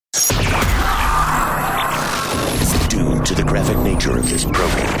to the graphic nature of this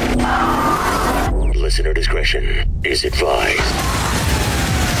program. Listener discretion is advised.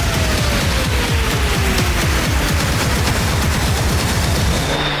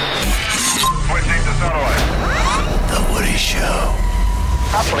 Switching to satellite. The Woody Show.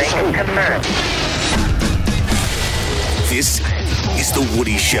 Uplink confirmed. This is The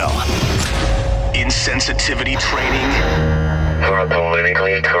Woody Show. Insensitivity training For a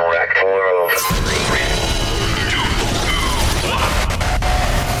politically correct world.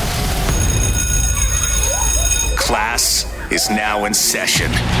 Class is now in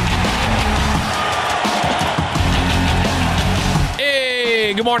session.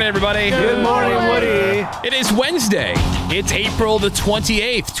 Hey, good morning, everybody. Good morning, Woody. It is Wednesday. It's April the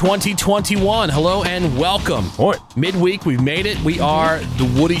 28th, 2021. Hello and welcome. Midweek, we've made it. We are The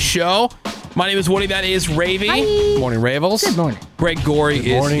Woody Show. My name is Woody. That is Ravy. Hi. Good morning, Ravels. Good morning. Greg Gorey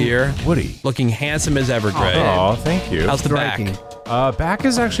is here. Woody. Looking handsome as ever, Greg. Oh, thank you. How's the Striking. back? Back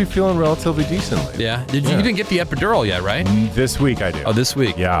is actually feeling relatively decently. Yeah. You didn't get the epidural yet, right? This week I do. Oh, this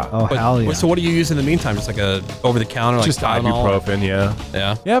week. Yeah. Oh, hell yeah. So what do you use in the meantime? Just like a over-the-counter, like Just Tylenol? ibuprofen, yeah.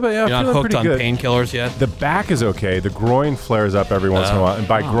 Yeah. Yeah, but yeah, You're not feeling hooked pretty on good. painkillers yet? The back is okay. The groin flares up every once in a while. And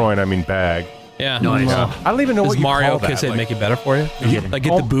by groin, I mean bag. Yeah. Yeah. I don't even know Does what you Mario call that. Kiss It Like, make it better for you? Like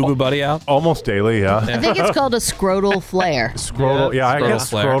get the boo-boo buddy out? almost daily, yeah. I think it's called a scrotal flare. Scrotal, yeah, I get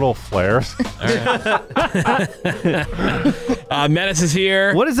scrotal flare. scrotal flares. Menace is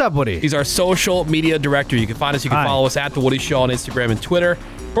here. What is up, Woody? He's our social media director. You can find us. You can Hi. follow us at The Woody Show on Instagram and Twitter.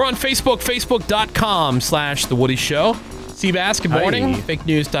 We're on Facebook, facebook.com/The Woody Show. Seabass, good morning. Hi. Fake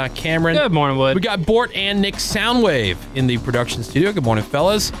News. Cameron. Good morning, Wood. We got Bort and Nick Soundwave in the production studio. Good morning,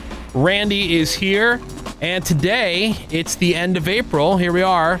 fellas. Randy is here. And today, it's the end of April. Here we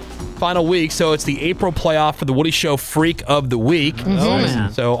are, final week. So it's the April playoff for The Woody Show Freak of the Week. Oh,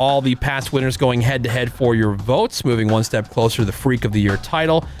 man. So all the past winners going head-to-head for your votes, moving one step closer to the Freak of the Year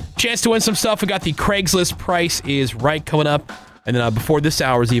title. Chance to win some stuff. We got the Craigslist Price is Right coming up. And then before this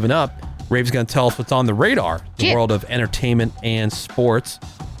hour is even up, Rave's going to tell us what's on the radar, the world of entertainment and sports.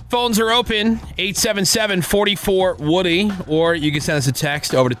 Phones are open, 877-44-WOODY, or you can send us a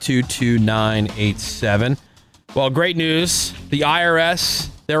text over to 22987. Well, great news. The IRS,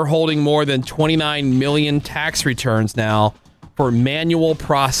 they're holding more than 29 million tax returns now for manual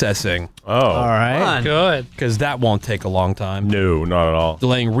processing, Oh. All right. Good. because that won't take a long time. No, not at all.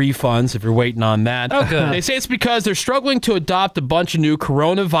 Delaying refunds if you're waiting on that. Oh, good. They say it's because they're struggling to adopt a bunch of new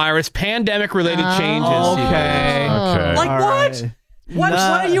coronavirus pandemic-related changes. Okay. Okay. Like All what? right. What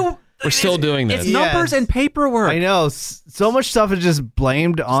are you? We're still doing this. It's numbers and paperwork. I know. So much stuff is just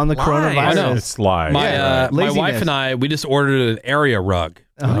blamed on the Lies. coronavirus. I know. It's live. My Laziness. wife and I, we just ordered an area rug.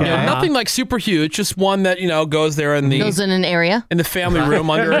 Okay. You know, nothing like super huge, just one that, goes there in Goes the in an area. family room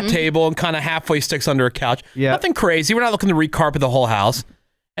under a table and kind of halfway sticks under a couch. Yeah. Nothing crazy. We're not looking to recarpet the whole house.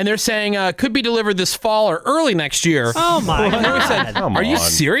 And they're saying could be delivered this fall or early next year. Oh, my And we said, Come are you on.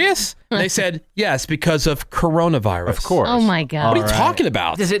 serious? And they said, yes, because of coronavirus. Of course. Oh, my God. What are you talking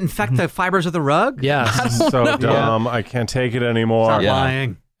about? Does it infect the fibers of the rug? Yes. So dumb. I can't take it anymore. Stop Yeah.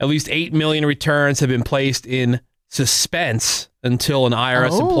 lying. At least 8 million returns have been placed in suspense until an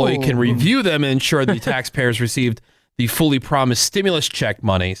IRS employee can review them and ensure the taxpayers received the fully promised stimulus check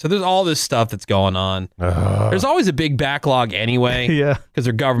money. So there's all this stuff that's going on. There's always a big backlog anyway. Yeah. Because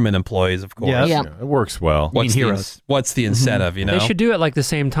they're government employees, of course. Yeah. Yeah. It works well. What's Mean the, heroes. what's the incentive, you know? They should do it like the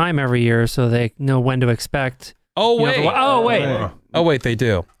same time every year so they know when to expect. Oh, you know, wait. oh, wait. They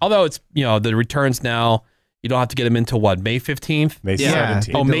do. Although it's, the returns now, you don't have to get them until what, May 15th? May Yeah.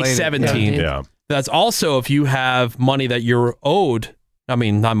 17th. Oh, May delayed it. 17th. Yeah. That's also if you have money that you're owed. I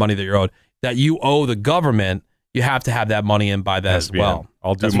mean, not money that you're owed, that you owe the government. You have to have that money in by that as well.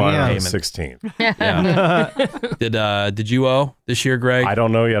 I'll do That's mine on the payment. 16th. Yeah. Did you owe this year, Greg? I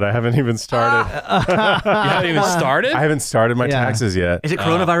don't know yet. I haven't even started. You haven't even started? I haven't started my Yeah. taxes yet. Is it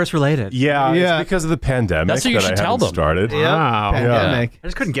coronavirus related? Yeah, Yeah. it's because of the pandemic That's what you that should I tell haven't them. started. Wow. Pandemic. I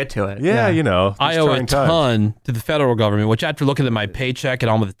just couldn't get to it. Yeah, I these owe a trying times. ton to the federal government, which after looking at my paycheck and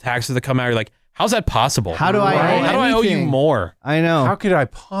all of the taxes that come out, you're like, how's that possible? How do I owe How do I owe you anything? more? I know. How could I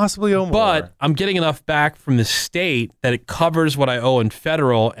possibly owe more? But I'm getting enough back from the state that it covers what I owe in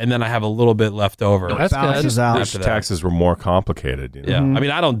federal, and then I have a little bit left over. That's balances good. out. Wish taxes were more complicated. You know? Yeah. I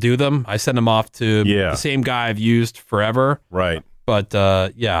mean, I don't do them. I send them off to Yeah. the same guy I've used forever. Right. But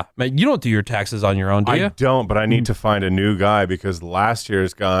yeah, man, you don't do your taxes on your own, do you? I don't, but I need to find a new guy because last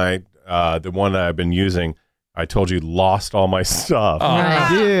year's guy, the one that I've been using, I told you lost all my stuff. Oh. Right.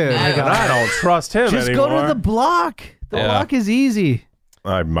 Dude. And I don't trust him Just anymore. go to the block. The Yeah. block is easy.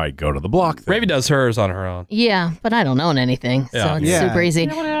 I might go to the block then. Ravi does hers on her own. Yeah, but I don't own anything, Yeah. so it's Yeah. super easy.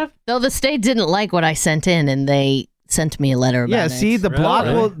 Though the state didn't like what I sent in, and they sent me a letter about Yeah, it. see, the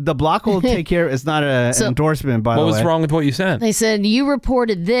block will take care. It's not an So- endorsement, by What the way. was wrong with what you sent? They said, you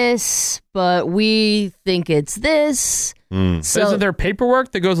reported this, but we think it's this. So Isn't there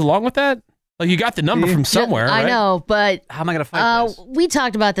paperwork that goes along with that? Like you got the number from somewhere, I right? know, but How am I going to fight this? we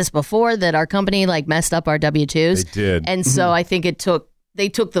talked about this before, that our company like messed up our W-2s. They did. And so I think they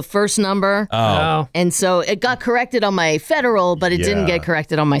took the first number. Oh. And so it got corrected on my federal, but it didn't Yeah. get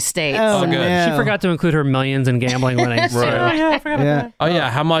corrected on my state. Oh, So- good. no. She forgot to include her millions in gambling winnings. Right. Oh, yeah, I forgot about Yeah. that. Oh yeah,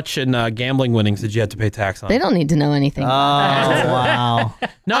 how much in gambling winnings did you have to pay tax on? They don't need to know anything. Oh, wow.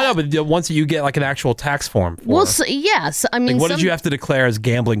 No, but once you get like an actual tax form. For, Well, so, yes. I mean, like, what did you have to declare as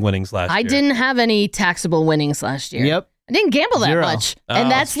gambling winnings last I year? didn't have any taxable winnings last year. Yep. I didn't gamble that Zero. much. Oh,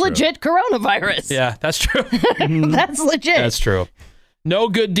 And that's true. legit coronavirus. Yeah, that's true. That's legit. That's true. No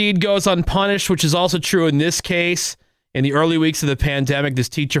good deed goes unpunished, which is also true in this case. In the early weeks of the pandemic, this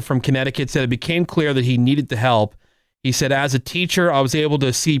teacher from Connecticut said it became clear that he needed the help. He said, as a teacher, I was able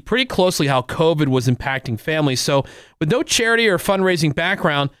to see pretty closely how COVID was impacting families. So with no charity or fundraising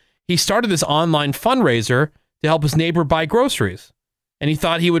background, he started this online fundraiser to help his neighbor buy groceries. And he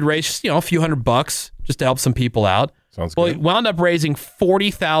thought he would raise just, a few $100 just to help some people out. Sounds Well, good. he wound up raising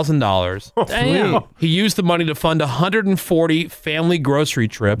 $40,000. Damn. He used the money to fund 140 family grocery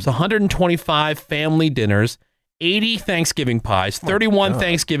trips, 125 family dinners, 80 Thanksgiving pies, 31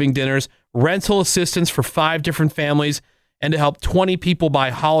 Thanksgiving dinners, rental assistance for 5 different families, and to help 20 people buy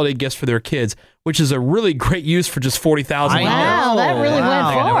holiday gifts for their kids, which is a really great use for just $40,000. Wow, that really Wow. went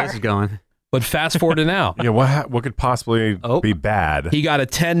I know where this far. is going. But fast forward to now. Yeah, what could possibly be bad? He got a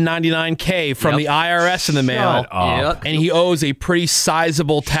 1099-K from Yep. the IRS in the mail, Yep. and he owes a pretty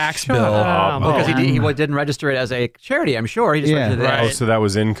sizable tax bill. up. Because he didn't register it as a charity, I'm sure. He just Yeah. registered it Oh, as so that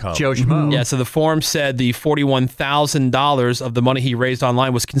was income. Joe Schmo. Yeah, so the form said the $41,000 of the money he raised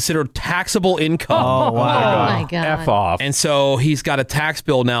online was considered taxable income. Oh, wow. Oh, my God. F off. And so he's got a tax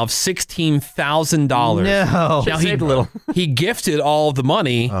bill now of $16,000. No. Now Saved a little. he gifted all of the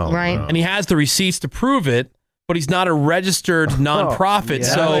money, Right. and he has the receipts to prove it, but he's not a registered nonprofit.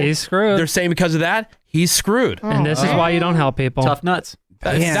 So He's screwed. they're saying because of that, he's screwed. And this is why you don't help people. Tough nuts.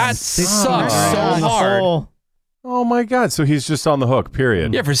 That sucks so hard. Oh my God! So he's just on the hook.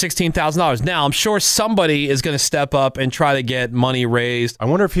 Period. Yeah, for $16,000. Now, I'm sure somebody is going to step up and try to get money raised. I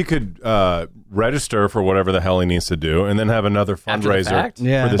wonder if he could register for whatever the hell he needs to do, and then have another After the fundraiser fact?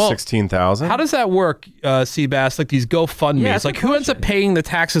 Yeah. for the Well, 16,000. How does that work, Seabass? Like these GoFundMe's? Yeah, that's like a who ends up paying the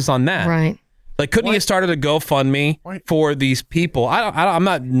taxes on that? Right. Like couldn't he have started a GoFundMe for these people? I'm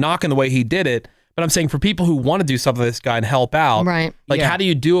not knocking the way he did it, but I'm saying for people who want to do something with this guy and help out. Right. Like Yeah. how do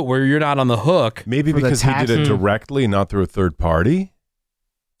you do it where you're not on the hook? Maybe For the because he did it tax- directly, not through a third party.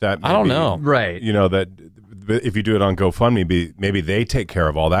 That I don't maybe- know. Right. You know that if you do it on GoFundMe, maybe they take care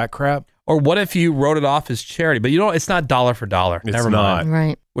of all that crap. Or what if you wrote it off as charity? But it's not dollar for dollar. It's Never not. mind.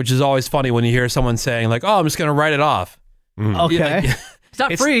 Right. Which is always funny when you hear someone saying like, "Oh, I'm just going to write it off." Okay. Yeah, It's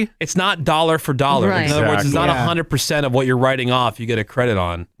not free. It's not dollar for dollar. Right. In other words, it's not Exactly. 100% of what you're writing off you get a credit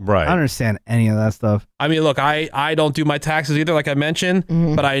on. Right. I don't understand any of that stuff. I mean, look, I don't do my taxes either, like I mentioned,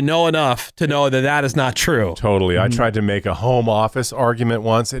 but I know enough to know that that is not true. Totally. I tried to make a home office argument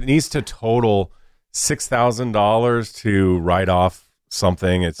once. It needs to total $6,000 to write off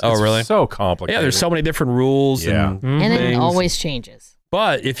something. It's really? so complicated. Yeah, there's so many different rules Yeah. and And it things. always changes.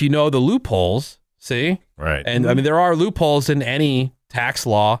 But if you know the loopholes, see, Right. and I mean, there are loopholes in any tax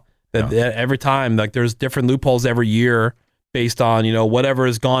law that every time, like there's different loopholes every year based on, whatever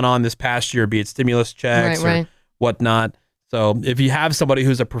has gone on this past year, be it stimulus checks Right. or whatnot. So if you have somebody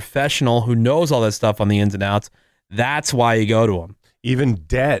who's a professional who knows all that stuff on the ins and outs, that's why you go to them. Even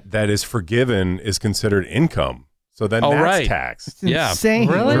debt that is forgiven is considered income. So then Oh, that's right. taxed. Yeah. Insane.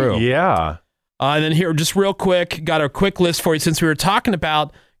 True. Yeah. And then here, just real quick, got a quick list for you since we were talking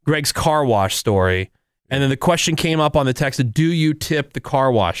about Greg's car wash story. And then the question came up on the text, do you tip the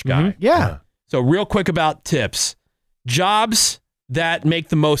car wash guy? Yeah. So real quick about tips. Jobs that make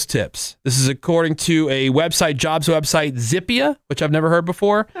the most tips. This is according to a website, jobs website, Zippia, which I've never heard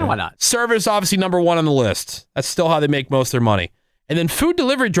before. Why not? Servers, obviously number one on the list. That's still how they make most of their money. And then food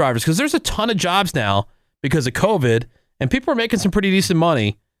delivery drivers, because there's a ton of jobs now because of COVID, and people are making some pretty decent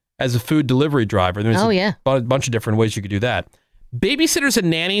money as a food delivery driver. There's a bunch of different ways you could do that. Babysitters and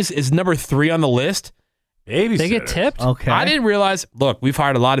nannies is number 3 on the list. Babysitters. They get tipped? Okay. I didn't realize, look, we've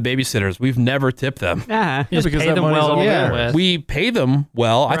hired a lot of babysitters. We've never tipped them. Yeah. You just because pay that them money's well all to there. begin with. We pay them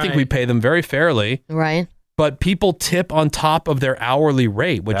well. I think Right. we pay them very fairly, Right. but people tip on top of their hourly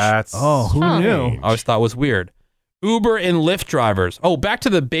rate, which That's who knew? I always thought was weird. Uber and Lyft drivers. Oh, back to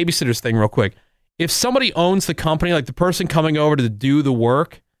the babysitters thing real quick. If somebody owns the company, like the person coming over to do the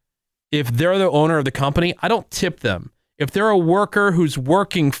work, if they're the owner of the company, I don't tip them. If they're a worker who's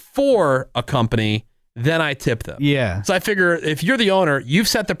working for a company, then I tip them. Yeah. So I figure if you're the owner, you've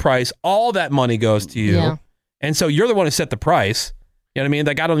set the price, all that money goes to you. Yeah. And so you're the one who set the price. You know what I mean?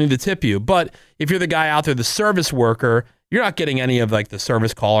 Like, I don't need to tip you. But if you're the guy out there, the service worker, you're not getting any of like the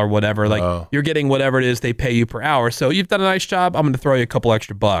service call or whatever. Like you're getting whatever it is they pay you per hour. So you've done a nice job. I'm going to throw you a couple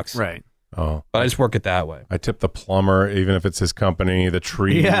extra bucks. Right. Oh, But I just work it that way. I tip the plumber, even if it's his company, the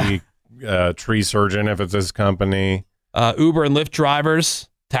tree tree surgeon, if it's his company. Uber and Lyft drivers,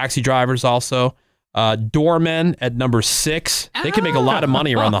 taxi drivers also. Doormen at number 6. They can make a lot of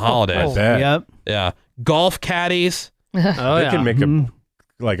money around the holidays. I bet. Yep. Yeah. Golf caddies. They can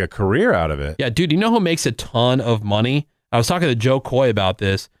make a career out of it. Yeah, dude, you know who makes a ton of money? I was talking to Joe Coy about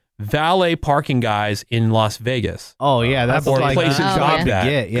this. Valet parking guys in Las Vegas. Oh yeah, that's Or like places a like job to that.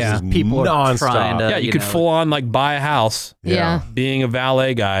 get. Yeah. People are trying to. Yeah, you could full on like buy a house Yeah. being a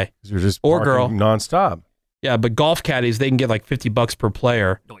valet guy. You're just Or parking girl. nonstop. Yeah, but golf caddies, they can get like $50 per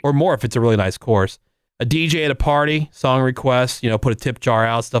player or more if it's a really nice course. A DJ at a party, song requests, put a tip jar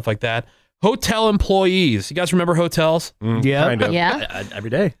out, stuff like that. Hotel employees. You guys remember hotels? Yeah. Kind of. Yeah.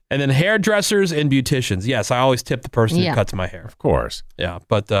 every day. And then hairdressers and beauticians. Yes, I always tip the person Yeah. who cuts my hair. Of course. Yeah,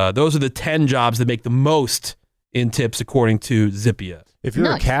 but those are the 10 jobs that make the most in tips according to Zippia. If you're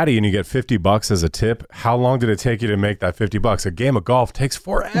Nice. a caddy and you get $50 as a tip, how long did it take you to make that $50? A game of golf takes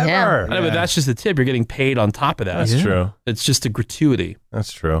forever. Yeah. I know, but that's just a tip. You're getting paid on top of that. That's true. It's just a gratuity.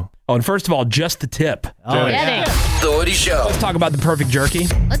 That's true. Oh, and first of all, just the tip. Oh Get yeah. it. The Woody Show. Let's talk about the perfect jerky.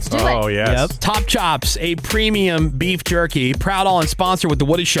 Let's do Oh, it. yes. Yep. Top Chops, a premium beef jerky. Proud all and sponsor with the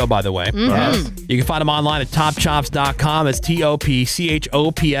Woody Show, by the way. You can find them online at topchops.com. It's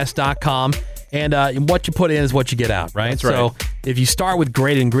TOPCHOPS.com. And what you put in is what you get out, right? That's right. So if you start with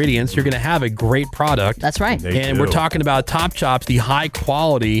great ingredients, you're going to have a great product. That's right. They And do. we're talking about Top Chops, the high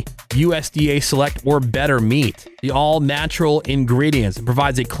quality USDA Select or better meat. The all natural ingredients. It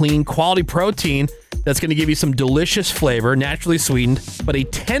provides a clean, quality protein that's going to give you some delicious flavor, naturally sweetened, but a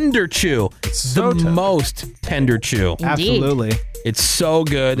tender chew. so the tender. most tender chew. Indeed. Absolutely. It's so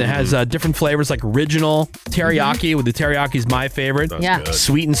good. It has different flavors like original teriyaki, with the teriyaki is my favorite. That's Yeah. good.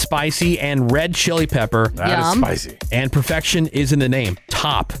 Sweet and spicy and red chili pepper. That is Yum. spicy. And perfection is in the name.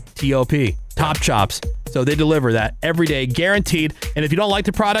 Top, T-O-P, Top Chops. So they deliver that every day, guaranteed. And if you don't like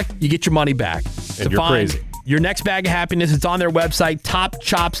the product, you get your money back. And you're crazy. Your next bag of happiness, it's on their website,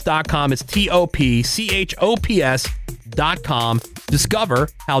 topchops.com. It's TOPCHOPS.com. Discover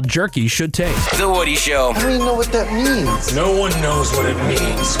how jerky should taste. The Woody Show. I don't even know what that means. No one knows what it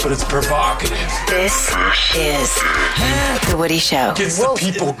means, but it's provocative. This is The Woody Show. Gets the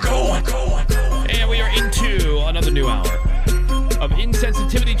people going. And we are into another new hour of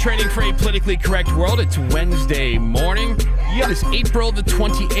insensitivity training for a politically correct world. It's Wednesday morning. It is April the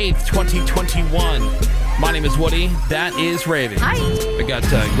 28th, 2021. My name is Woody. That is Raven. Hi. We got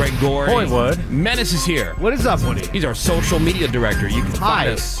Greg Gorey. Boy, Wood. Menace is here. What is up, Woody? He's our social media director. You can find Hi.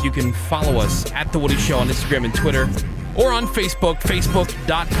 us. You can follow us at The Woody Show on Instagram and Twitter, or on Facebook,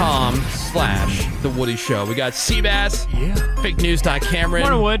 facebook.com/The Woody Show. We got Seabass, Fake News. Cameron,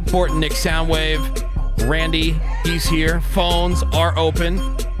 Morning, Wood. Borton, Nick Soundwave, Randy, he's here. Phones are open.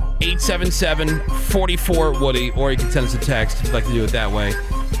 877-44-WOODY, or you can send us a text if you'd like to do it that way.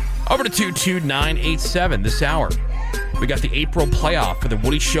 Over to 22987 this hour. We got the April playoff for the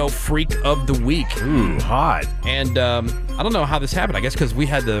Woody Show Freak of the Week. Ooh, hot. And I don't know how this happened. I guess because we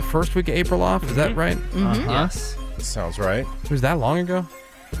had the first week of April off. Is that right? Yes. Sounds right. Was that long ago?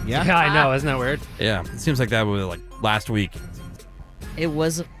 Yeah. Yeah, I know. Isn't that weird? Yeah. It seems like that was like last week. It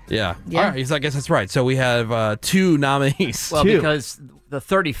was. Yeah. Yeah. All right. I guess that's right. So we have 2 nominees. Well, Two. because the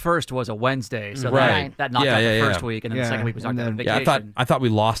 31st was a Wednesday, so Right. that knocked Yeah, out yeah, the yeah. first week, and then the Yeah, second week was knocked and out on then- Yeah, vacation. I thought we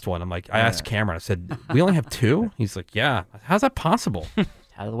lost one. I'm like, I asked Cameron. I said, we only have 2? He's like, yeah. How's that possible?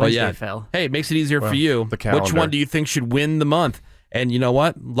 How the But Wednesday yeah. fell. Hey, it makes it easier for you. the Which calendar. one do you think should win the month? And you know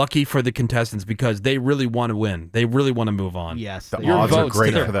what? Lucky for the contestants because they really want to win. They really want to move on. Yes. The Your odds are votes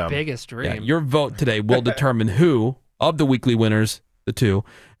great today. for them. Biggest dream. Yeah, your vote today will determine who of the weekly winners, the 2,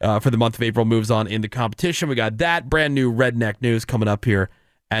 for the month of April moves on in the competition. We got that brand new Redneck news coming up here,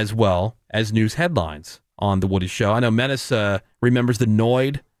 as well as news headlines on the Woody Show. I know Menace remembers the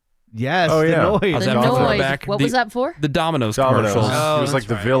Noid. Yes. Oh, yeah. The How's noise. that The for noise. throwback? What The- was that for? The Domino's Domino's. commercials He was like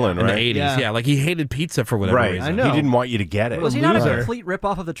the villain, in the right? 80s. Yeah. Yeah, like he hated pizza for whatever Right. reason. I know. He didn't want you to get it. Was he not a loser. complete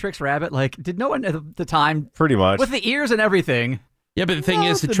ripoff of the Trix Rabbit? Like, did no one at the time, Pretty much. with the ears and everything? Yeah, but the thing No,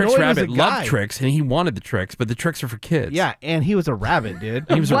 is, the the Tricks Noid was Rabbit a loved guy. tricks, and he wanted the tricks, but the tricks are for kids. Yeah, and he was a rabbit, dude.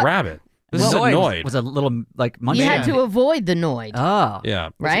 And he was a What? rabbit. This is Noid annoyed. was a little, like, You monkey. had to avoid the Noid, Oh. Yeah.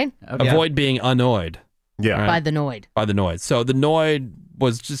 right? Okay. Avoid being annoyed yeah. By the Noid. by the Noid. So the Noid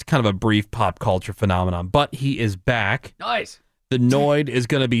was just kind of a brief pop culture phenomenon, but he is back. Nice. The Noid is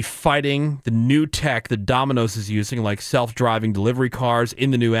going to be fighting the new tech that Domino's is using, like self-driving delivery cars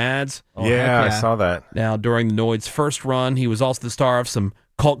in the new ads. I saw that. Now, during the Noid's first run, he was also the star of some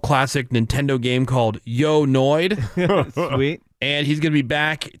cult classic Nintendo game called Yo Noid. Sweet. And he's going to be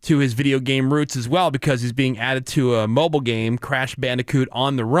back to his video game roots as well because he's being added to a mobile game, Crash Bandicoot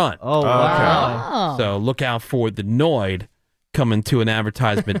on the Run. Oh, wow. So look out for the Noid coming to an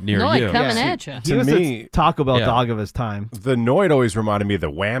advertisement near Noid you. coming at you. He was the Taco Bell dog of his time. The Noid always reminded me of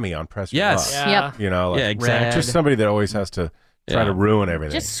the whammy on Press Your Yes. Luck. Yep. You know, like, Yeah, exactly. just somebody that always has to try to ruin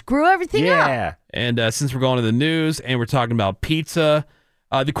everything. Just screw everything up. yeah. And since we're going to the news and we're talking about pizza,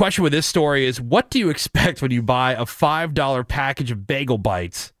 the question with this story is, what do you expect when you buy a $5 package of bagel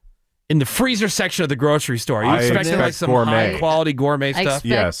bites in the freezer section of the grocery store? Are you expecting like some gourmet. high-quality gourmet I stuff?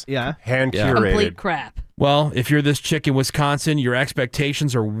 expect Yeah. Hand Yeah. curated. complete crap. Well, if you're this chick in Wisconsin, your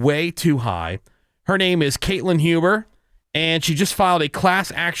expectations are way too high. Her name is Caitlin Huber, and she just filed a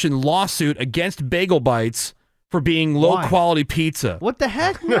class action lawsuit against Bagel Bites for being low-quality pizza. What the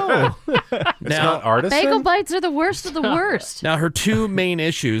heck? No. Now, artisan? Bagel bites are the worst of the worst. Now, her two main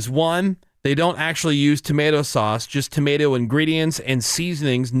issues. One, they don't actually use tomato sauce, just tomato ingredients and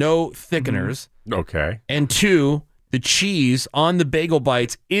seasonings, no thickeners. Okay. And two, the cheese on the Bagel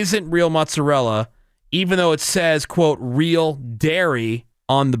Bites isn't real mozzarella, even though it says, quote, real dairy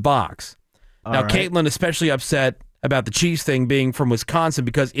on the box. Now, Caitlin especially upset about the cheese thing being from Wisconsin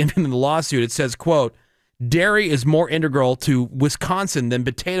because in the lawsuit it says, quote, dairy is more integral to Wisconsin than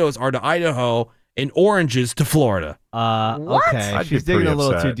potatoes are to Idaho and oranges to Florida. What? Okay. I'd be She's digging pretty a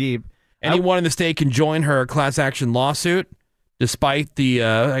little upset. too deep. Anyone in the state can join her class action lawsuit, despite the,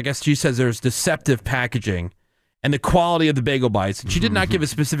 I guess she says there's deceptive packaging and the quality of the Bagel Bites. She did not give a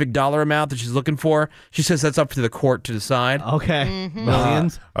specific dollar amount that she's looking for. She says that's up to the court to decide. Okay.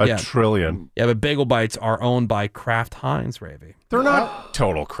 Millions. A trillion. Yeah, but Bagel Bites are owned by Kraft Heinz, Ravy. They're not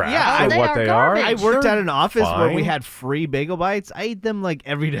total crap Yeah, for they what are they garbage. are. I worked They're at an office where we fine. had free bagel bites. I ate them like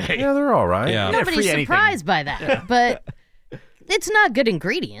every day. Yeah, they're all right. Yeah. free Nobody's anything. surprised by that, but it's not good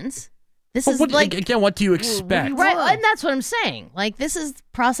ingredients. This But is what, like again, what do you expect? right, and that's what I'm saying. Like this is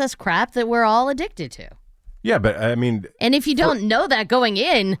processed crap that we're all addicted to. Yeah, but I mean, And if you don't know that going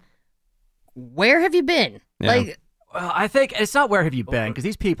in, where have you been? Yeah. Like Well, I think it's not where have you been, because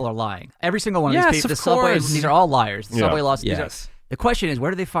these people are lying. Every single one of Yes, these people. of The Subway, course. these are all liars. The Yeah. Subway lawsuits. these are- Yes. The question is,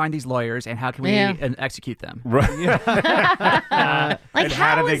 where do they find these lawyers, and how can we Yeah. execute them? like and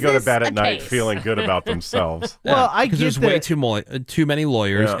how do they is go to this bed a at night case? feeling good about themselves? Well, I because get there's way that- too many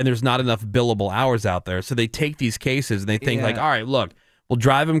lawyers, Yeah. and there's not enough billable hours out there. So they take these cases and they think like, Yeah. all right, look, we'll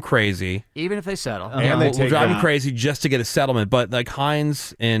drive them crazy. Even if they settle. And Yeah, they we'll take drive them- them crazy just to get a settlement. But like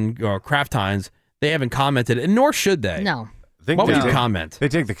Heinz and Kraft Heinz, they haven't commented, and nor should they. No. I think What they would you take- comment? They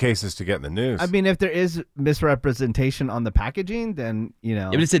take the cases to get in the news. I mean, if there is misrepresentation on the packaging, then, you know.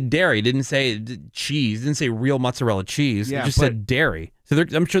 Yeah, but it said dairy. It didn't say cheese. It didn't say real mozzarella cheese. Yeah, it just but- said dairy. So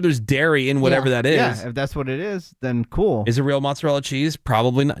I'm sure there's dairy in whatever Yeah. that is. Yeah, if that's what it is, then cool. Is it real mozzarella cheese?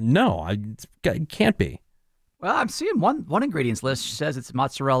 Probably not. No, it can't be. Well, I'm seeing one ingredients list says it's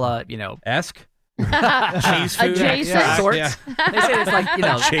mozzarella, Esque? Cheese food? Adjacent. sorts. Yeah. They say it's like,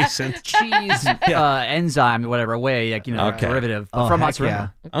 Adjacent. cheese enzyme, whatever way, like, Okay. derivative Oh, from heck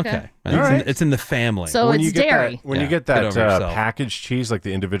mozzarella. Okay. All It's, right. it's in the family. So when it's you get dairy. that, when Yeah, you get get that over yourself. packaged cheese, like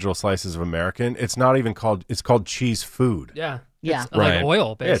the individual slices of American, it's not even called. It's called cheese food. Yeah. Yeah. It's Right. like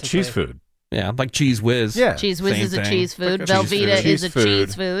oil, Yeah, basically. cheese food. yeah, like Cheese Whiz. Yeah. Cheese Whiz Same is a thing. cheese food. Like a cheese Velveeta food. is a Cheese food.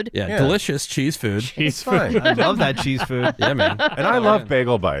 cheese food. Yeah, Yeah. delicious cheese food. It's fine. I love that cheese food. Yeah, man. And I love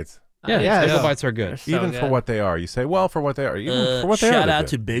bagel bites, Yeah, Yeah, bagel yeah. bites are good. So even for good. what they are. You say, well, for what they are, even for what they are, shout they're out good.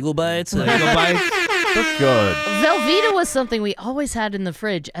 to Bagel Bites. Bagel bites. They're good. Velveeta was something we always had in the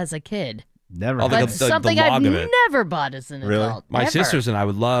fridge as a kid. Never. Oh, had like it. But the something log I've of it. never bought as an Really? adult. My Never. sisters and I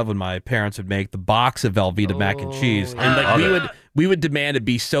would love when my parents would make the box of Velveeta mac and cheese, and like Love it. we would demand it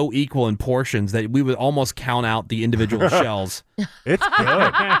be so equal in portions that we would almost count out the individual shells. It's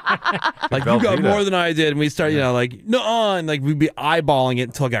good. Like you got Velveeta. more than I did, and we start, like no, and like we'd be eyeballing it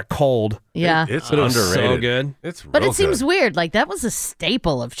until it got cold. Yeah. It's But it was underrated. so good. It's But real it seems good. weird. Like that was a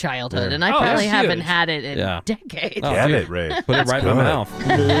staple of childhood, and I Oh, probably it's haven't huge. had it in Yeah. decades. Oh, Get dude. it, Ray. Put it It's right in my good. mouth.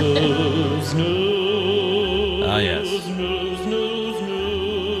 Ah, yes.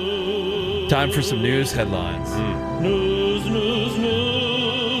 Time for some news headlines.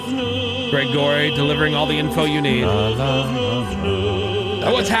 Greg Gorey delivering all the info you need.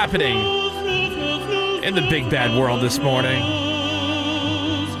 Now, what's happening in the big bad world this morning?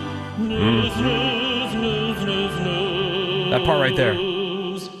 That part right there.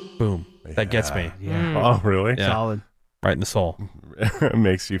 Boom. That gets me. Yeah. Oh, really? Yeah. Solid. Right in the soul.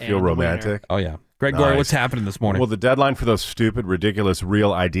 makes you feel romantic. Oh, yeah. Gregory, Nice. what's happening this morning? Well, the deadline for those stupid, ridiculous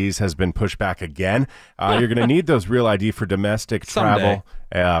real IDs has been pushed back again. You're going to need those real ID for domestic travel.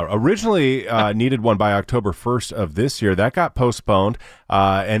 Originally needed one by October 1st of this year. That got postponed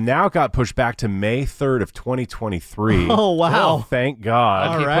and now got pushed back to May 3rd of 2023. Oh, wow. Thank God.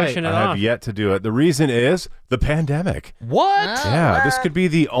 I'll keep pushing it I have off. yet to do it. The reason is the pandemic. What? Yeah, this could be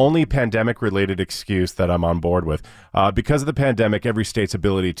the only pandemic-related excuse that I'm on board with. Because of the pandemic, every state's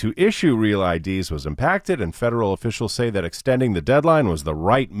ability to issue real IDs was impacted, and federal officials say that extending the deadline was the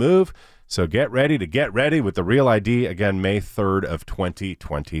right move. So get ready with the real ID again, May 3rd of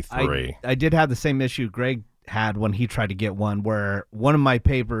 2023. I did have the same issue Greg had when he tried to get one, where one of my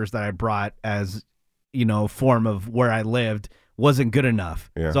papers that I brought as, form of where I lived wasn't good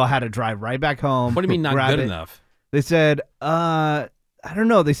enough. Yeah. So I had to drive right back home. What do you mean not grab good it. enough? They said, I don't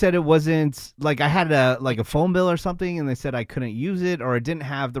know. They said it wasn't like I had a phone bill or something, and they said I couldn't use it or it didn't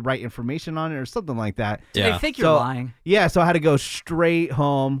have the right information on it or something like that. They think you're lying. Yeah, so I had to go straight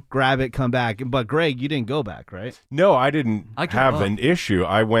home, grab it, come back. But Greg, you didn't go back, right? No, I didn't have up. an issue.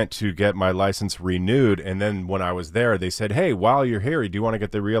 I went to get my license renewed, and then when I was there, they said, hey, while you're here, do you want to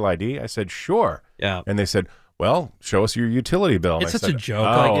get the real ID? I said, sure. Yeah. And they said, well, show us your utility bill. And It's I such said, a joke.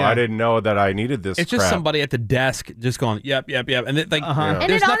 Oh, I didn't know that I needed this It's just crap. somebody at the desk just going, yep. And And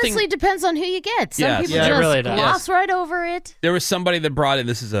it honestly depends on who you get. Some people Yeah, it just really does. gloss right over it. There was somebody that brought in,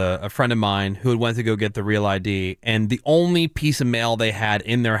 this is a friend of mine who had went to go get the real ID, and the only piece of mail they had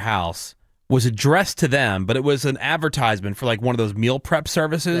in their house was addressed to them, but it was an advertisement for like one of those meal prep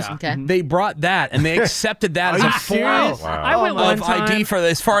services. Yeah. Okay. They brought that, and they accepted that as a form I went one of time. ID for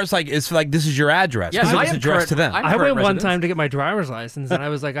as far as like it's like this is your address. Yes, because it I was am addressed current- to them. I'm I current went one resident. time to get my driver's license, and I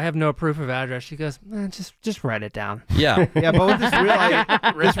was like, I have no proof of address. She goes, just write it down. Yeah. Yeah, but with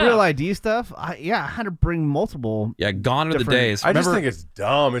this real ID stuff, I had to bring multiple. Yeah, gone are the Different- days. I just think it's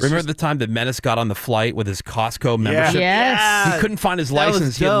dumb. It's remember just, the time that Menace got on the flight with his Costco membership? Yes. He couldn't find his That was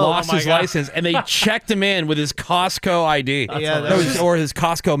license. He had dope. lost Oh my his God. license, and they checked him in with his Costco ID. hilarious. Or his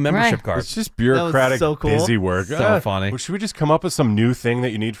Costco membership Right. card. It's just bureaucratic, so cool. busy work. So funny. Well, should we just come up with some new thing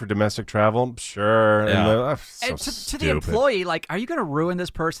that you need for domestic travel? Sure. Yeah. So And to the stupid. employee, like, are you going to ruin this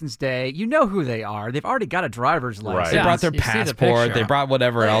person's day? You know who they are. They've already got a driver's license. They Yeah. brought their You see the passport. picture. They brought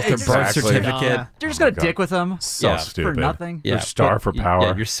whatever else. Their birth Exactly. certificate. You're just going to God. dick with them So Yeah. stupid. for nothing. Their star for power.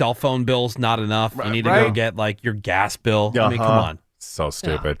 Yeah, your cell phone bill's not enough. You need to go Right. get like your gas bill. I mean, come Uh-huh. on. So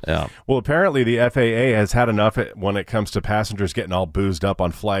stupid. Yeah. Well, apparently the FAA has had enough when it comes to passengers getting all boozed up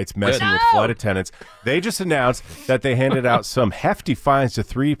on flights, messing with flight attendants. They just announced that they handed out some hefty fines to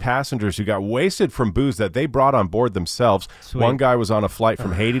 3 passengers who got wasted from booze that they brought on board themselves. One guy was on a flight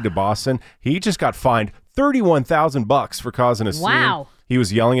from Haiti to Boston. He just got fined $31,000 for causing a scene. Wow. He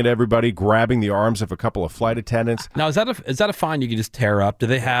was yelling at everybody, grabbing the arms of a couple of flight attendants. Now, is that a fine you can just tear up? Do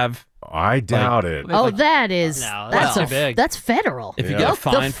they have? I doubt it. Oh, that is No, that's that's too big. That's federal. If you Yeah. get a the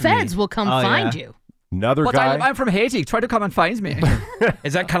fine from me- feds will come find you. Another Well, guy. I'm from Haiti. Try to come and find me.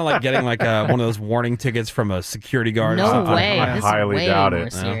 Is that kind of like getting like one of those warning tickets from a security guard? or No something? way. I This highly is way doubt more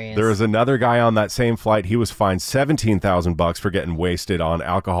it. serious. There was another guy on that same flight. He was fined $17,000 for getting wasted on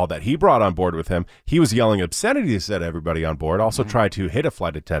alcohol that he brought on board with him. He was yelling obscenities at everybody on board. Also tried to hit a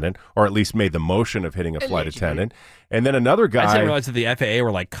flight attendant, or at least made the motion of hitting a flight attendant. And then another I didn't guy. realize that the FAA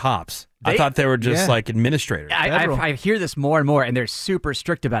were like cops. I They- thought they were just Yeah. like administrators. I hear this more and more, and they're super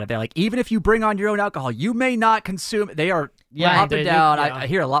strict about it. They're like, even if you bring on your own alcohol, you may not consume. They are up they and do, down. yeah. I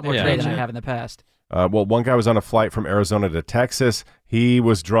hear a lot more Yeah. today than I have in the past. Well, one guy was on a flight from Arizona to Texas. He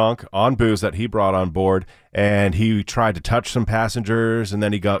was drunk on booze that he brought on board, and he tried to touch some passengers, and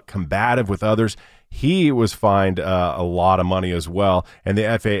then he got combative with others. He was fined a lot of money as well, and the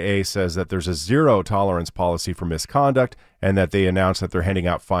FAA says that there's a zero tolerance policy for misconduct, and that they announced that they're handing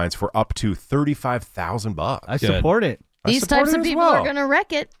out fines for up to $35,000. I Good. support it. These support types it of as people well. are going to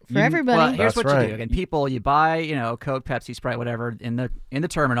wreck it for Well, everybody. here's That's what right. you do. Again, people, you buy, Coke, Pepsi, Sprite, whatever in the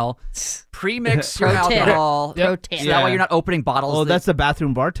terminal. Pre-mix your Pro tip. alcohol. Pro tip. So that way you're not opening bottles. Oh, that- that's the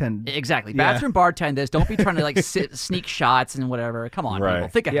bathroom bartender. exactly. Yeah. Bathroom bartenders. Don't be trying to like sneak shots and whatever. Come on, Right. people.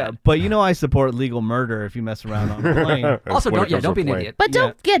 Think ahead. Yeah, but I support legal murder if you mess around on a plane. Also, When it don't comes to be an plane. idiot. But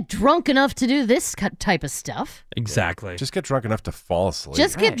don't get drunk enough to do this type of stuff. Exactly. Just get drunk enough to fall asleep.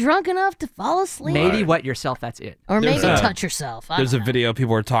 Just get Right. drunk enough to fall asleep. Maybe wet yourself. That's it. Or There's maybe a- touch yourself. I There's a don't know. video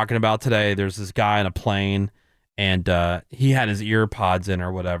people were talking about today. There's this guy on a plane, and he had his ear pods in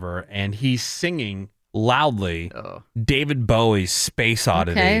or whatever, and he's singing loudly Oh. David Bowie's Space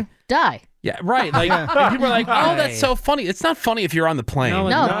Oddity. Okay, die. Yeah, right. Like, and people are like, "Oh, that's so funny." It's not funny if you're on the plane. No, No,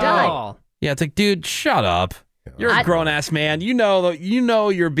 not at die. all. Yeah, it's like, dude, shut up. You're a grown-ass man. You know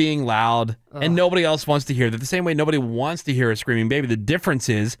you're being loud, and nobody else wants to hear that. The same way nobody wants to hear a screaming baby. The difference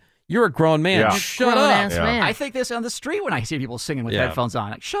is you're a grown man. Yeah. Shut up. Man. I think this on the street when I see people singing with headphones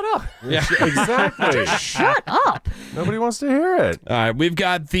on. Like, shut up. Yeah. Exactly. Shut up. Nobody wants to hear it. All right, we've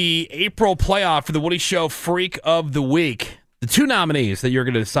got the April playoff for the Woody Show Freak of the Week. The two nominees that you're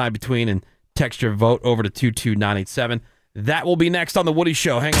going to decide between and text your vote over to 22987. That will be next on The Woody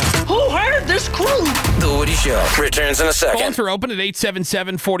Show. Hang on. Who hired this crew? The Woody Show returns in a second. Phones are open at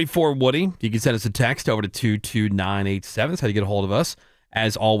 877-44-WOODY. You can send us a text over to 22987. That's how you get a hold of us.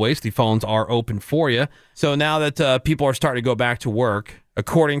 As always, the phones are open for you. So now that people are starting to go back to work,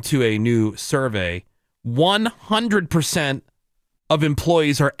 according to a new survey, 100% of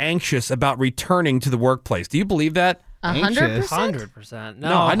employees are anxious about returning to the workplace. Do you believe that? 100%? 100%.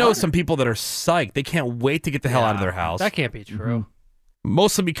 No, I know some people that are psyched. They can't wait to get the hell out of their house. That can't be true.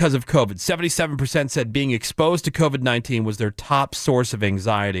 Mostly because of COVID. 77% said being exposed to COVID-19 was their top source of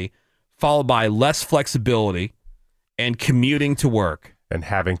anxiety, followed by less flexibility and commuting to work. And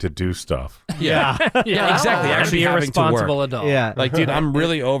having to do stuff. Yeah, exactly. Be Actually a having to responsible work. adult. Yeah. Like, dude, I'm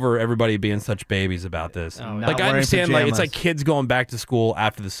really over everybody being such babies about this. Oh, like, Not I wearing understand, like, it's pajamas. like kids going back to school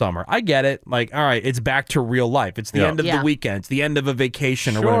after the summer. I get it. Like, all right, it's back to real life. It's the end of the weekend. It's the end of a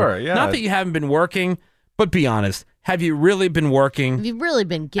vacation or whatever. Yeah. Not that you haven't been working, but be honest. Have you really been working Have you really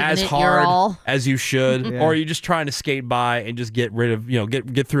been giving as it your hard all? as you should? Yeah. Or are you just trying to skate by and just get rid of,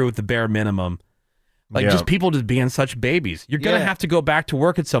 get through with the bare minimum? Like, Yeah. just people just being such babies. You're going to have to go back to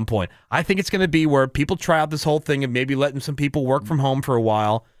work at some point. I think it's going to be where people try out this whole thing and maybe letting some people work from home for a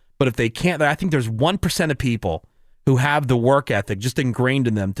while. But if they can't, I think there's 1% of people who have the work ethic just ingrained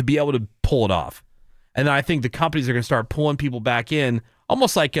in them to be able to pull it off. And then I think the companies are going to start pulling people back in,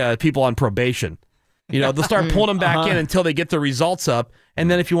 almost like people on probation. They'll start pulling them back in until they get the results up. And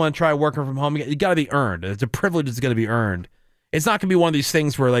then if you want to try working from home, you got to be earned. It's a privilege that's going to be earned. It's not going to be one of these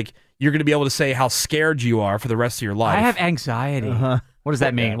things where, like, you're going to be able to say how scared you are for the rest of your life. I have anxiety. What does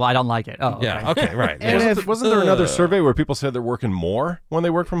that mean? Well, I don't like it. Oh, okay. Yeah, okay, right. Wasn't there another survey where people said they're working more when they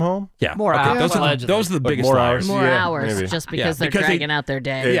work from home? Yeah. More hours. Those are the biggest more liars. hours. More Yeah, hours maybe. just because they're because dragging out their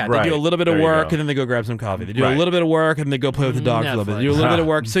day. Yeah, Right. they do a little bit of There you work go. and then they go grab some coffee. They do Right. a little bit of work and they go play with the dog for a little bit. They do a little bit of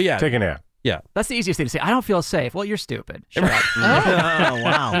work. So yeah, Take a nap. yeah. That's the easiest thing to say. I don't feel safe. Well, you're stupid. Shut up. Oh,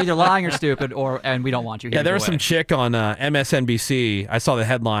 wow. You're either lying or stupid, and we don't want you here. Yeah, there either was some way. chick on MSNBC. I saw the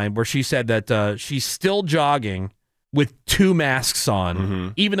headline where she said that she's still jogging with 2 masks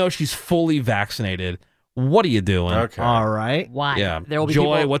on, even though she's fully vaccinated. What are you doing? Okay. All right. Why? Yeah. There will be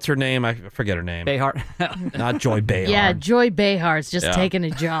Joy, people- what's her name? I forget her name. Behar. Not Joy Behar. Yeah, Joy Behar's just Yeah. taking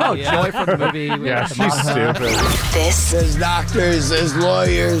a job. Oh, Joy from the movie. Yeah, she's stupid. This There's doctors, there's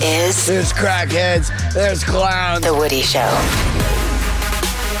lawyers, is there's crackheads, there's clowns. The Woody Show.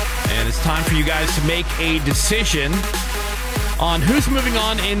 And it's time for you guys to make a decision on who's moving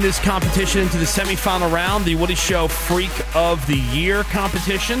on in this competition to the semifinal round, the Woody Show Freak of the Year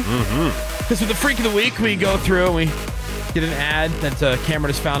competition. Because with the Freak of the Week, we go through and we get an ad that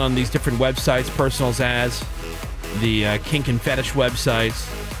Cameron has found on these different websites, Personals ads, the kink and fetish websites,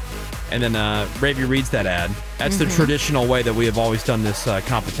 and then Ravy reads that ad. That's the traditional way that we have always done this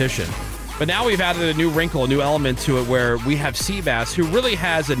competition. But now we've added a new wrinkle, a new element to it where we have Seabass, who really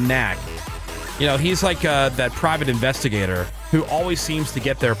has a knack. He's like that private investigator who always seems to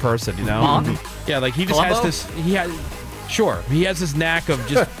get their person, Yeah, like he just Columbo? has this, he has this knack of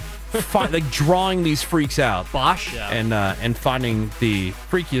just like drawing these freaks out. Bosch. And finding the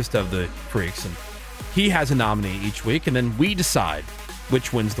freakiest of the freaks. And he has a nominee each week, and then we decide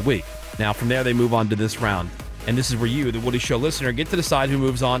which wins the week. Now, from there, they move on to this round. And this is where you, the Woody Show listener, get to decide who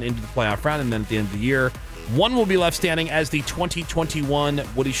moves on into the playoff round. And then at the end of the year, one will be left standing as the 2021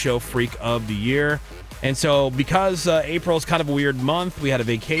 Woody Show Freak of the Year. And so because April is kind of a weird month, we had a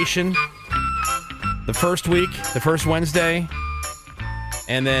vacation the first week, the first Wednesday.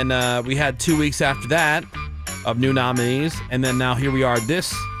 And then we had 2 weeks after that of new nominees. And then now here we are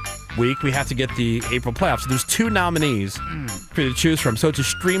this week. We have to get the April playoffs. So there's 2 nominees for you to choose from. So it's a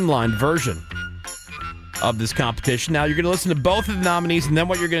streamlined version of this competition. Now you're going to listen to both of the nominees, and then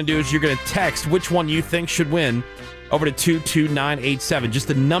what you're going to do is you're going to text which one you think should win over to 22987. Just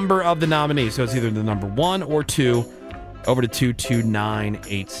the number of the nominees. So it's either the number 1 or 2 over to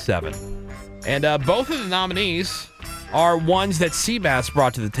 22987. And both of the nominees are ones that Seabass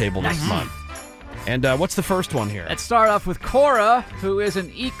brought to the table this month. And what's the first one here? Let's start off with Cora, who is an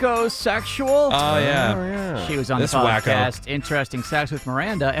ecosexual. Oh, yeah. She was on This the wacko. podcast Interesting Sex with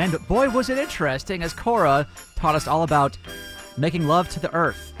Miranda, and boy, was it interesting as Cora taught us all about making love to the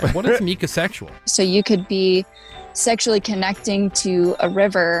earth. What is an ecosexual? So you could be sexually connecting to a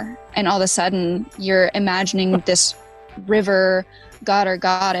river, and all of a sudden you're imagining this river god or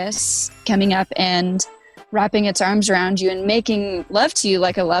goddess coming up and wrapping its arms around you and making love to you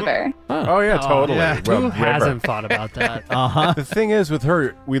like a lover. Oh yeah, totally. Yeah. Well, Who hasn't River. thought about that? The thing is with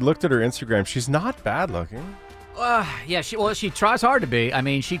her, we looked at her Instagram. She's not bad looking. Yeah, she tries hard to be. I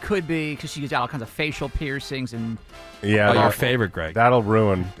mean, she could be because she's got all kinds of facial piercings and. Yeah, Your favorite, Greg. That'll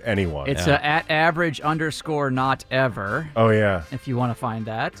ruin anyone. It's at @average_not ever. Oh yeah. If you want to find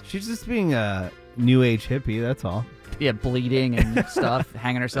that. She's just being a new age hippie. That's all. Yeah, bleeding and stuff,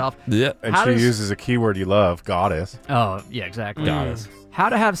 hanging herself. Yeah. And she uses a keyword you love, goddess. Oh, yeah, exactly. Goddess. How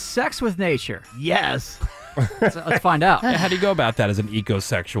to have sex with nature. Yes. So let's find out. How do you go about that as an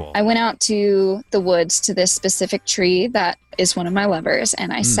ecosexual? I went out to the woods to this specific tree that is one of my lovers,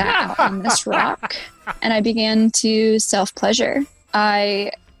 and I sat out on this rock and I began to self-pleasure.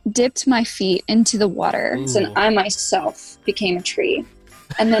 I dipped my feet into the water and I myself became a tree.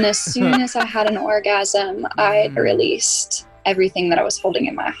 And then as soon as I had an orgasm, I released everything that I was holding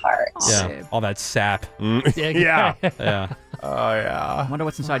in my heart. Yeah, all that sap. Yeah. Yeah. Oh yeah. I wonder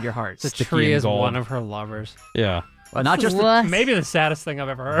what's inside your heart. The Sticky tree and is gold. one of her lovers. Yeah. Well, not just What? Maybe the saddest thing I've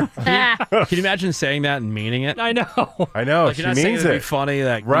ever heard. Can you imagine saying that and meaning it? I know. I know. Like, She you're not saying means it to be it. funny.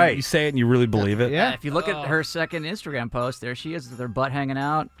 Like, Right. You say it and you really believe it. Yeah. If you look at her second Instagram post, there she is with her butt hanging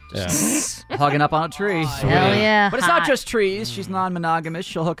out, Yeah. just hugging up on a tree. Hell yeah. But it's not hot. just trees. She's non-monogamous.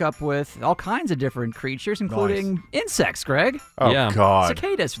 She'll hook up with all kinds of different creatures, including insects, Greg. Oh Yeah. God.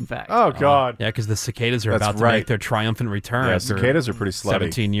 Cicadas, in fact. Oh God. Yeah, because the cicadas are That's about to right. make their triumphant return. Yeah, after cicadas are pretty slutty.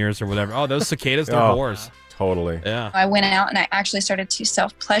 17 years or whatever. Oh, those cicadas, they're Oh. whores. Totally. Yeah. I went out and I actually started to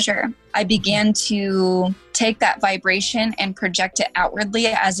self-pleasure. I began to take that vibration and project it outwardly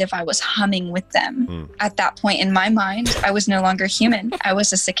as if I was humming with them. At that point in my mind, I was no longer human. I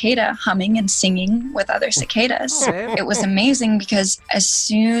was a cicada humming and singing with other cicadas. Okay. It was amazing because as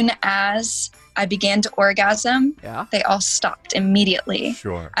soon as I began to orgasm, Yeah. they all stopped immediately,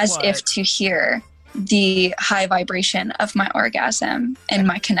 Sure. as if to hear the high vibration of my orgasm and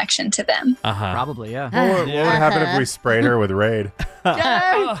my connection to them. Uh-huh. Probably, yeah. What would happen if we sprayed her with Raid?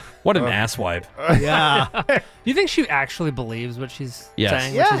 What an asswipe. Yeah. Do you think she actually believes what she's Yes.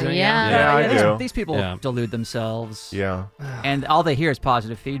 saying? Yeah. What she's doing? Yeah. Yeah, I do. These people Yeah. delude themselves, Yeah. and all they hear is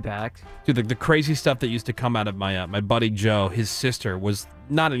positive feedback. Dude, the crazy stuff that used to come out of my my buddy Joe, his sister, was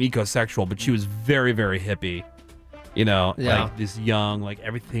not an ecosexual, but she was very, very hippie. You know, Yeah. like this young, like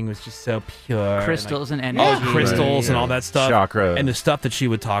everything was just so pure. Crystals and and energy. like, crystals and Right. all that stuff. Chakra. And the stuff that she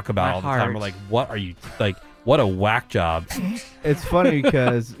would talk about My all the time. We're heart. like, what are you, like, what a whack job. It's funny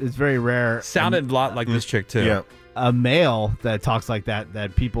because it's very rare. Sounded a lot like this chick, too. Yeah. A male that talks like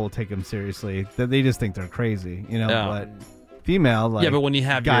that people take him seriously. That they just think they're crazy, you know. Yeah. But female, like, Yeah, but when you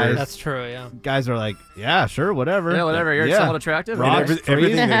have guys, your... That's true, yeah. guys are like, yeah, sure, whatever. Yeah, whatever. You're Yeah. somewhat attractive. And Rocks,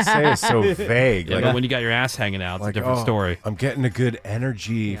 everything trees. they say is so vague. Yeah, like, but when you got your ass hanging out, it's a different oh, story. I'm getting a good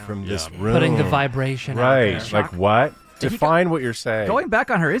energy from this room. Putting the vibration out Right. there. Like what? Did you Define what you're saying. Going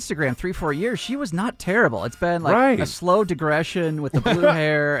back on her Instagram 3-4 years, she was not terrible. It's been like Right. a slow digression with the blue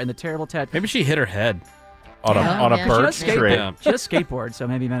hair and the terrible tattoo. Maybe she hit her head. on Yeah. a Yeah. birch She does tree. Yeah. She does skateboard, so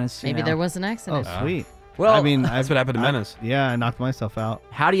maybe Menace. Maybe there was an accident. Oh, sweet. Well, I mean, That's what happened to Menace. Yeah, I knocked myself out.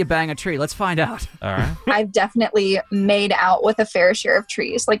 how do you bang a tree? Let's find out. All right. I've definitely made out with a fair share of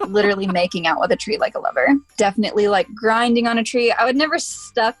trees, like literally making out with a tree like a lover. Definitely like grinding on a tree. I would never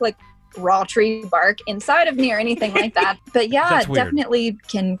stuck like raw tree bark inside of me or anything like that. But yeah, That's weird. definitely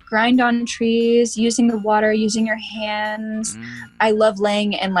can grind on trees, using the water, using your hands. I love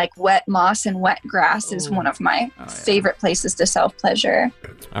laying in like wet moss and wet grass is one of my favorite places to self-pleasure.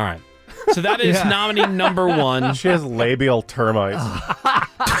 All right. So that is nominee number one. She has labial termites.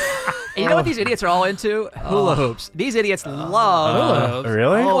 You know what these idiots are all into? Hula hoops. These idiots love.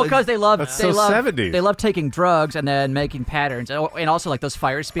 Really? Well, because they love That's they so love 70s. they love taking drugs and then making patterns, and also like those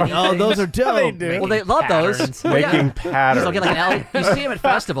fire spinning. Oh, things. those are dope. They do. Well, they love those. Patterns. Well, yeah. Making patterns. They'll get like an you see them at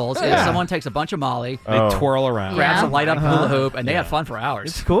festivals. And Yeah. someone takes a bunch of Molly, They Oh. twirl around. grabs Yeah. a light up hula hoop, and they have fun for hours.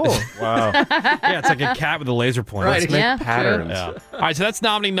 It's cool. Wow. Yeah, it's like a cat with a laser pointer. Right. Make Yeah, patterns. Yeah. All right, so that's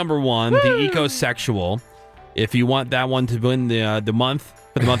nominee number one, the ecosexual. If you want that one to win the month,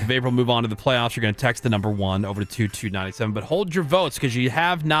 for the month of April, move on to the playoffs, you're going to text the number one over to 22997. But hold your votes because you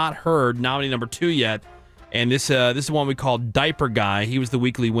have not heard nominee number two yet. And this is one we call Diaper Guy. He was the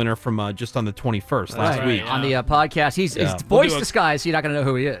weekly winner from just on the 21st, last Right. week. On the podcast. He's Yeah. voice We'll do a- disguised, so you're not going to know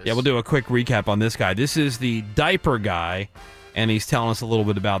who he is. Yeah, we'll do a quick recap on this guy. This is the Diaper Guy, and he's telling us a little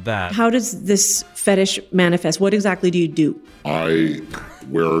bit about that. How does this fetish manifest? What exactly do you do? I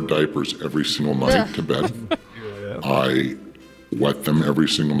wear diapers every single night to bed. I wet them every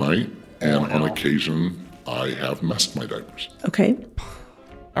single night, and on occasion, I have messed my diapers. Okay.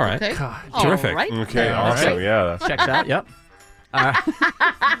 All right. Okay. Terrific. All right. Okay, awesome. Yeah. Checks out. Yep.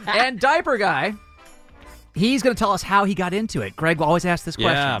 And Diaper Guy, he's going to tell us how he got into it. Greg will always ask this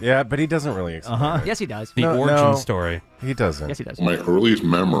question. Yeah, but he doesn't really explain it. Yes, he does. The origin story. He doesn't. Yes, he does. My earliest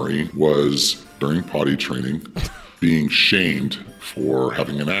memory was during potty training, being shamed for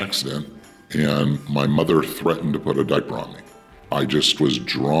having an accident, and my mother threatened to put a diaper on me. I just was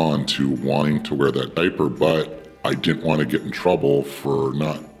drawn to wanting to wear that diaper, but I didn't want to get in trouble for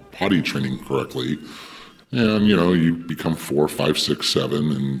not potty training correctly. And, you become 4, 5, 6,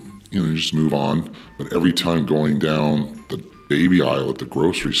 7, and, you just move on. But every time going down the baby aisle at the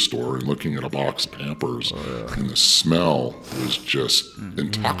grocery store and looking at a box of Pampers, and the smell was just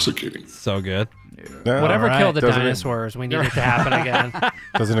intoxicating. So good. Yeah. Whatever killed the Doesn't dinosaurs, we need it to happen again.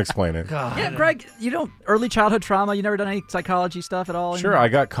 Doesn't explain it. God. Yeah, Greg, early childhood trauma, you never done any psychology stuff at all? Sure, I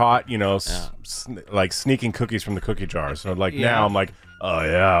got caught, like sneaking cookies from the cookie jar. So now I'm like, oh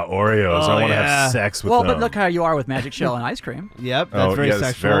yeah, Oreos. I want to have sex with them. But look how you are with Magic Shell and ice cream. Yep, that's very sexual.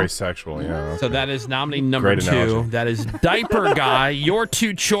 It's very sexual, yeah. So that is nominee number Great 2. analogy. That is Diaper Guy. Your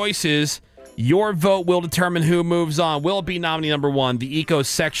 2 choices. Your vote will determine who moves on. Will it be nominee number 1, the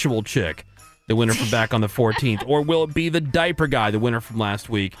ecosexual chick, the winner from back on the 14th, or will it be the Diaper Guy, the winner from last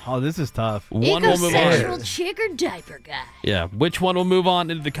week? Oh, this is tough. One will move on. Ecosexual chick or diaper guy? Yeah, which one will move on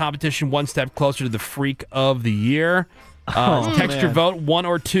into the competition one step closer to the freak of the year? Text your vote 1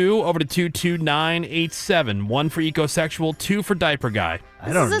 or 2 over to 22987. 1 for ecosexual, 2 for Diaper Guy. I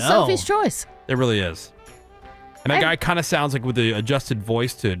don't know. This is a Sophie's choice. It really is. And that guy kind of sounds like, with the adjusted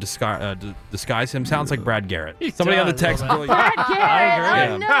voice to disguise him, sounds like Brad Garrett. Somebody on the text. Really, Brad Garrett. Yeah.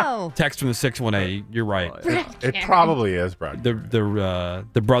 Oh no. Text from the 618. You're right. It probably is Brad.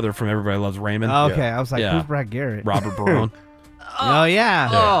 The brother from Everybody Loves Raymond. Oh, okay, I was like, who's Brad Garrett? Robert Barone. Oh yeah.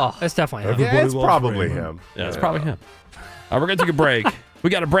 Oh, that's definitely him. Yeah, it's probably him. Yeah, it's probably him. We're going to take a break. We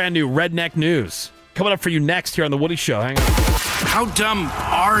got a brand new Redneck News coming up for you next here on The Woody Show. Hang on. How dumb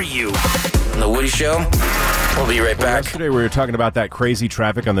are you? On The Woody Show? We'll be right back. Yesterday we were talking about that crazy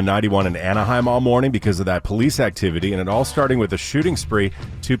traffic on the 91 in Anaheim all morning because of that police activity, and it all starting with a shooting spree.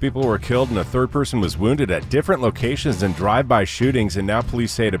 2 people were killed and a third person was wounded at different locations in drive-by shootings, and now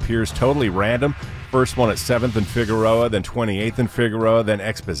police say it appears totally random. First one at 7th and Figueroa, then 28th and Figueroa, then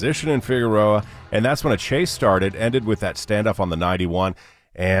Exposition and Figueroa, and that's when a chase started, ended with that standoff on the 91,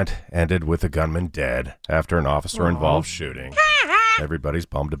 and ended with a gunman dead after an officer-involved shooting. Everybody's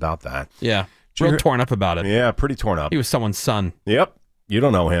bummed about that. Yeah. Real torn up about it. Yeah, pretty torn up. He was someone's son. Yep. You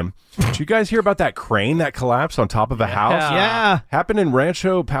don't know him. Did you guys hear about that crane that collapsed on top of a house? Yeah. Happened in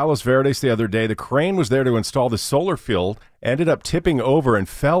Rancho Palos Verdes the other day. The crane was there to install the solar field, ended up tipping over and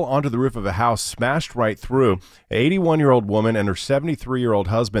fell onto the roof of a house, smashed right through. An 81-year-old woman and her 73-year-old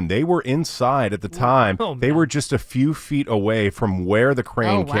husband, they were inside at the time. They were just a few feet away from where the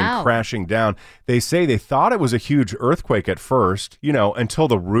crane came crashing down. They say they thought it was a huge earthquake at first, until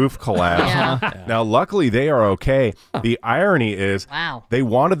the roof collapsed. Now, luckily, they are okay. The irony is they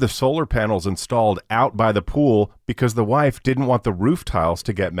wanted the solar panels installed out by the pool because the wife didn't want the roof tiles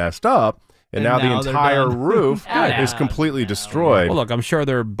to get messed up. And now the entire roof is completely destroyed. Well, look, I'm sure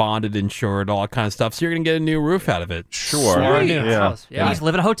they're bonded, insured, all that kind of stuff. So you're going to get a new roof out of it. Sure. Yeah. He's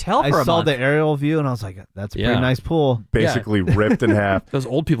living in a hotel for a month. I saw the aerial view and I was like, that's a pretty nice pool. Basically ripped in half. Those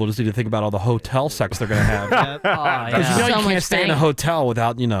old people just need to think about all the hotel sex they're going to have. Because you So can't much stay in a hotel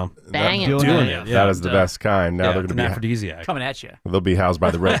without, banging. doing it. That is the best kind. Now they're going to be aphrodisiac. Coming at you. They'll be housed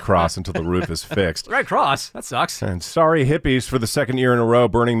by the Red Cross until the roof is fixed. Red Cross? That sucks. And sorry, hippies, for the second year in a row,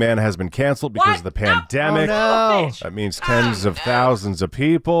 Burning Man has been canceled because of the pandemic. Oh, no. That means tens of thousands of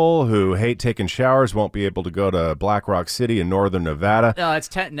people who hate taking showers won't be able to go to Black Rock City in northern Nevada.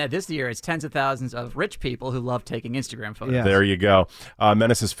 This year, it's tens of thousands of rich people who love taking Instagram photos. Yeah. There you go.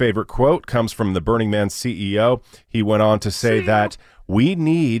 Menace's favorite quote comes from the Burning Man CEO. He went on to say that we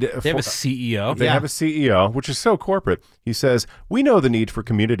need... They have a CEO. They have a CEO, which is so corporate. He says, we know the need for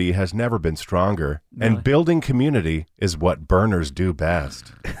community has never been stronger, and building community is what burners do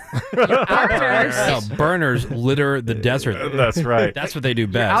best. Burners litter the desert. That's right. That's what they do You're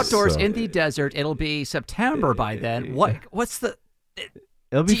best. outdoors in the desert. It'll be September by then. What's the...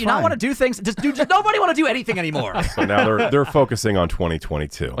 It'll be do you not want to do things? Just nobody want to do anything anymore. So now they're focusing on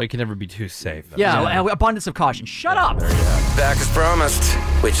 2022. Well, you can never be too safe. Yeah, abundance of caution. Shut up. Back as promised,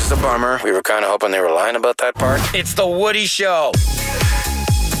 which is a bummer. We were kind of hoping they were lying about that part. It's The Woody Show.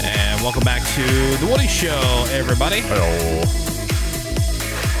 And welcome back to The Woody Show, everybody. Hello.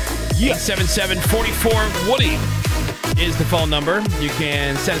 877-44-WOODY is the phone number. You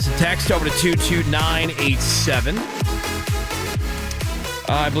can send us a text over to 22987.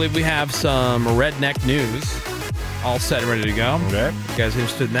 I believe we have some Redneck news all set and ready to go. Okay. You guys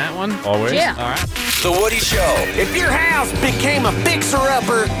interested in that one? Always. Yeah. All right. The Woody Show. If your house became a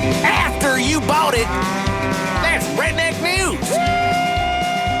fixer-upper after you bought it, that's Redneck News.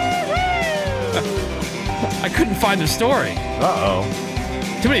 I couldn't find the story. Uh-oh.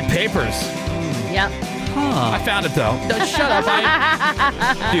 Too many papers. Yep. I found it, though. No, shut up.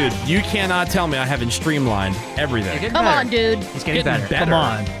 Dude, you cannot tell me I haven't streamlined everything. Come on, dude. He's getting better. Come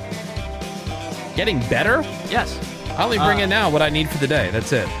on. Getting better? Yes. I only bring in now what I need for the day.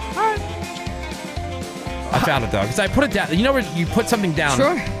 That's it. I found it, though, because I put it down. You know where you put something down?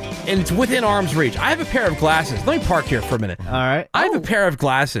 Sure. And it's within arm's reach. I have a pair of glasses. Let me park here for a minute. All right. I have a pair of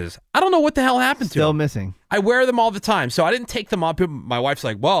glasses. I don't know what the hell happened to Still them. missing. I wear them all the time, so I didn't take them off. My wife's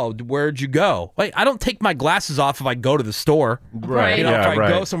like, well, where'd you go? Like, I don't take my glasses off if I go to the store. Right. You know, Yeah, if I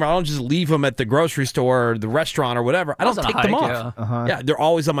go somewhere, I don't just leave them at the grocery store or the restaurant or whatever. I don't That's on take a them hike, off. yeah. Uh-huh. Yeah, they're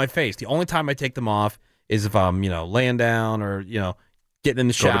always on my face. The only time I take them off is if I'm, laying down or, getting in the Go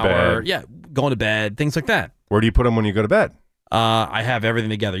to shower. bed. Yeah, going to bed, things like that. Where do you put them when you go to bed? I have everything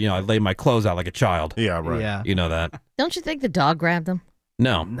together. I lay my clothes out like a child. Yeah, right. Yeah. You know that. Don't you think the dog grabbed them?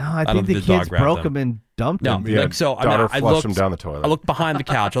 No. No, I don't think the dog kids grabbed broke them. them and dumped No, them. Yeah, daughter I flushed looked them down the toilet. I looked behind the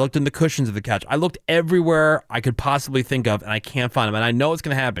couch. I looked in the cushions of the couch. I looked everywhere I could possibly think of, and I can't find them. And I know it's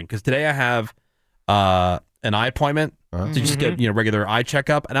going to happen because today I have an eye appointment to just get regular eye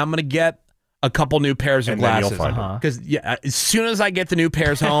checkup, and I'm going to get a couple new pairs of And then glasses. you'll find them. Because as soon as I get the new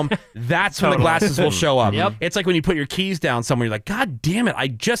pairs home, that's when the glasses will show up. Yep. It's like when you put your keys down somewhere, you're like, God damn it, I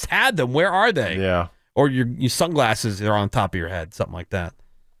just had them. Where are they? Yeah. Or your sunglasses are on top of your head, something like that.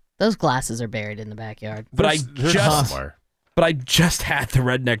 Those glasses are buried in the backyard. But They're somewhere. I just had the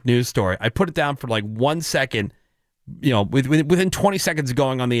Redneck News story. I put it down for like 1 second. Within 20 seconds of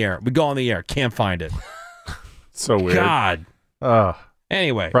going on the air, we go on the air, can't find it. So weird. God.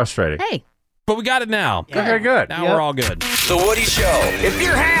 Anyway, Frustrating. Hey. but we got it now. Okay, good. Now we're all good. The Woody Show. If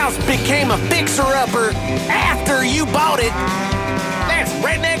your house became a fixer-upper after you bought it, that's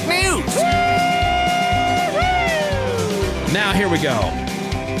Redneck News. Now here we go.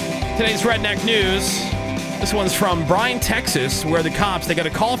 Today's Redneck News. This one's from Bryan, Texas, where the cops, they got a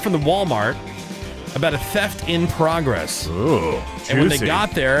call from the Walmart about a theft in progress. Ooh, And when they juicy.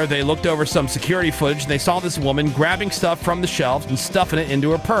 got there, they looked over some security footage, and they saw this woman grabbing stuff from the shelves and stuffing it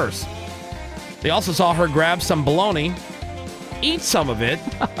into her purse. They also saw her grab some bologna, eat some of it,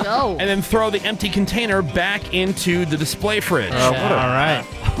 No. and then throw the empty container back into the display fridge. All right.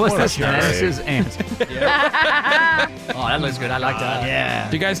 What's What a this? charade. Dennis's aunt. Oh, that looks good. I like that. Yeah.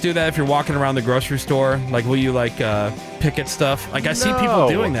 Do you guys do that if you're walking around the grocery store? Like, will you, pick at stuff? Like, I see people No.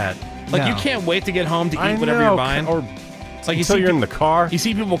 doing that. Like, you No. can't wait to get home to I eat whatever know, you're buying. Or Like you until see you're in the car. You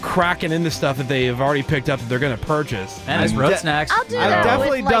see people cracking into stuff that they have already picked up that they're going to purchase. And it's road snacks. I'll do I've that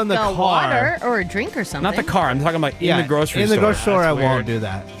definitely with, done the a car. water or a drink or something. Not the car. I'm talking about in the grocery in store. the grocery store, That's I weird. won't do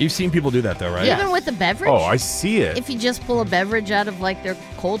that. You've seen people do that, though, right? Even with the beverage? Oh, I see it. If you just pull a beverage out of their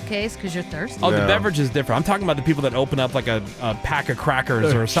cold case because you're thirsty. Oh, the Yeah. beverage is different. I'm talking about the people that open up like a pack of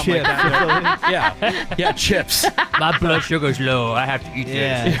crackers or something like chips. that. Yeah, chips. My blood sugar's low. I have to eat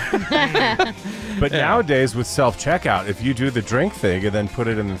this. But nowadays with self-checkout, if you do the drink thing and then put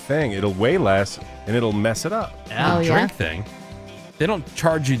it in the thing, it'll weigh less and it'll mess it up. Oh, the yeah? drink thing. They don't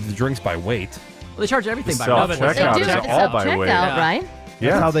charge you the drinks by weight. Well, they charge everything by Self-checkout They is do all by weight. self-checkout, right?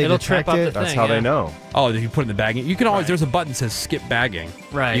 Yeah. That's how they It'll detect trip up it. the That's thing, how they yeah. know. Oh, if you put it in the bag, you can always. There's a button that says skip bagging.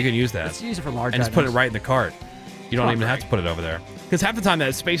 Right. You can use that. Let's use it for large and just put it items. right in the cart. You don't even have to put it over there. Because half the time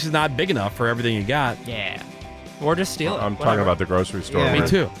that space is not big enough for everything you got. Yeah. Or just steal it. I'm talking about the grocery store. Yeah. Me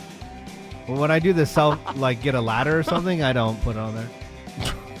too. Well, when I do the get a ladder or something, I don't put it on there.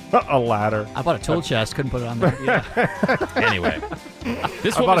 A ladder. I bought a tool chest. Couldn't put it on there. Anyway,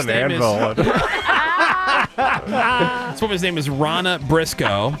 this I bought woman's an name anvil. this woman's name is Ronna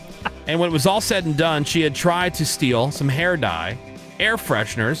Briscoe, and when it was all said and done, she had tried to steal some hair dye, air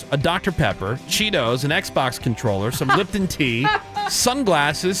fresheners, a Dr. Pepper, Cheetos, an Xbox controller, some Lipton tea,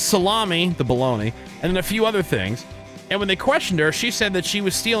 sunglasses, salami, the bologna, and then a few other things. And when they questioned her, she said that she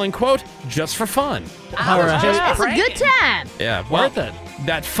was stealing, quote, just for fun. It's a good time. Yeah, well, Worth it.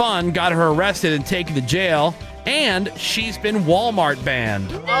 That fun got her arrested and taken to jail, and she's been Walmart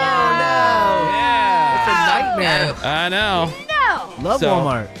banned. It's a nightmare. I know. No. Love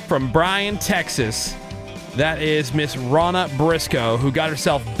Walmart. From Bryan, Texas, that is Miss Ronna Briscoe, who got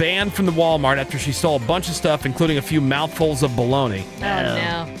herself banned from the Walmart after she stole a bunch of stuff, including a few mouthfuls of bologna. Oh,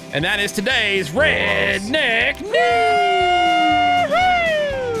 no. And that is today's Redneck News.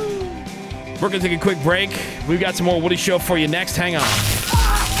 We're going to take a quick break. We've got some more Woody Show for you next. Hang on. It's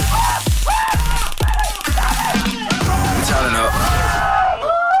hot enough.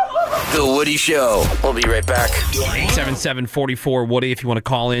 Woody Show. We'll be right back. 877-44 Woody. If you want to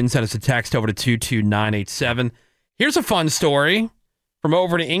call in, send us a text over to 22987. Here's a fun story from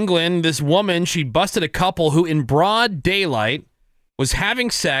over in England. This woman, she busted a couple who in broad daylight was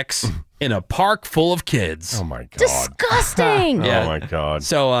having sex in a park full of kids. Oh, my God. Disgusting. Oh, my God.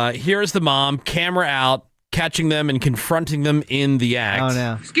 So here's the mom, camera out, catching them and confronting them in the act. Oh,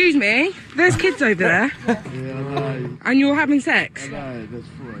 no. Excuse me, there's kids over there. And you're having sex? No, that's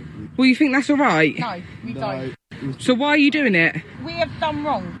fine. Well, you think that's all right? No, we don't. So why are you doing it? We have done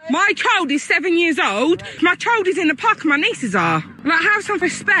wrong. My child is 7 years old. My child is in the park and my nieces are. Like, have some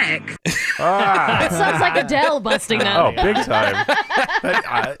respect. That sounds like Adele busting them. Oh, big time.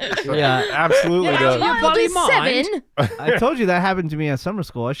 Yeah, absolutely does. Your child is 7. I told you that happened to me at summer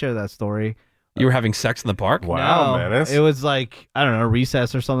school. I shared that story. You were having sex in the park? Wow, No, Menace. it was like, I don't know,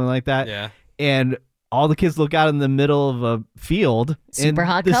 recess or something like that. Yeah. And all the kids look out in the middle of a field. Super and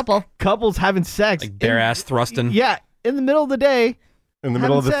hot this couple. Couple's having sex. Like bare ass thrusting? Yeah, in the middle of the day. In the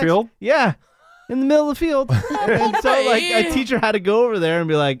middle of the having sex. field? Yeah, in the middle of the field. And so, like, a teacher had to go over there and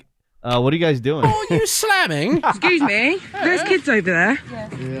be like, what are you guys doing? Oh, you slamming? Excuse me, there's kids over there.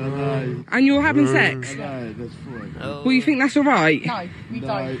 And you're having sex? No, that's fine. Well, you think that's all right? No, we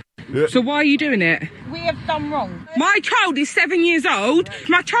don't. So why are you doing it? We have done wrong. My child is 7 years old.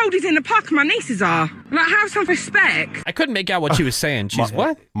 My child is in the park and my nieces are. Like, have some respect. I couldn't make out what she was saying. She's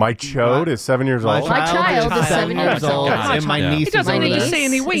what? My chode is 7 years old. My child is 7 years old. And my niece is over there. Is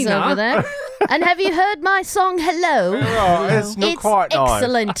over there. And have you heard my song, Hello? Oh, it's not quite nice.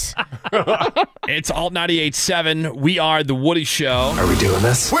 excellent. It's Alt 98.7. We are The Woody Show. Are we doing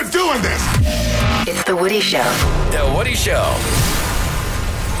this? We're doing this. It's The Woody Show. The Woody Show.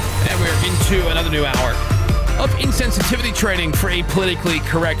 And we're into another new hour of insensitivity training for a politically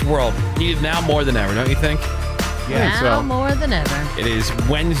correct world. Needed now more than ever, don't you think? Now more than ever. It is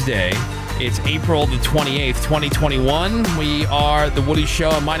Wednesday. It's April the 28th, 2021. We are The Woody Show,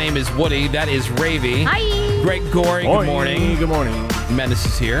 and my name is Woody. That is Ravy. Hi. Greg Gorey, good morning. Good morning. Menace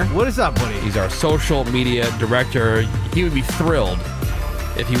is here. What is up, Woody? He's our social media director. He would be thrilled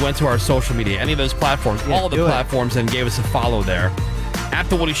if he went to our social media, any of those platforms, all the platforms, and gave us a follow there. At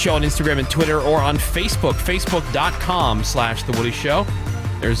The Woody Show on Instagram and Twitter, or on Facebook, facebook.com/The Woody Show.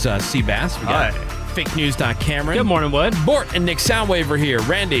 There's Seabass. We got Fake News. Cameron. Good morning, Wood. Bort and Nick Soundwave are here.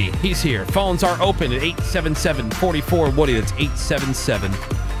 Randy, he's here. Phones are open at 877-44-WOODY. That's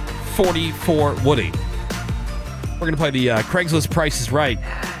 877-44-WOODY. We're going to play the Craigslist Price is Right.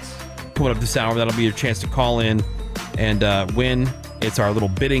 Coming up this hour, that'll be your chance to call in and win. It's our little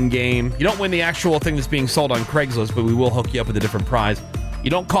bidding game. You don't win the actual thing that's being sold on Craigslist, but we will hook you up with a different prize. You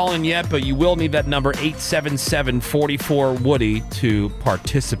don't call in yet, but you will need that number, 877-44-WOODY, to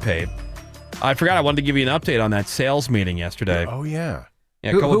participate. I forgot I wanted to give you an update on that sales meeting yesterday. Oh, yeah. Yeah,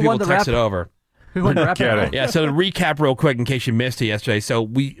 a couple of people the texted rap? over. Who won the rap battle? Yeah, so to recap real quick in case you missed it yesterday. So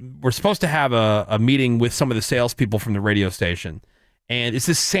we're supposed to have a meeting with some of the salespeople from the radio station. And it's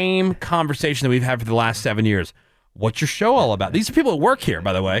the same conversation that we've had for the last 7 years. What's your show all about? These are people that work here,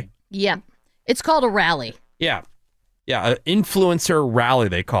 by the way. Yeah. It's called a rally. Yeah. Yeah, an influencer rally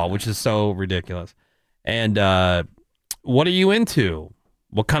they call, which is so ridiculous. And what are you into?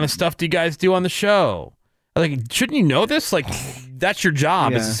 What kind of stuff do you guys do on the show? Like, shouldn't you know this? Like, that's your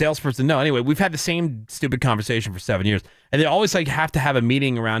job as a salesperson. No, anyway, we've had the same stupid conversation for 7 years. And they always like have to have a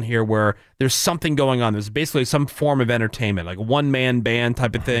meeting around here where there's something going on. There's basically some form of entertainment, like a one-man band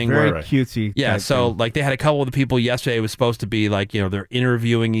type of thing. Very where, cutesy. yeah, type so thing. like they had a couple of the people yesterday. It was supposed to be like, you know, they're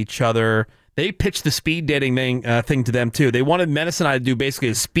interviewing each other. They pitched the speed dating thing to them too. They wanted Menace and I to do basically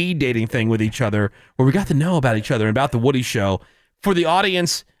a speed dating thing with each other where we got to know about each other and about the Woody Show. For the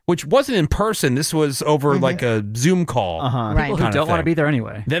audience, which wasn't in person, this was over like a Zoom call. Right. People who don't want to be there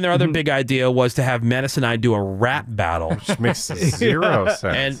anyway. Then their other big idea was to have Menace and I do a rap battle. Which makes zero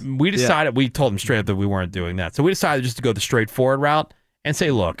sense. And we decided, we told them straight up that we weren't doing that. So we decided just to go the straightforward route and say,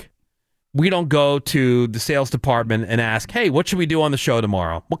 look, we don't go to the sales department and ask, hey, what should we do on the show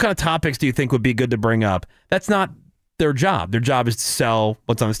tomorrow? What kind of topics do you think would be good to bring up? That's not their job. Their job is to sell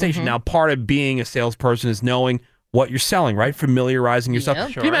what's on the station. Now, part of being a salesperson is knowing what you're selling, right? Familiarizing yourself.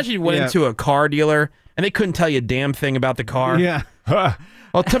 Yep. Can you imagine you went into a car dealer and they couldn't tell you a damn thing about the car? Yeah.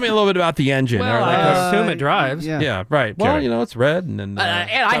 Well, tell me a little bit about the engine. Well, Or like, I assume it drives. yeah, right. Well, you know, it's red and then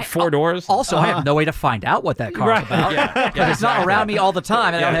got 4 doors. Also, I have no way to find out what that car is about. Yeah, it's not around me all the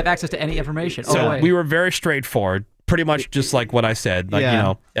time, and I don't have access to any information. So we were very straightforward, pretty much just like what I said. Like, you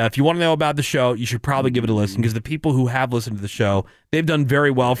know, if you want to know about the show, you should probably give it a listen because the people who have listened to the show, they've done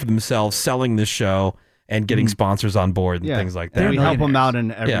very well for themselves selling this show and getting sponsors on board and things like that. We help them out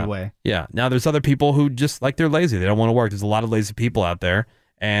in every way. Yeah. Now, there's other people who just, like, they're lazy. They don't want to work. There's a lot of lazy people out there.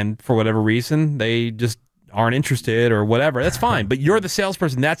 and for whatever reason, they just aren't interested or whatever. That's fine. But you're the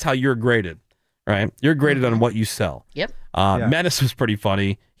salesperson. That's how you're graded, right? You're graded on what you sell. Yep. Menace was pretty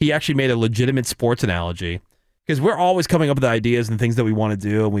funny. He actually made a legitimate sports analogy because we're always coming up with ideas and things that we want to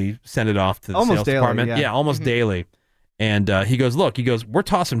do, and we send it off to the Almost sales daily, department. yeah. Almost daily. And he goes, look, we're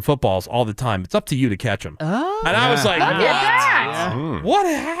tossing footballs all the time. It's up to you to catch them. Oh. And I was like, Look at what? that. What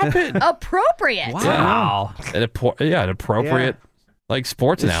happened? Appropriate. Wow. An appropriate like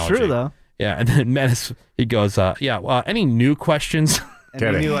sports It's analogy. true, though. Yeah, and then Menace, he goes, any new questions?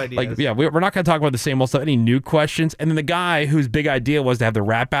 Any new ideas? We're not going to talk about the same old stuff. Any new questions? And then the guy whose big idea was to have the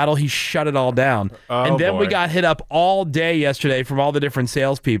rap battle, he shut it all down. And then we got hit up all day yesterday from all the different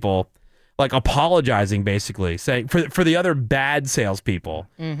salespeople, like apologizing basically, saying for the other bad salespeople,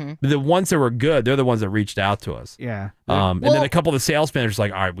 the ones that were good, they're the ones that reached out to us. Yeah. And then a couple of the sales managers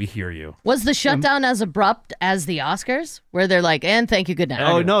like, all right, we hear you. Was the shutdown as abrupt as the Oscars, where they're like, "And thank you, good night"?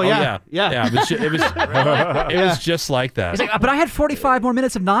 Oh no, Yeah. It was just like that. He's like, but I had 45 more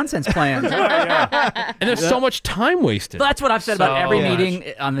minutes of nonsense planned. And there's so much time wasted. That's what I've said about every meeting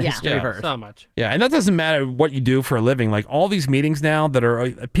on the Yeah. Historyverse. So much. Yeah, and that doesn't matter what you do for a living. Like all these meetings now that are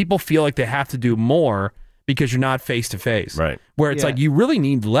people feel like they have to do more because you're not face to face. Right. Where it's like you really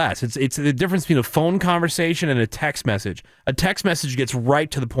need less. It's the difference between a phone conversation and a text message. A text message gets right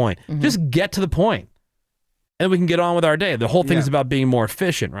to the point. Just get to the point. And we can get on with our day. The whole thing is about being more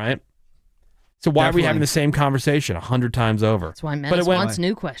efficient, right? So why are we having the same conversation 100 times over? That's why Menace wants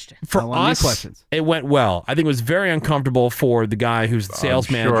new questions. For us, it went well. I think it was very uncomfortable for the guy who's the sales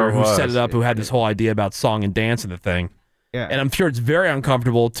manager who set it up, who had this whole idea about song and dance and the thing. Yeah. And I'm sure it's very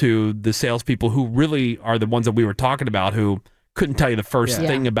uncomfortable to the salespeople who really are the ones that we were talking about who couldn't tell you the first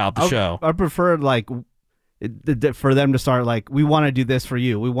thing about the show. I prefer for them to start like, we want to do this for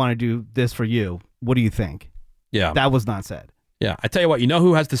you. We want to do this for you. What do you think? Yeah. That was not said. Yeah. I tell you what, you know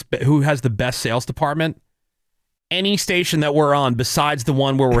who has the best sales department? Any station that we're on besides the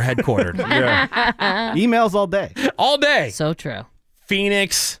one where we're headquartered. Emails all day. All day. So true.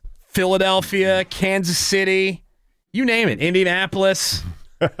 Phoenix, Philadelphia, Kansas City, you name it. Indianapolis,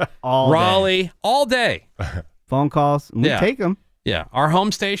 Raleigh, all day. Phone calls. We take them. Yeah. Our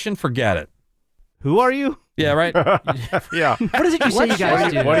home station, forget it. Who are you? Yeah, right? Yeah. What is it you say you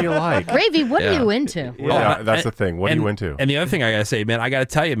guys do? What do you like? Ravy, what are you into? Yeah, that's the thing. What are you into? And the other thing I got to say, man, I got to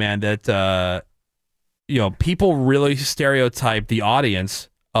tell you, man, that, people really stereotype the audience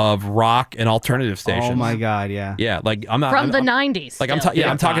of rock and alternative stations. Oh, my God, yeah. Yeah, like I'm not... From the 90s. Like I'm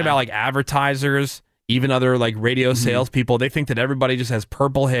talking about like advertisers, even other like radio salespeople. They think that everybody just has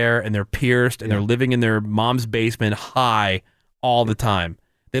purple hair and they're pierced and they're living in their mom's basement high all the time.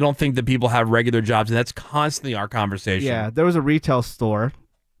 They don't think that people have regular jobs, and that's constantly our conversation. Yeah, there was a retail store,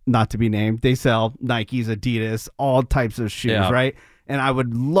 not to be named. They sell Nikes, Adidas, all types of shoes, right? And I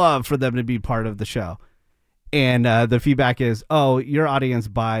would love for them to be part of the show. And the feedback is, oh, your audience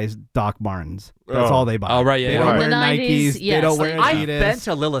buys Doc Martens. That's all they buy. Oh, right, yeah. They don't wear the 90s, Nikes. They don't wear I've Adidas. been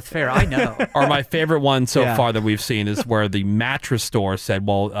to Lilith Fair. I know. Or my favorite one so far that we've seen is where the mattress store said,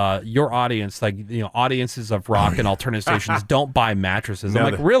 well, your audience, audiences of rock and alternative stations don't buy mattresses. I'm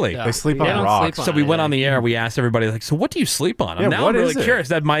like, really? They sleep on rocks. So we went on the air. We asked everybody, like, so what do you sleep on? Yeah, Now what I'm is really it? curious.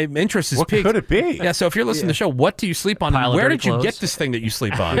 That my interest is What piqued. could it be? Yeah, so if you're listening to the show, what do you sleep on? Pile of Where dirty did you clothes. get this thing that you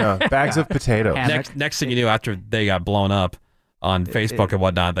sleep on? Yeah, bags of potatoes. Next thing you knew, after they got blown up on Facebook and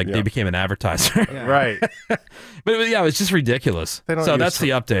whatnot, like they became an advertiser. Right. But yeah, it was just ridiculous. They don't So use that's the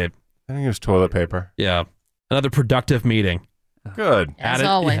update. I think it was toilet paper. Yeah. Another productive meeting. Good. As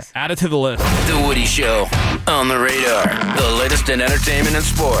always. Add it to the list. The Woody Show on the radar. The latest in entertainment and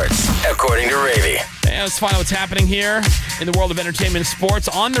sports, according to Ravy. And let's find out what's happening here in the world of entertainment and sports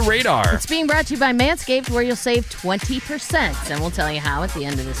on the radar. It's being brought to you by Manscaped, where you'll save 20%. And we'll tell you how at the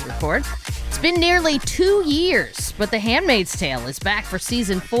end of this report. It's been nearly 2 years, but The Handmaid's Tale is back for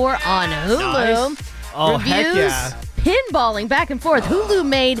season 4 on Hulu. Nice. Oh, heck Reviews, yeah. pinballing back and forth. Hulu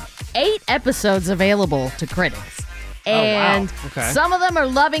made 8 episodes available to critics. And Okay. some of them are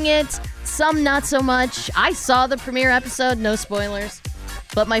loving it, some not so much. I saw the premiere episode, no spoilers.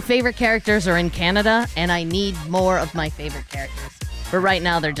 But my favorite characters are in Canada, and I need more of my favorite characters. But right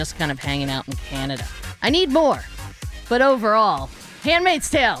now, they're just kind of hanging out in Canada. I need more. But overall, Handmaid's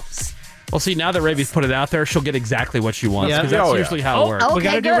Tale, Well, see, now that Ravi's put it out there, she'll get exactly what she wants. Because that's usually how it works. Okay, We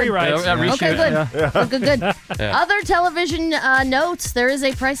gotta do good. rewrites. Okay, good. Yeah. Other television notes. There is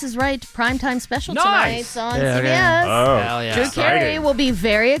a Price is Right primetime special Nice. tonight on Yeah, okay. CBS. Oh, Hell yeah. Drew Carey exciting. will be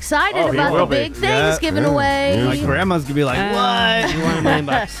very excited Oh, he about will the be. big things given away. My grandma's gonna be like, "What? You want $1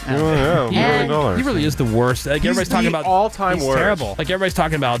 million? And- He really is the worst. Like everybody's talking about all-time He's worst. terrible. Like everybody's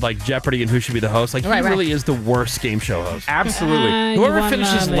talking about like Jeopardy and who should be the host. Like Right, he right. really is the worst game show host. Absolutely. Whoever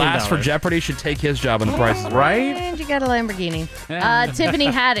finishes last for Jeopardy should take his job on the Price is Right. Right? And you got a Lamborghini. Tiffany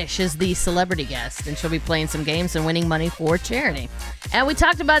Haddish is the celebrity guest, and she'll be playing some games and winning money for charity. And we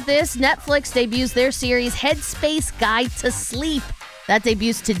talked about this. Netflix debuts their series Headspace Guide to Sleep. That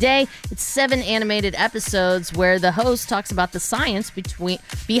debuts today. It's 7 animated episodes where the host talks about the science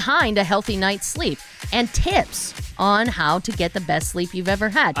behind a healthy night's sleep and tips on how to get the best sleep you've ever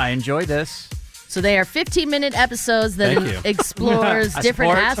had. I enjoy this. So they are 15-minute episodes that Thank you. explores I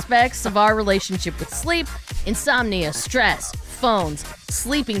different support. aspects of our relationship with sleep, insomnia, stress, phones,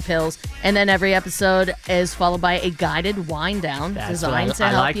 sleeping pills, and then every episode is followed by a guided wind down That's designed what to I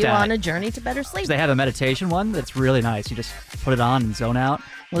help like you that. on a journey to better sleep. They have a meditation one that's really nice. You just put it on and zone out.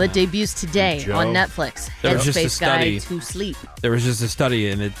 Well, it debuts today Joe. on Netflix. There was just a Headspace study. Guide to Sleep. There was just a study,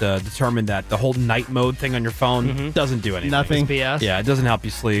 and it determined that the whole night mode thing on your phone doesn't do anything. Nothing. BS. Yeah, it doesn't help you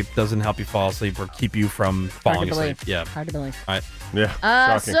sleep, doesn't help you fall asleep, or keep you from Hard falling to asleep. believe. Yeah. Hard to believe. All right. Yeah.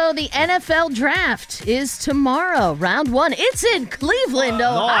 Shocking. So the NFL draft is tomorrow, round 1. It's in Cleveland,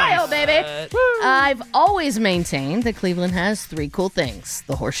 Ohio, baby. I've always maintained that Cleveland has 3 cool things: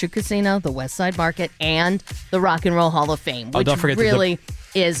 the Horseshoe Casino, the West Side Market, and the Rock and Roll Hall of Fame, which don't forget the really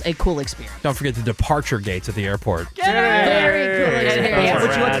is a cool experience. Don't forget the departure gates at the airport. Very cool experience.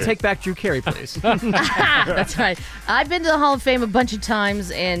 Would you like to take back Drew Carey, please? That's right. I've been to the Hall of Fame a bunch of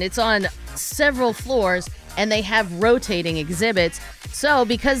times, and it's on several floors, and they have rotating exhibits. So,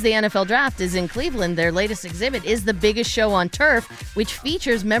 because the NFL Draft is in Cleveland, their latest exhibit is the biggest show on turf, which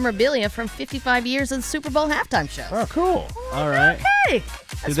features memorabilia from 55 years of the Super Bowl halftime show. Oh, cool. All right. Hey, Do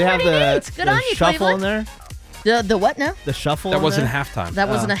that's they have pretty the, neat. Good the on you, shuffle Cleveland. in there? The what now? The shuffle. That in wasn't there? halftime. That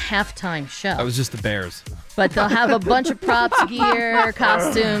wasn't a halftime show. That was just the Bears. But they'll have a bunch of props, gear,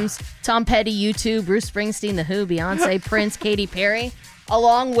 costumes. Tom Petty, U2, Bruce Springsteen, The Who, Beyonce, Prince, Katy Perry,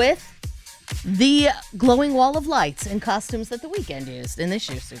 along with the glowing wall of lights and costumes that The Weeknd used in this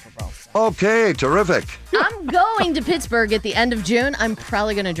year's Super Bowl. Okay, terrific. I'm going to Pittsburgh at the end of June. I'm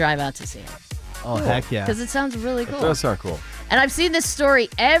probably going to drive out to see it Oh, heck yeah. because it sounds really cool. That does sound cool. And I've seen this story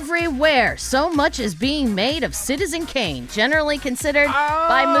everywhere. So much is being made of Citizen Kane, generally considered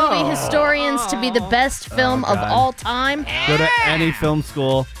by movie historians to be the best film of God. all time. Go to any film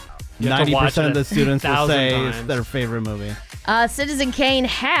school. You have to watch 90% of it the students will 1,000 say times. it's their favorite movie. Citizen Kane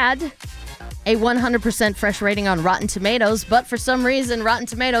had a 100% fresh rating on Rotten Tomatoes, but for some reason, Rotten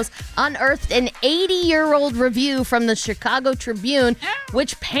Tomatoes unearthed an 80-year-old review from the Chicago Tribune,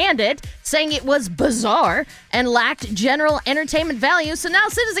 which panned it, saying it was bizarre and lacked general entertainment value. So now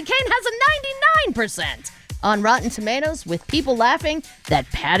Citizen Kane has a 99% on Rotten Tomatoes, with people laughing that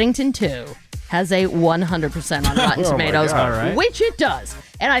Paddington 2 has a 100% on Rotten Oh my Tomatoes, God. All right. which it does.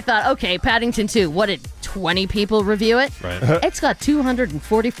 And I thought, okay, Paddington 2, what did 20 people review it? Right. It's got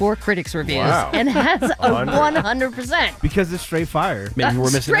 244 critics reviews Wow. and has a 100. 100%. Because it's straight fire. Maybe we're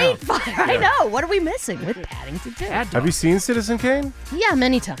missing Straight out. fire. I know. What are we missing with Paddington 2? Have you seen Citizen Kane? Yeah,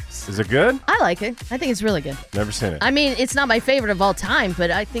 many times. Is it good? I like it. I think it's really good. Never seen it. I mean, it's not my favorite of all time,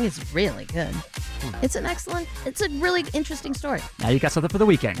 but I think it's really good. It's a really interesting story. Now you got something for the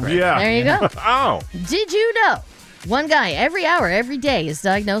weekend, Greg. Yeah. There you go. Oh. Did you know? One guy every hour, every day is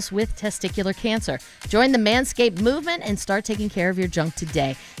diagnosed with testicular cancer. Join the Manscaped movement and start taking care of your junk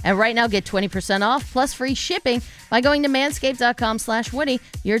today. And right now, get 20% off plus free shipping by going to manscaped.com/Woody.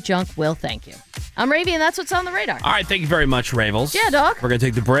 Your junk will thank you. I'm Ravi, and that's what's on the radar. All right, thank you very much, Ravels. Yeah, Doc. We're going to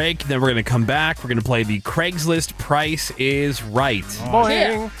take the break, then we're going to come back. We're going to play the Craigslist Price is Right.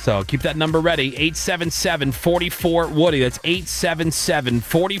 Yeah. So keep that number ready, 877-44-WOODY. That's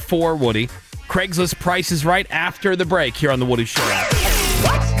 877-44-WOODY. Craigslist Price is Right after the break here on The Woody Show.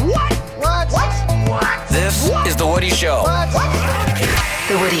 This is The Woody Show.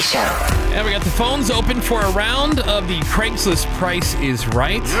 The Woody Show. And we got the phones open for a round of the Craigslist Price is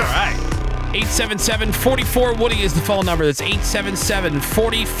Right. All right. 877-44-WOODY is the phone number. That's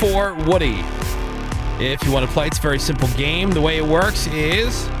 877-44-WOODY. If you want to play, it's a very simple game. The way it works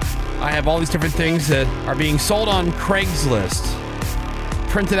is I have all these different things that are being sold on Craigslist.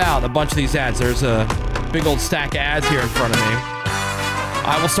 Printed out a bunch of these ads. There's a big old stack of ads here in front of me.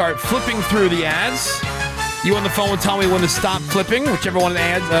 I will start flipping through the ads. You on the phone will tell me when to stop flipping. Whichever one of the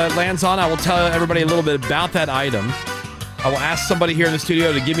ads lands on, I will tell everybody a little bit about that item. I will ask somebody here in the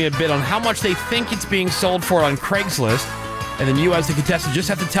studio to give me a bid on how much they think it's being sold for on Craigslist. And then you, as the contestant, just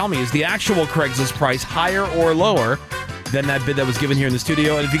have to tell me, is the actual Craigslist price higher or lower than that bid that was given here in the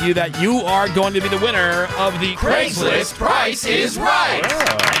studio? And if you do that, you are going to be the winner of the Craigslist Price is Right.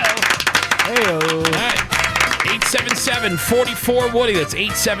 Hey-o. All right. 877-44-WOODY. That's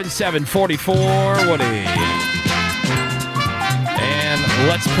 877-44-WOODY. And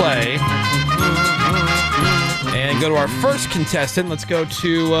let's play. And go to our first contestant. Let's go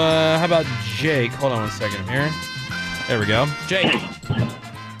to, how about Jake? Hold on one second here. There we go. Jake.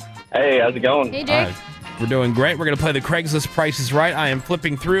 Hey, how's it going? Hey, Jake. Right. We're doing great. We're going to play the Craigslist Price is Right. I am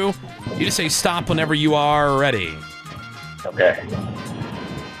flipping through. You just say stop whenever you are ready. Okay.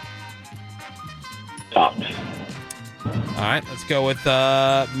 Stopped. All right, let's go with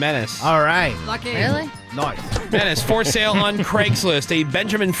Menace. All right. Lucky. Really? Nice. Menace, for sale on Craigslist, a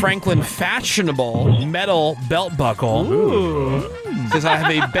Benjamin Franklin fashionable metal belt buckle. Ooh. Says I have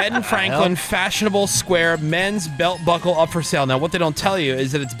a Ben Franklin fashionable square men's belt buckle up for sale. Now, what they don't tell you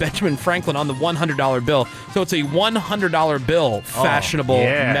is that it's Benjamin Franklin on the $100 bill. So it's a $100 bill fashionable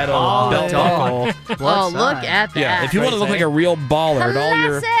metal belt buckle. Oh, look at that. Yeah, if you want to look like a real baller and all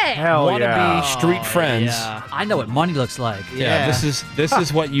your wannabe street friends. Yeah. I know what money looks like. Yeah, this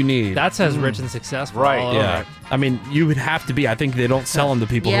is what you need. That says rich and successful. Right. all over Yeah. it. I mean, you would have to be. I think they don't sell them to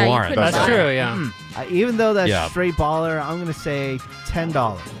people Yeah, who you aren't. couldn't That's true, yeah. Even though that's Yeah. straight baller, I'm going to say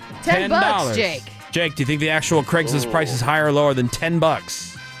 $10. $10, Jake. Jake, do you think the actual Craigslist price is higher or lower than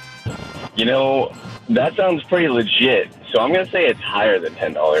 $10? You know, that sounds pretty legit. So I'm going to say it's higher than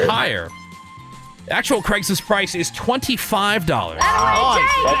 $10. Higher. The actual Craigslist price is $25.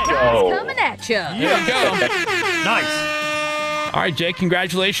 Let's go. Coming at you. There you go. Nice. All right, Jake,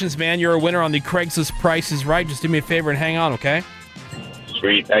 congratulations, man. You're a winner on the Craigslist Price is Right. Just do me a favor and hang on, okay?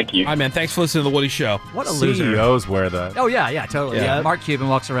 Sweet, thank you. All right, man. Thanks for listening to The Woody Show. What a loser. CEOs wear that. Oh, yeah, totally. Yeah. Yeah. Mark Cuban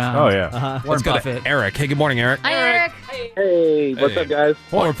walks around. Oh, yeah. Warren Let's go Buffett. to Eric. Hey, good morning, Eric. Hi, Eric. Hey, what's up, guys?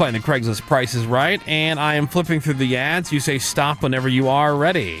 Well, we're playing the Craigslist Price is Right, and I am flipping through the ads. You say stop whenever you are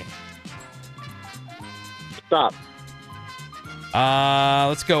ready. Stop.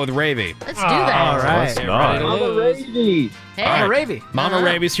 Let's go with Ravy. Let's do that. All right. Okay, ready to I'm a lose. lady. Hey. All right. Ravy. Mama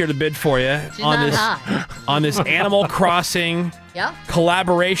Ravy's here to bid for you She's on not this hot. on this Animal Crossing Yep.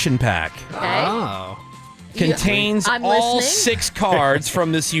 collaboration pack. Okay. Oh. Contains I'm all listening. 6 cards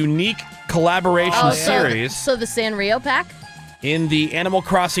from this unique collaboration series So the Sanrio pack? in the Animal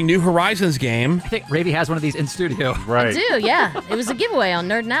Crossing New Horizons game. I think Ravy has one of these in studio. Right. I do, yeah. It was a giveaway on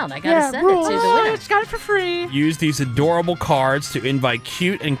Nerding Out. I gotta send it to the winner. got it for free. Use these adorable cards to invite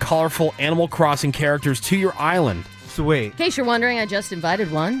cute and colorful Animal Crossing characters to your island. Sweet. In case you're wondering, I just invited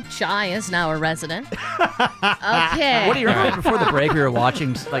one. Shy is now a resident. Okay. What do you remember before the break? We were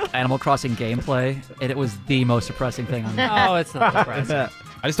watching like Animal Crossing gameplay, and it was the most depressing thing on the Oh, it's not depressing.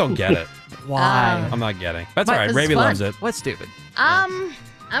 I just don't get it. Why? I'm not getting. That's But all right. this is Ravy fun. loves it. What's stupid? I'm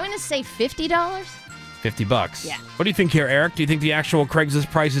gonna say $50. $50. Yeah. What do you think here, Eric? Do you think the actual Craigslist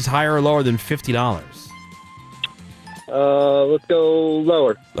price is higher or lower than $50? Let's go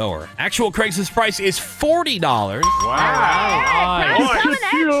lower. Lower. Actual Craigslist price is $40. Wow. Coming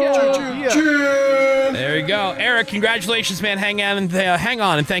at you. There you go. Eric, congratulations, man. Hang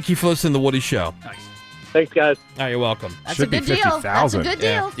on and thank you for listening to The Woody Show. Nice. Thanks, guys. Oh, you're welcome. That's a good deal. That's a good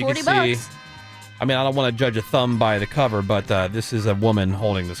deal. You 40 can see, bucks. I mean, I don't want to judge a thumb by the cover, but this is a woman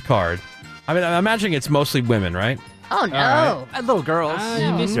holding this card. I mean, I'm imagining it's mostly women, right? Oh, no. Little girls.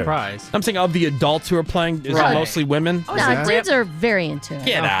 You'd be surprised. I'm saying of the adults who are playing, is Right. it mostly women? No, dudes are very into it.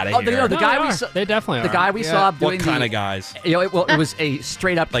 Get out of Oh, here. the guy we saw. They definitely The are. guy we saw doing What kind of guys? You know, it was a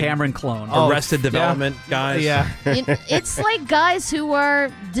straight up Like- Cameron clone. Arrested Development guys? Yeah. It's like guys who are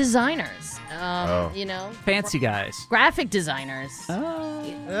designers. You know, Fancy guys. graphic designers.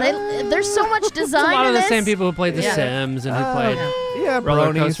 There's so much It's design a lot in of the this. same people who played The Yeah. Sims and who played Yeah,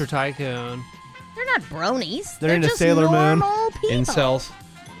 Roller bronies. Coaster Tycoon. They're not bronies. They're into just Sailor Moon. normal people. Incels?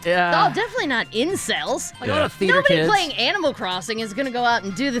 Yeah. Oh, definitely not incels. Like a lot of theater Nobody kids. playing Animal Crossing is going to go out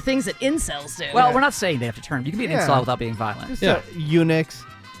and do the things that incels do. Well, we're not saying they have to turn. You can be an Yeah. incel without being violent. Just Yeah. Unix.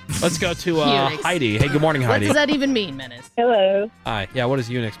 Let's go to Unix. Heidi. Hey, good morning, What Heidi. does that even mean, Menace? Hello. Hi. Yeah, what does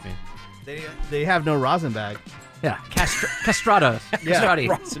Unix mean? They have no rosin bag. Yeah. Castrados. Yeah. Castrati.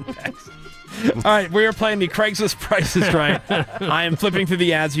 All right, we are playing the Craigslist Price is Right. I am flipping through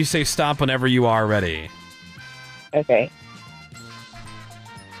the ads. You say stop whenever you are ready. Okay.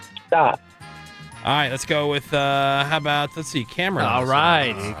 Stop. All right, let's go with, how about, let's see, Cameron. All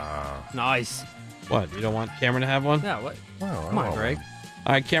right. Nice. What, you don't want Cameron to have one? Yeah, what? Oh, Come on, Greg.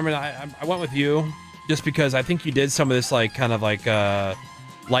 All right, Cameron, I went with you just because I think you did some of this, like, kind of like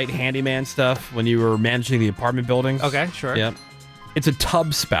light handyman stuff when you were managing the apartment buildings. Okay, sure. Yep. It's a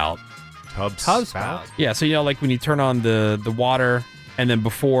tub spout. Tub spout? Yeah, so like when you turn on the water, and then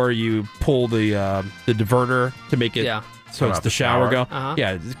before you pull the diverter to make it so it's the shower go. Uh-huh.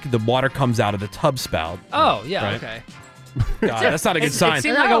 Yeah, the water comes out of the tub spout. Oh, yeah, Right? okay. God, that's not a good sign. It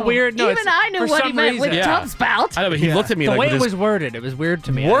seemed like a weird. No, Even it's- I knew for what he some meant with reason. tub spout. I know, but he looked at me the like way with it his- was worded. It was weird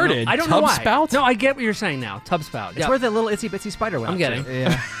to me. Worded? I don't know Tub why. spout? No, I get what you're saying now. Tub spout. It's Yeah. where the little itsy bitsy spider went. I'm up getting.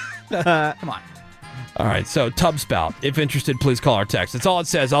 to. Yeah. Come on. All right, so tub spout. If interested, please call our text. That's all it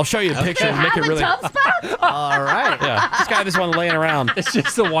says. I'll show you a picture and make it really. Tub spout? All right. Yeah, this guy this one laying around. It's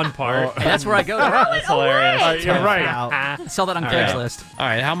just the one part. And that's where I go. That's hilarious. You're right. Sell that on All right. Craigslist. All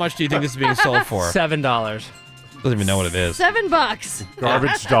right, how much do you think this is being sold for? $7. Doesn't even know what it is. $7.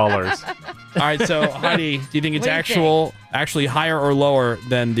 Garbage dollars. All right, so Heidi, do you think it's What do you actually higher or lower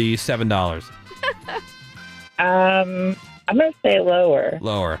than the $7? I'm gonna say lower.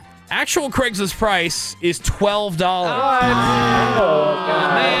 Lower. Actual Craigslist price is $12.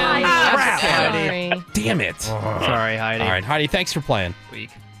 Man, Sorry. Damn it. Sorry, Heidi. All right, Heidi, thanks for playing.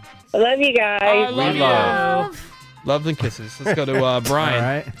 I love you guys. We love. Love and kisses. Let's go to Brian. All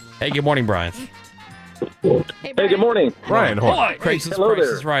right. Hey, good morning, Brian. Hey, good morning. Brian, hold on. Craigslist Hello price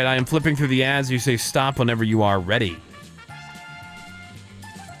there. is right. I am flipping through the ads. You say stop whenever you are ready.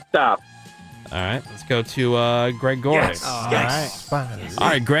 Stop. All right, let's go to Greg Gorey. Yes. All right. All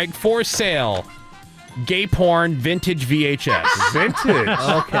right, Greg, for sale. Gay porn vintage VHS. Vintage.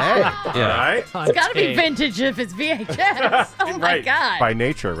 Okay. Yeah. Right? It's got to be vintage if it's VHS. Oh my Right. god. By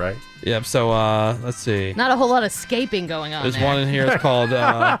nature, right? Yep. So let's see. Not a whole lot of scaping going on There's there. one in here. It's called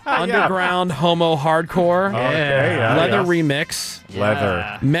Underground Homo Hardcore. Okay, yeah, Leather yeah. Remix.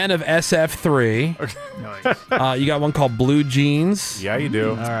 Leather. Men of SF3. Nice. You got one called Blue Jeans. Yeah, you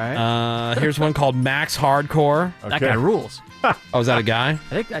do. All right. Here's one called Max Hardcore. That guy rules. Oh, is that a guy?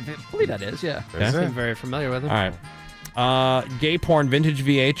 I believe that is. Yeah. Okay. Is it? I'm very familiar with him. All right. Gay porn vintage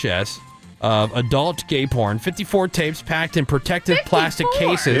VHS of adult gay porn. 54 tapes packed in protective plastic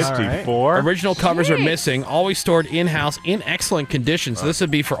cases. 54. Original covers are Jeez. missing. Always stored in-house in excellent condition. So this would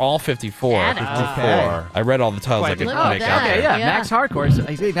be for all 54. Got it. Okay. I read all the titles I Quite could Look at make that. out there. Okay, yeah. Yeah. Max Hardcore.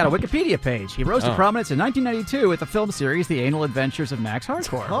 He's got a Wikipedia page. He rose to Oh. prominence in 1992 with the film series The Anal Adventures of Max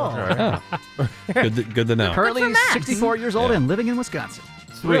Hardcore. Oh. Good to know. Currently, Good for Max. 64 years old and living in Wisconsin.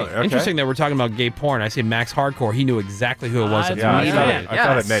 Really? Okay. Interesting that we're talking about gay porn. I say Max Hardcore. He knew exactly who it was. at the Yeah, I time. thought, Yeah. it, I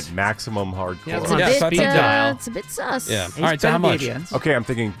thought it Yes. meant maximum hardcore. Yeah, It's Yeah, a so bit, I think dial. it's a bit sus. Yeah. He's All right, so how Ben much? Davians. Okay, I'm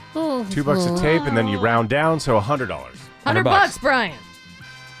thinking $2 a tape, and then you round down, so $100. $100, Brian.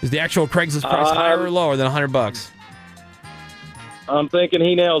 Is the actual Craigslist price higher or lower than $100? I'm thinking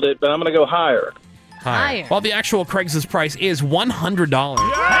he nailed it, but I'm going to go higher. Higher. Well, the actual Craigslist price is $100.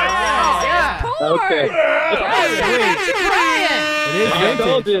 Okay. Brian. It is I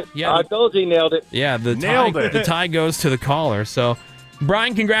told you. Yeah. I told you he nailed it. Yeah, the Nailed tie, it. the tie goes to the caller. So,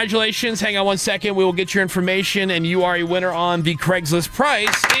 Brian, congratulations. Hang on one second. We will get your information, and you are a winner on the Craigslist price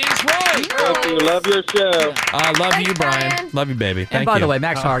is right. Thank you. Love your show. I love Thanks, you, Brian. Brian. Love you, baby. Thank And by you. the way,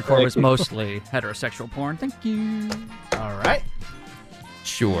 Max Hardcore thank was you. mostly heterosexual porn. Thank you. All right.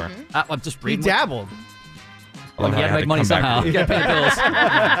 Sure. I'm just He reading. dabbled. I love You how I gotta had make to money come back somehow. to- You gotta pay the bills.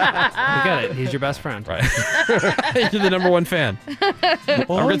 You get it. He's your best friend. Right. You're the number one fan. I'm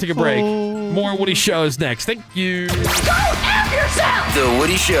going to take a break. More Woody shows next. Thank you. The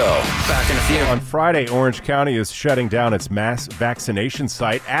Woody Show. Back in a few. On Friday, Orange County is shutting down its mass vaccination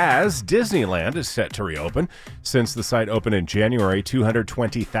site as Disneyland is set to reopen. Since the site opened in January,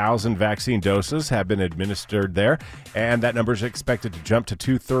 220,000 vaccine doses have been administered there, and that number is expected to jump to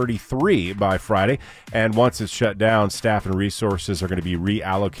 233 by Friday. And once it's shut down, staff and resources are going to be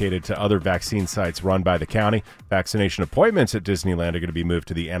reallocated to other vaccine sites run by the county. Vaccination appointments at Disneyland are going to be moved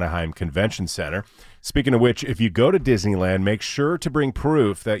to the Anaheim Convention Center. Speaking of which, if you go to Disneyland, make sure to bring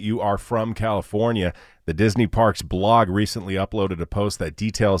proof that you are from California. The Disney Parks blog recently uploaded a post that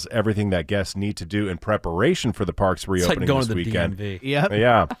details everything that guests need to do in preparation for the parks It's like reopening going this to the weekend. DMV. Yep.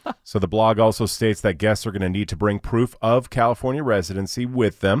 Yeah. So the blog also states that guests are going to need to bring proof of California residency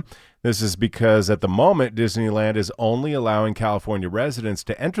with them. This is because at the moment, Disneyland is only allowing California residents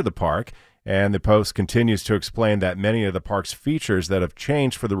to enter the park. And the post continues to explain that many of the park's features that have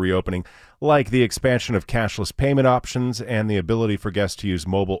changed for the reopening, like the expansion of cashless payment options and the ability for guests to use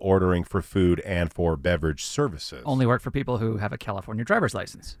mobile ordering for food and for beverage services. Only work for people who have a California driver's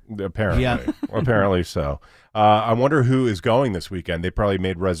license. Apparently. Yeah. Apparently so. I wonder who is going this weekend. They probably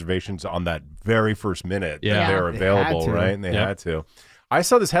made reservations on that very first minute Yeah. that they're They available, had to. right? And they Yep. had to. I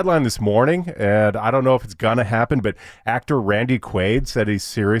saw this headline this morning, and I don't know if it's going to happen, but actor Randy Quaid said he's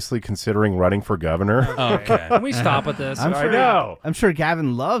seriously considering running for governor. Okay. Can we stop with this? I'm I sure, know. I'm sure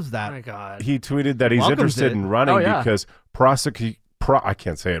Gavin loves that. Oh, my God. He tweeted that he's Welcomes interested it. in running because I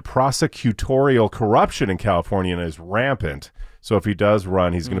can't say it. Prosecutorial corruption in California is rampant. So if he does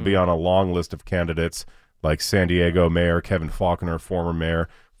run, he's going to be on a long list of candidates like San Diego Mayor Kevin Faulconer,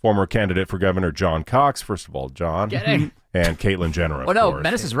 former candidate for governor John Cox. First of all, John. And Caitlyn Jenner, of Well, no, course.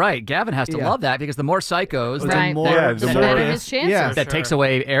 Menace is right. Gavin has to love that because the more psychos, Right. the more his chances. that takes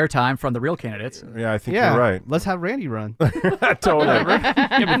away airtime from the real candidates. Yeah, I think you're right. Let's have Randy run. Totally.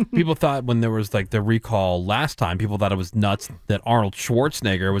 Yeah, but people thought when there was like the recall last time, people thought it was nuts that Arnold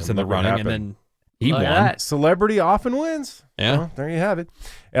Schwarzenegger was in the look what running, happened. and then he Look at won. that. Celebrity often wins. Yeah. Well, there you have it.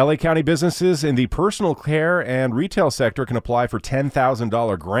 LA County businesses in the personal care and retail sector can apply for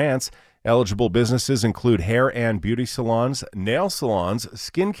 $10,000 grants. Eligible businesses include hair and beauty salons, nail salons,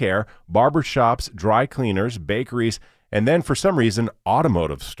 skincare, barber shops, dry cleaners, bakeries, and then for some reason,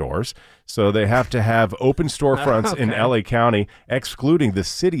 automotive stores. So they have to have open storefronts in LA County, excluding the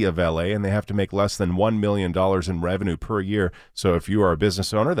city of LA, and they have to make less than $1 million in revenue per year. So if you are a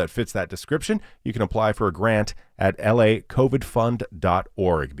business owner that fits that description, you can apply for a grant at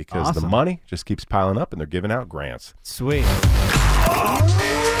lacovidfund.org because the Awesome. money just keeps piling up and they're giving out grants. Sweet.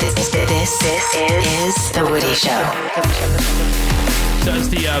 This is The Woody Show. So as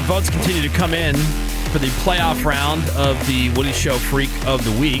the votes continue to come in for the playoff round of the Woody Show Freak of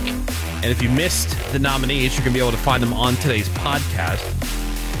the Week, and if you missed the nominees, you're going to be able to find them on today's podcast.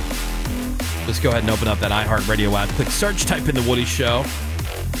 Just go ahead and open up that iHeartRadio app. Click search, type in The Woody Show.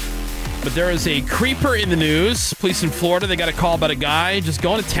 But there is a creeper in the news. Police in Florida, they got a call about a guy just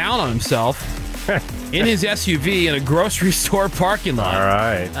going to town on himself in his SUV in a grocery store parking lot. All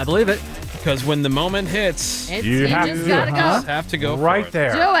right. I believe it. Because when the moment hits, You have just to gotta go. have to go for right it.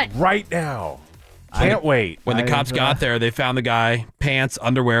 there. Do it. Right now. Can't wait. When the cops got there, they found the guy, pants,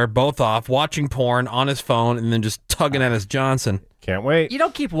 underwear, both off, watching porn on his phone, and then just tugging at his Johnson. Can't wait. You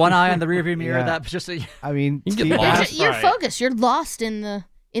don't keep one eye on the rearview mirror. Yeah. That's just a, I mean, You can Steve get lost. You're focused. You're lost in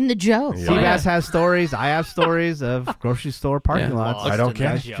the Joe. Yeah. Seabass has stories. I have stories of grocery store parking Yeah. lots. I don't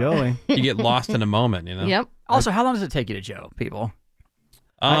That's care. Joey. You get lost in a moment, you know? Yep. also, how long does it take you to Joe, people?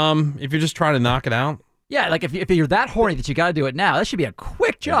 If you're just trying to knock it out, Yeah, like if you're that horny that you got to do it now, that should be a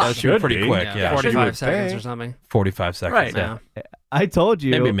quick job. that should be pretty quick. Yeah, 45 seconds or something. 45 seconds. Right. Yeah. I told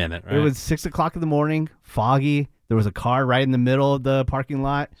you. Maybe a minute, right? It was 6 o'clock in the morning, foggy. There was a car right in the middle of the parking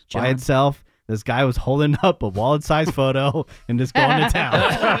lot by itself. This guy was holding up a wallet-sized photo and just going to town.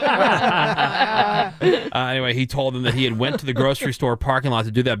 Anyway, he told them that he had went to the grocery store parking lot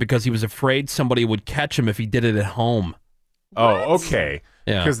to do that because he was afraid somebody would catch him if he did it at home. Oh, okay.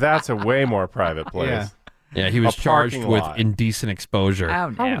 Yeah. Because that's a way more private place. Yeah. Yeah, he was A charged parking with lot. indecent exposure.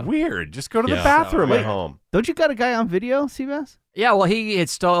 Oh, How no. weird. Just go to the Yeah. bathroom at Wait. home. Don't you got a guy on video, Seabass? Yeah, well, he had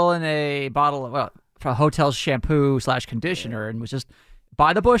stolen a bottle of, for a hotel shampoo / conditioner and was just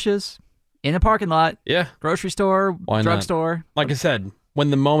by the bushes in a parking lot, Yeah. grocery store, Why not? drugstore. Like I said, when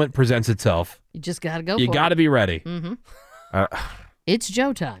the moment presents itself, You just gotta go. you for got to be ready. Mm-hmm. Uh, It's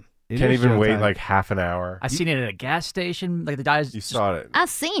Joe time. It Can't is even wait showtime. like half an hour. I seen it at a gas station. Like the guys, You saw it. I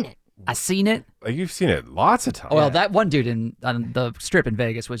seen it. I seen it. Like, you've seen it lots of times. Oh, well, that one dude on the strip in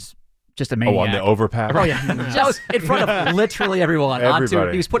Vegas was just a maniac. Oh, on the overpass? Oh, yeah. That was in front of literally everyone.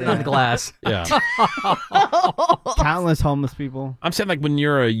 Everybody. He was putting it on the glass. Yeah. Countless homeless people. I'm saying, like, when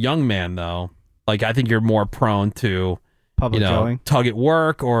you're a young man, though, like, I think you're more prone to, Public showing. tug at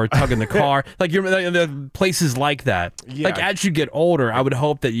work or tug in the car. Like, you're the places like that. Yeah. Like, as you get older, I would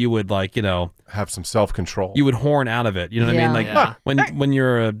hope that you would, like, have some self-control. you would horn out of it. You know what I mean? Like, Yeah. when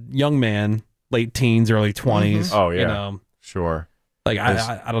you're a young man, late teens, early 20s. Oh, yeah. You know, Sure. like,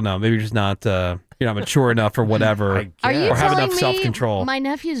 I don't know. Maybe you're just not, you're not mature enough or whatever. Are you or have telling enough me self-control. my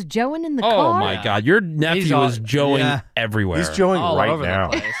nephew's joeing in the Oh, car? my God. Your nephew all- is joeing yeah. everywhere. He's joing All right over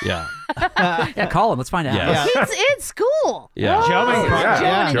now. the place. Yeah. Yeah, call him. Let's find out. Yeah. It's school. Yeah. Oh, Joeing-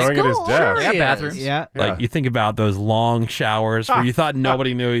 Yeah. Joeing Joeing at his school. desk. Yeah, He bathrooms. is. Yeah. Like, you think about those long showers where you thought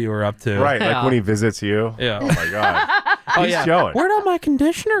nobody knew you were up to. Right, like Yeah. when he visits you. Yeah. Oh, my God. Oh, He's yeah. showing. Where'd all my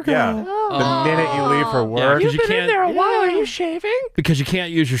conditioner go? Yeah. The minute you leave for Yeah, work. because you can't, a while. Are you shaving? because you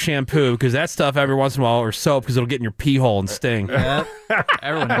can't use your shampoo because that stuff every once in a while, or soap, because it'll get in your pee hole and sting.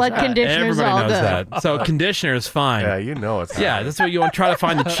 Everyone knows Blood that. conditioner's Everybody all knows good. that. So conditioner is fine. Yeah, you know it's Yeah, that's what you want. Try to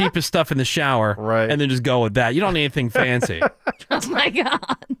find the cheapest stuff in the shower, Right. and then just go with that. You don't need anything fancy. Oh my God.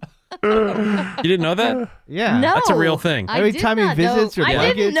 You didn't know that? Yeah. No, That's a real thing. I Every did time he not visits, know. your I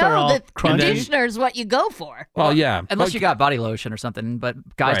didn't blankets are know all that crunchy. conditioner is what you go for. Well, yeah. Unless you got body lotion or something, but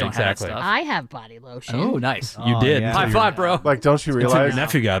guys Right, don't exactly. have that stuff. I have body lotion. Oh, nice. You did. yeah. High five, bro. Like, don't you Until realize your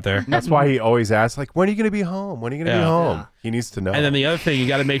nephew got there. that's why he always asks, like, when are you going to be home? When are you going to be Yeah. home? He needs to know. And then the other thing, you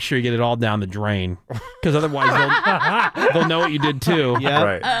got to make sure you get it all down the drain, because otherwise they'll know what you did too. Yeah.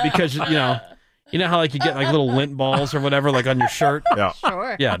 Right. Because you know how like you get like little lint balls or whatever like on your shirt. Yeah.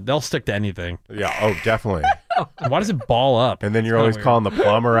 Sure. Yeah, they'll stick to anything. Yeah. Oh, definitely. Why does it ball up? And then you're always calling the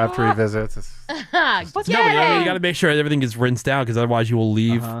plumber after he visits. It's- What's No, but you got to make sure everything gets rinsed out, because otherwise you will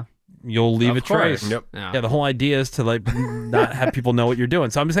leave. You'll leave Of a trace. course. Yep. Yeah. The whole idea is to like not have people know what you're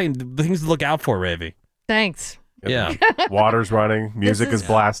doing. So I'm just saying the things to look out for, Ravy. Thanks. Yeah. Water's running. Music is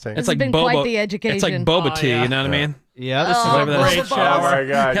blasting. This has been quite the education. It's like boba tea. You know what I mean? Yeah. This is whatever that is. Oh my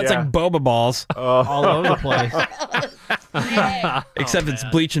God. That's like boba balls. all over the place. Except it's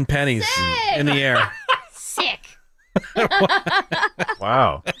bleach and pennies in the air. Sick.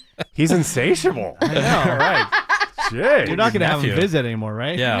 Wow. He's insatiable. I know. Right. Jay. You're not going to have him nephew. visit anymore,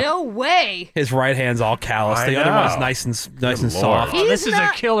 right? Yeah. No way. His right hand's all calloused. I The other know. one's nice and Lord. soft. He's This is a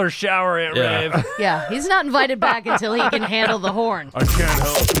not- killer shower at Yeah. Rave. Yeah, he's not invited back until he can handle the horn. I can't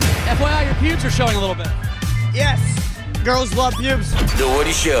help. FYI, your pubes are showing a little bit. Yes. Girls love pubes. The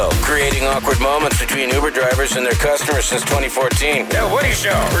Woody Show, creating awkward moments between Uber drivers and their customers since 2014. The Woody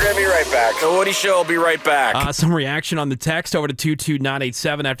Show. We're going to be right back. The Woody Show will be right back. Some reaction on the text over to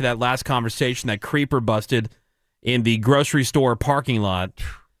 22987 after that last conversation that creeper busted in the grocery store parking lot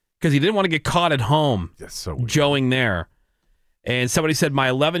because he didn't want to get caught at home. That's so weird. Joeing there. And somebody said, my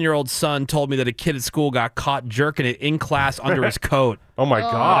 11-year-old son told me that a kid at school got caught jerking it in class under his coat. Oh my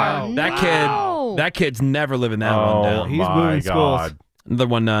God. That kid's never living that one down. He's my moving schools. God. Another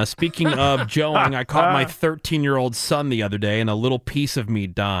one, speaking of joeing, I caught my 13-year-old son the other day and a little piece of me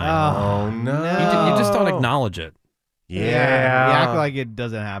died. Oh no. You just don't acknowledge it. You Yeah. act like it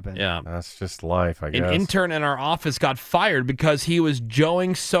doesn't happen. Yeah. That's just life, I An guess. intern in our office got fired because he was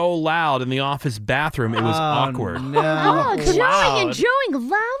joeing so loud in the office bathroom. It was awkward. No. Oh, joeing and joeing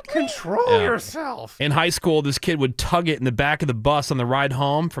loudly? Control yourself. In high school, this kid would tug it in the back of the bus on the ride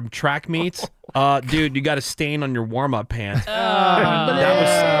home from track meets. Dude, you got a stain on your warm-up pants.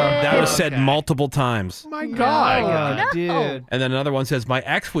 That was said multiple times. My God. Oh, dude. And then another one says, my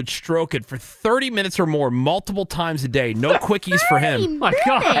ex would stroke it for 30 minutes or more, multiple times a day. No quickies for him. My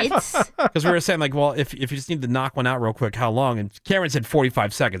God. Because we were saying, like, well, if you just need to knock one out real quick, how long? And Cameron said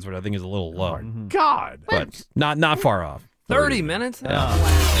 45 seconds, which I think is a little low. God. But not far off. 30 minutes? Yeah.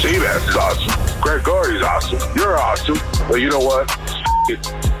 Seabass is awesome. Greg Gordy's awesome. You're awesome. But you know what?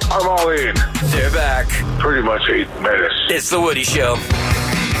 I'm all in. They're back. Pretty much 8 minutes. It's the Woody Show.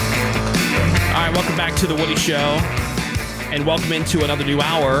 All right, welcome back to The Woody Show. And welcome into another new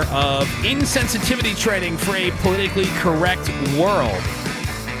hour of insensitivity training for a politically correct world.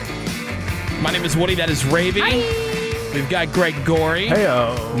 My name is Woody. That is Ravy. We've got Greg Gorey.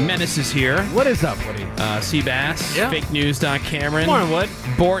 Heyo. Menace is here. What is up, Woody? Seabass. Yeah. Fake News. Cameron. Morning, Wood.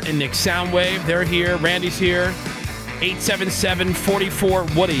 Bort and Nick Soundwave. They're here. Randy's here.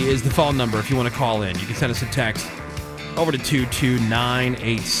 877-44-WOODY is the phone number if you want to call in. You can send us a text over to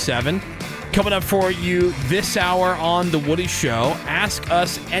 22987. Coming up for you this hour on The Woody Show, Ask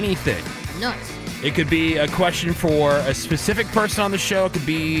Us Anything. Nice. It could be a question for a specific person on the show. It could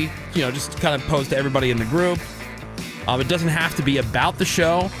be, just kind of posed to everybody in the group. It doesn't have to be about the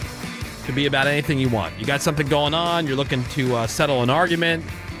show. It could be about anything you want. You got something going on. You're looking to settle an argument,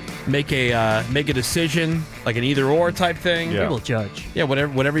 make a decision, like an either-or type thing. We will judge. Yeah,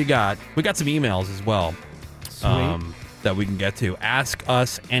 whatever you got. We got some emails as well that we can get to. Ask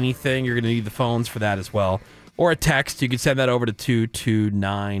us anything. You're going to need the phones for that as well. Or a text. You can send that over to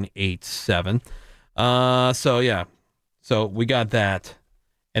 22987. So we got that.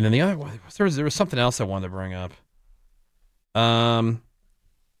 And then the other one, there was something else I wanted to bring up. Damn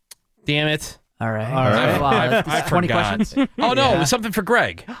it. All right. I 20 forgot. questions? Oh, no, Yeah. it was something for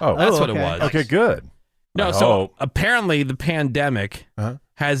Greg. Oh, that's what it okay. was. Okay, good. No, I so hope. apparently the pandemic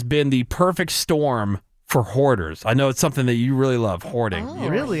has been the perfect storm for hoarders. I know it's something that you really love, hoarding. Oh.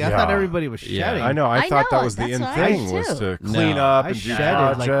 Really? I Yeah. thought everybody was shedding. I know. I thought know, that was the that's in what I thing was do. to clean No. up I and do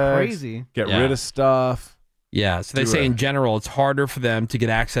shedded like projects, crazy. get Yeah. rid of stuff. Yeah, so they Do say it. in general it's harder for them to get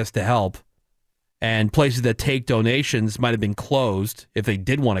access to help, and places that take donations might have been closed if they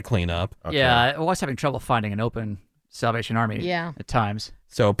did want to clean up. Okay. Yeah, I was having trouble finding an open Salvation Army Yeah. at times.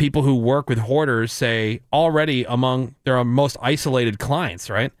 So people who work with hoarders say already among their most isolated clients,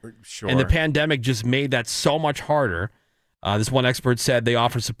 right? Sure. And the pandemic just made that so much harder. This one expert said they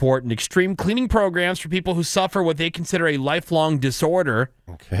offer support and extreme cleaning programs for people who suffer what they consider a lifelong disorder.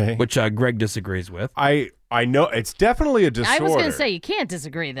 Okay. Which Greg disagrees with. I know it's definitely a disorder. I was going to say you can't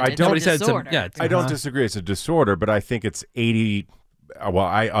disagree that I it's don't- a disorder. I don't disagree. It's a disorder, but I think it's 80. Well,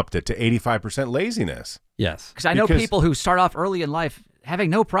 I upped it to 85% laziness. Yes, Because I know people who start off early in life having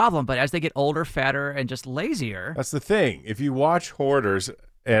no problem, but as they get older, fatter, and just lazier. That's the thing. If you watch Hoarders,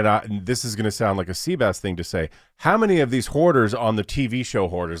 and this is going to sound like a Seabass thing to say, how many of these hoarders on the TV show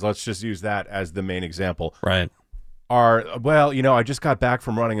Hoarders, let's just use that as the main example, right, are, well, I just got back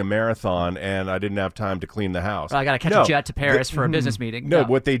from running a marathon and I didn't have time to clean the house. Well, I got to catch a jet to Paris for a business meeting. No,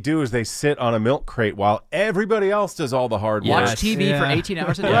 what they do is they sit on a milk crate while everybody else does all the hard work. Watch TV for 18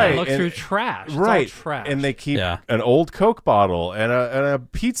 hours a day. Right. Look through trash. It's all Right. trash. And they keep an old Coke bottle and a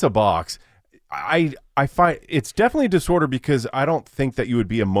pizza box. I find it's definitely a disorder because I don't think that you would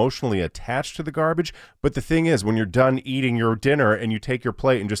be emotionally attached to the garbage. But the thing is, when you're done eating your dinner and you take your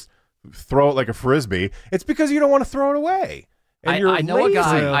plate and just throw it like a Frisbee, it's because you don't want to throw it away. And you're I know lazy.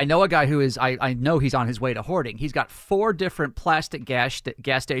 I know a guy who is. I know he's on his way to hoarding. He's got 4 different plastic gas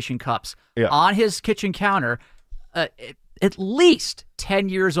station cups on his kitchen counter, at least 10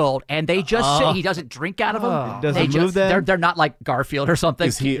 years old, and they just sit. He doesn't drink out of them. Does he move them? They're not like Garfield or something.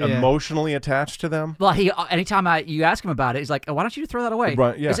 Is he emotionally attached to them? Well, anytime you ask him about it, he's like, "Why don't you throw that away?"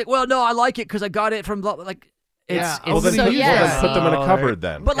 Right, yeah. He's like, "Well, no, I like it because I got it from like." It's Well, then put them in a cupboard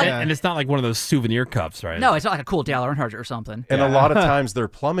then. But and it's not like one of those souvenir cups, right? No, it's not like a cool Dale Earnhardt or something. And a lot of times their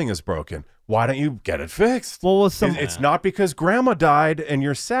plumbing is broken. Why don't you get it fixed? Well, it's not because grandma died and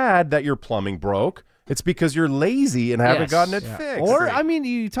you're sad that your plumbing broke. It's because you're lazy and haven't gotten it fixed. Or, I mean,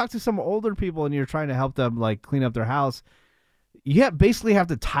 you talk to some older people and you're trying to help them like clean up their house. You basically have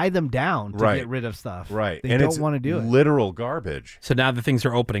to tie them down to get rid of stuff. Right. They and don't it's want to do it. literal garbage. So now the things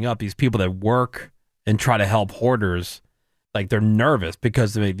are opening up. These people that work and try to help hoarders, like they're nervous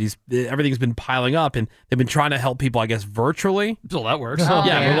because everything's been piling up, and they've been trying to help people, I guess, virtually. So that works. But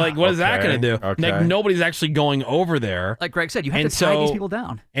like, what is that going to do? Okay. Like, nobody's actually going over there. Like Greg said, you have to tie these people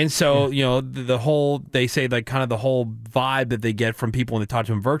down. And so, the whole, they say like kind of the whole vibe that they get from people when they talk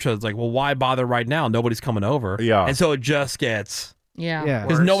to them virtually, it's like, well, why bother right now? Nobody's coming over. Yeah. And so it just gets... Yeah.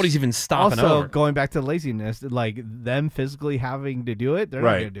 Because nobody's even stopping also, over. going back to laziness, like them physically having to do it, they're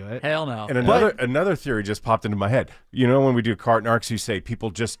not going to do it. Hell no. And another theory just popped into my head. When we do cart narcs, you say people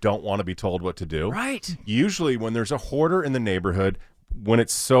just don't want to be told what to do. Right. Usually when there's a hoarder in the neighborhood, when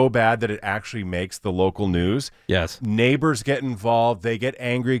it's so bad that it actually makes the local news, neighbors get involved. They get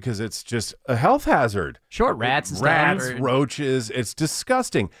angry because it's just a health hazard. Sure, rats and rats, stuff. roaches. It's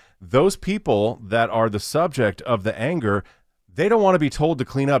disgusting. Those people that are the subject of the anger, they don't want to be told to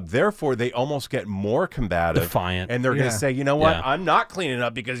clean up. Therefore, they almost get more combative. Defiant. And they're going to say, you know what? I'm not cleaning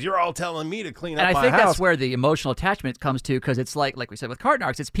up because you're all telling me to clean up And my I think house. that's where the emotional attachment comes to, because it's like we said with cart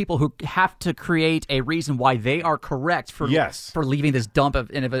narcs, it's people who have to create a reason why they are correct for leaving this dump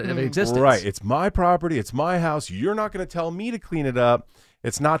of existence. Right. It's my property. It's my house. You're not going to tell me to clean it up.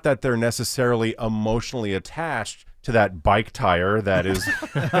 It's not that they're necessarily emotionally attached to that bike tire that is,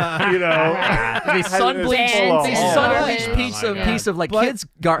 the sun bleached piece of like kids'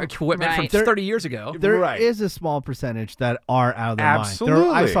 equipment from 30 years ago. There is a small percentage that are out of their Absolutely.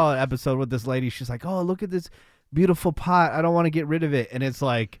 mind. I saw an episode with this lady. She's like, "Oh, look at this beautiful pot. I don't want to get rid of it," and it's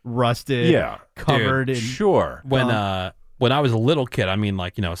like rusted, covered in When I was a little kid, I mean,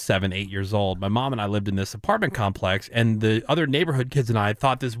 7, 8 years old, my mom and I lived in this apartment complex, and the other neighborhood kids and I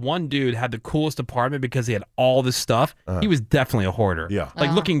thought this one dude had the coolest apartment because he had all this stuff. He was definitely a hoarder. Yeah.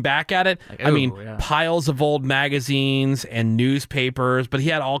 Looking back at it, piles of old magazines and newspapers, but he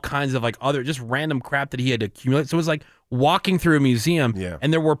had all kinds of other just random crap that he had accumulated. So it was like walking through a museum,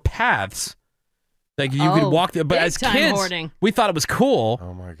 and there were paths. Like you could walk there, but as kids, hoarding. we thought it was cool.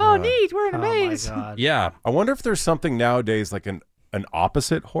 Oh my god! Oh, neat! We're in a maze. Yeah. I wonder if there's something nowadays like an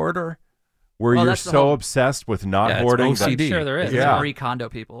opposite hoarder, where Well, you're that's the so whole- obsessed with not Yeah, it's hoarding. OCD. that- Sure there is. Yeah. Free condo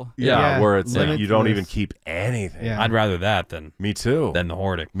people. Yeah, where it's like Limitless. you don't even keep anything. Yeah. I'd rather that than Me too. the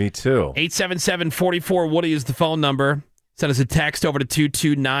hoarding. Me too. 877-44-WOODY is the phone number. Send us a text over to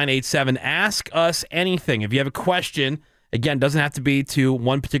 22987. Ask us anything. If you have a question, again, doesn't have to be to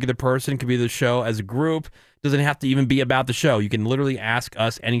one particular person. It could be the show as a group. Doesn't have to even be about the show. You can literally ask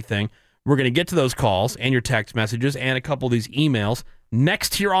us anything. We're going to get to those calls and your text messages and a couple of these emails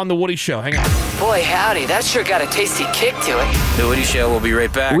next here on The Woody Show. Hang on. Boy, howdy, that sure got a tasty kick to it. The Woody Show will be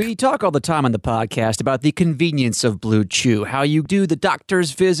right back. We talk all the time on the podcast about the convenience of Blue Chew, how you do the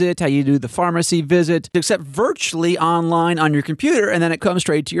doctor's visit, how you do the pharmacy visit, except virtually online on your computer, and then it comes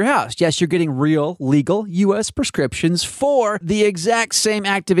straight to your house. Yes, you're getting real, legal U.S. prescriptions for the exact same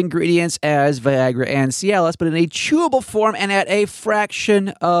active ingredients as Viagra and Cialis, but in a chewable form and at a fraction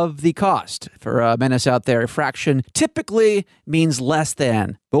of the cost. For menace out there, a fraction typically means less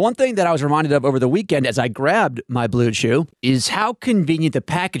than. But one thing that I was reminded of over the weekend as I grabbed my Blue Chew is how convenient the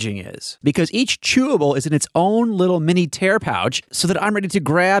packaging is. Because each chewable is in its own little mini tear pouch so that I'm ready to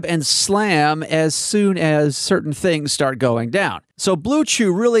grab and slam as soon as certain things start going down. So Blue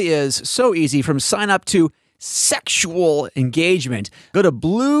Chew really is so easy from sign up to sexual engagement. Go to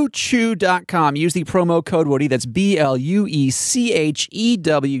bluechew.com. Use the promo code Woody. That's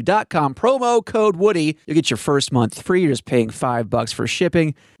BLUECHEW.com. Promo code Woody. You'll get your first month free. You're just paying $5 for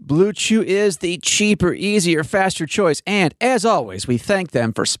shipping. Blue Chew is the cheaper, easier, faster choice. And as always, we thank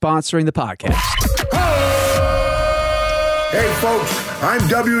them for sponsoring the podcast. Hey folks, I'm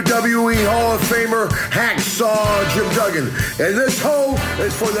WWE Hall of Famer Hacksaw Jim Duggan, and this hoe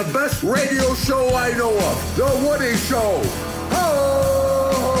is for the best radio show I know of, The Woody Show.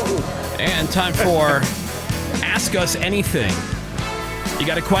 Ho! And time for Ask Us Anything. You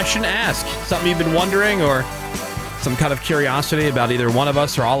got a question? Ask. Something you've been wondering, or some kind of curiosity about either one of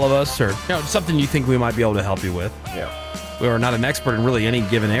us or all of us, or something you think we might be able to help you with. Yeah. We are not an expert in really any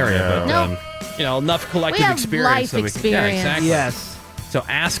given area, but enough collective We have experience. life experience. Exactly. Yes. So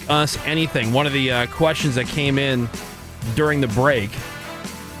ask us anything. One of the questions that came in during the break: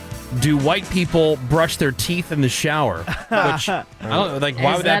 do white people brush their teeth in the shower? Which I don't know. Like,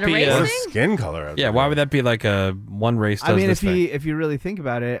 why would that be a skin color? Yeah, why would that be like a one race does this thing? if you really think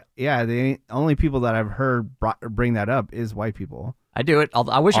about it, yeah, the only people that I've heard bring that up is white people. I do it.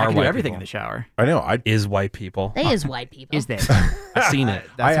 I wish I Are could do white everything people. in the shower. I know. Is white people. They is white people. Is there? I've seen it.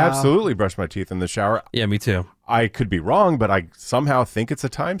 I absolutely brush my teeth in the shower. Yeah, me too. I could be wrong, but I somehow think it's a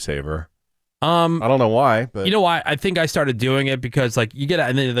time saver. I don't know why, but you know why? I think I started doing it because like you get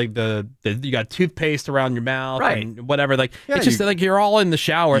and then like you got toothpaste around your mouth, right, and whatever. Like it's just like you're all in the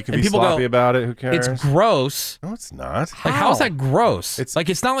shower, you can and be people sloppy go, about it. Who cares? It's gross. No, it's not. Like how is that gross? It's like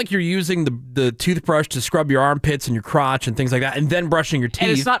it's not like you're using the toothbrush to scrub your armpits and your crotch and things like that, and then brushing your teeth.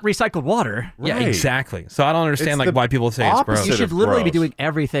 And it's not recycled water. Yeah, exactly. So I don't understand It's why people say it's gross. You should literally be doing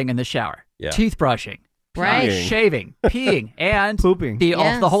everything in the shower. Yeah. Toothbrushing. Right. Shaving, peeing, and pooping. The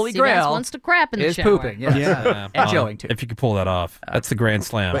holy Seabass grail wants to crap in the is shower. pooping. Yes. Yeah. And joeing too. If you could pull that off, that's the grand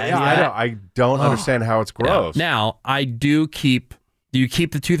slam. But yeah, I don't understand how it's gross. Now I do keep. Do you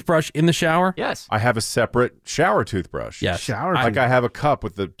keep the toothbrush in the shower? Yes. I have a separate shower toothbrush. Yes. Like I have a cup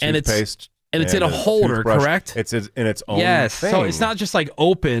with the And it's- toothpaste. and it's in a holder, toothbrush. correct? It's in its own Yes. thing. So it's not just like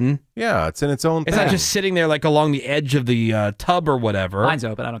open. Yeah, it's in its own It's thing. not just sitting there like along the edge of the tub or whatever. Mine's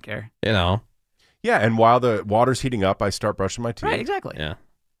open. I don't care. You know. Yeah, and while the water's heating up, I start brushing my teeth. Right. Exactly. Yeah.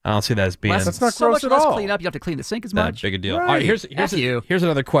 I don't see that as being That's not so gross much at less all. clean up. You have to clean the sink as that much. big a deal. Right. All right, here's you. here's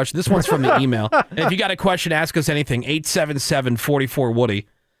another question. This one's from the email. And if you got a question, ask us anything. 877-44-WOODY.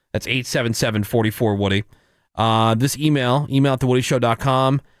 That's 877-44-WOODY. This email at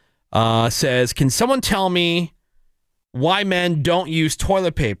thewoodyshow.com, says, can someone tell me why men don't use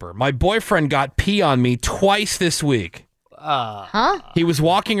toilet paper? My boyfriend got pee on me twice this week. He was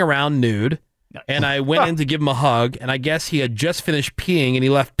walking around nude, and I went in to give him a hug, and I guess he had just finished peeing, and he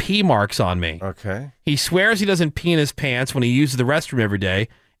left pee marks on me. Okay. He swears he doesn't pee in his pants when he uses the restroom every day,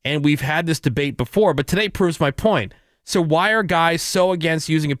 and we've had this debate before, but today proves my point. So why are guys so against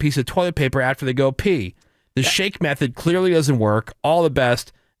using a piece of toilet paper after they go pee? The shake method clearly doesn't work. All the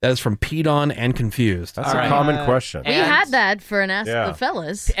best. That is from Peed On and Confused. That's a common question. We had that for an Ask Yeah. the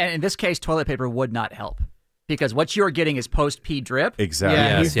Fellas. And in this case, toilet paper would not help because what you're getting is post-pee drip. Exactly.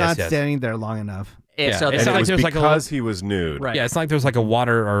 Yeah, Yes, he's yes, not yes. standing there long enough. And so And It's it not like was there's like a because little- he was nude. Right. Yeah, it's not like there's like a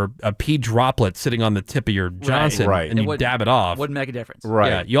water or a pee droplet sitting on the tip of your Johnson, Right. and It you would- dab it off. Wouldn't make a difference. Right.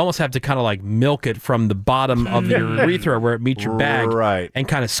 Yeah, you almost have to kind of like milk it from the bottom of your urethra where it meets your bag, Right. and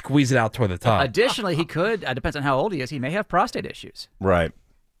kind of squeeze it out toward the top. Additionally, he could, depends on how old he is, he may have prostate issues. Right.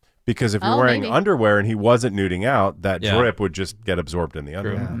 Because if you're Oh, wearing maybe. underwear and he wasn't nuding out, that Yeah. drip would just get absorbed in the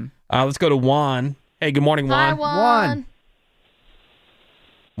underwear. Let's go to Juan. Hey, good morning, Hi, Juan.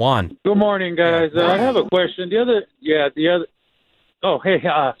 Juan. Good morning, guys. I have a question. The other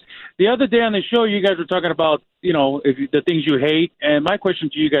day on the show, you guys were talking about, the things you hate. And my question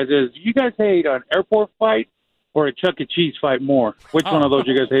to you guys is, do you guys hate an airport fight or a Chuck E. Cheese fight more? Which one of those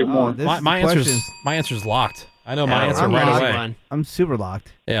you guys hate more? This My is the answer's locked. I know my Yeah, answer I'm right locked. away. I'm super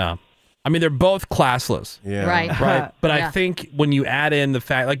locked. Yeah. I mean, they're both classless. Yeah. Right. But I Yeah. think when you add in the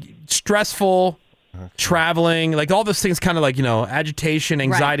fact, like stressful, traveling, like all those things, kind of like agitation,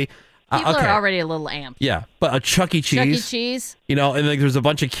 anxiety. People Okay. are already a little amped. Yeah, but a Chuck E. Cheese. Chuck E. Cheese. And like there's a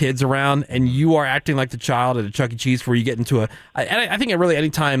bunch of kids around, and you are acting like the child at a Chuck E. Cheese where you get into I think really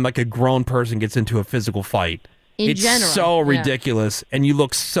anytime like a grown person gets into a physical fight, In it's general, so yeah. ridiculous, and you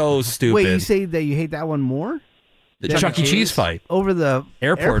look so stupid. Wait, you say that you hate that one more? The Chuck E. Cheese fight. Over the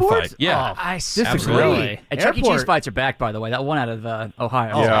Airport airports? fight. Yeah. Oh, I disagree. absolutely. And Chuck E. Cheese Airport. fights are back, by the way. That one out of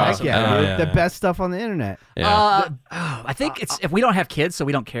Ohio. Oh, is heck awesome. yeah, dude. The best stuff on the internet. I think it's if we don't have kids, so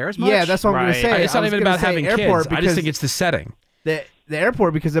we don't care as much. Yeah, that's what I'm going to say. It's not I was even gonna about say having airport kids. I just think it's the setting. The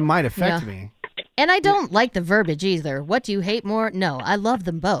airport because it might affect Yeah. me. And I don't like the verbiage either. What do you hate more? No, I love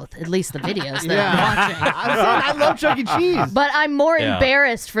them both. At least the videos that I'm watching. I'm saying I love Chuck E. Cheese. But I'm more Yeah.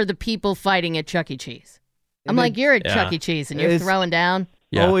 embarrassed for the people fighting at Chuck E. Cheese. I'm like, you're at Chuck E. Cheese and you're It's throwing down.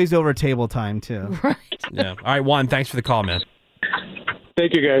 Yeah. Always over table time too. Yeah. All right, Juan, thanks for the call, man.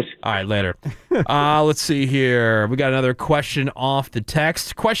 Thank you, guys. All right, later. Let's see here. We got another question off the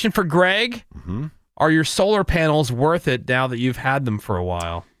text. Question for Greg. Are your solar panels worth it now that you've had them for a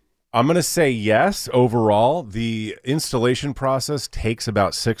while? I'm going to say yes. Overall, the installation process takes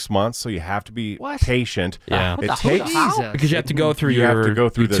about 6 months, so you have to be patient. Yeah. It takes Because you have to go through you have to go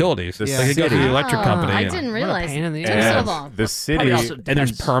through utilities. The Like, you go through the electric company. I yeah. didn't realize it took so And long. the city and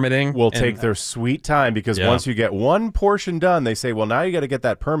there's permitting. will and- take their sweet time because Yeah. once you get one portion done, they say, well, now you got to get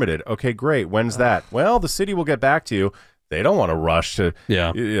that permitted. Okay, great. When's that? Well, the city will get back to you. They don't want to rush to,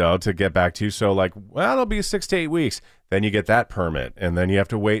 to get back to you. So like, well, it'll be 6 to 8 weeks. Then you get that permit, and then you have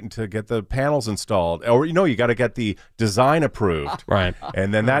to wait until get the panels installed, or you got to get the design approved, right?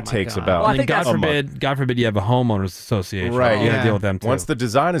 And then that takes about. Well, God forbid you have a homeowners association, Right, You got to deal with them too. Once the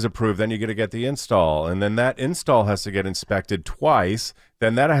design is approved, then you got to get the install, and then that install has to get inspected twice.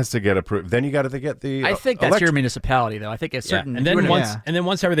 Then that has to get approved. Then you got to get the. I think that's your municipality, though. I think it's certain. And then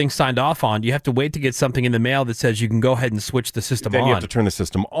once everything's signed off on, you have to wait to get something in the mail that says you can go ahead and switch the system Then on. you have to turn the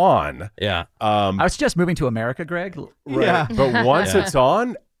system on. Yeah. I was just moving to America, Greg. Right. Yeah. But once it's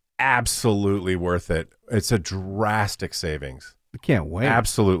on, absolutely worth it. It's a drastic savings. I can't wait.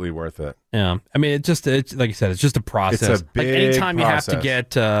 Absolutely worth it. Yeah. I mean, it's like you said, it's just a process. It's a big like anytime you have to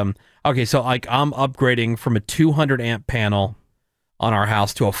process. get, okay, so like I'm upgrading from a 200 amp panel on our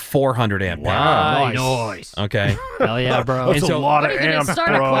house to a 400 amp panel. Nice. Okay. Hell yeah, bro. And so, What are you gonna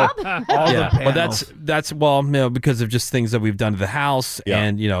start a club? Well, that's because of just things that we've done to the house,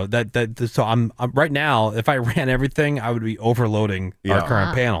 and so I'm right now. If I ran everything, I would be overloading our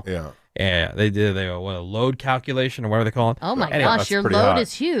current panel. Yeah, they a load calculation or whatever they call it. Oh my Anyway, gosh, your load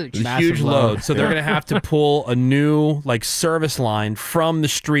is huge. It's a huge load. So they're going to have to pull a new service line from the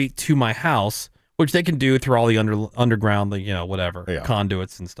street to my house, which they can do through all the underground,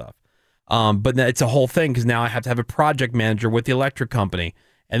 conduits and stuff. But it's a whole thing because now I have to have a project manager with the electric company,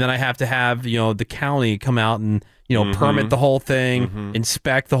 and then I have to have the county come out and permit the whole thing,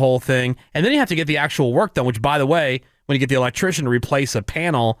 inspect the whole thing, and then you have to get the actual work done. Which, by the way, when you get the electrician to replace a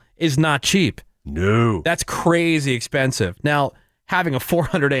panel, is not cheap. No, that's crazy expensive. Now, having a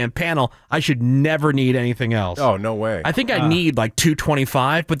 400 amp panel, I should never need anything else. Oh, no way. I think I need like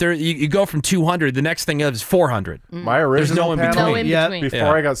 225, but there you go from 200. The next thing is 400. My original There's panel, no in between.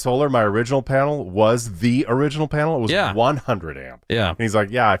 Before I got solar, my original panel was the original panel. It was 100 amp. Yeah. And he's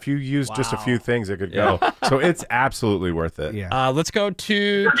like, yeah, if you use just a few things, it could go. So it's absolutely worth it. Yeah. Let's go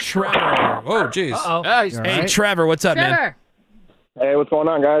to Trevor. Oh, geez. Hey, right. Trevor, what's up, man? Hey, what's going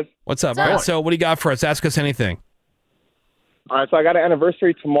on, guys? What's up? All right, so what do you got for us? Ask us anything. All right, so I got an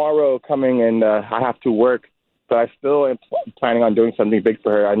anniversary tomorrow coming, and I have to work, but I still am planning on doing something big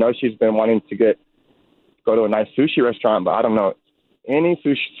for her. I know she's been wanting to go to a nice sushi restaurant, but I don't know any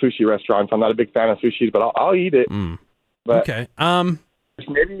sushi restaurants. I'm not a big fan of sushi, but I'll eat it. But okay.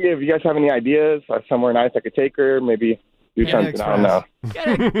 Maybe if you guys have any ideas, somewhere nice I could take her, maybe do something. I don't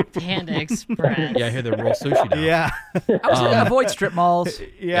know. Panda Express. Yeah, I hear they roll sushi now. Yeah. I was going to avoid strip malls.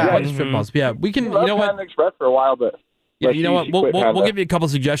 Avoid strip malls. Yeah, we can. You know what? Panda Express for a while, but. Yeah, but you know what? she quit We'll Panda. give you a couple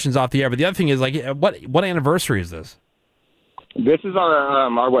suggestions off the air. But the other thing is, what anniversary is this? This is our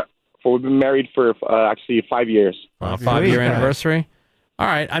we've been married for actually 5 years. 5-year anniversary. All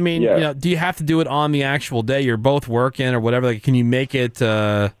right. I mean, do you have to do it on the actual day you're both working or whatever? Like, can you make it?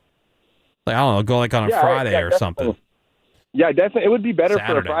 I don't know, go on a Friday or something. Yeah, definitely. It would be better for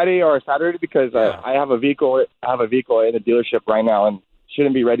Saturday. a Friday or a Saturday because I have a vehicle. I have a vehicle in the dealership right now, and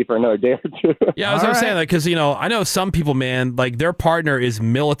shouldn't be ready for another day or two. Yeah, I was saying, because I know some people, man, their partner is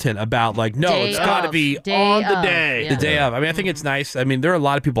militant about no, Day it's got to of. be Day on the of. day, Yeah. the day of. I mean, I think it's nice. I mean, there are a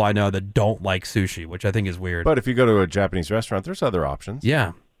lot of people I know that don't like sushi, which I think is weird. But if you go to a Japanese restaurant, there's other options.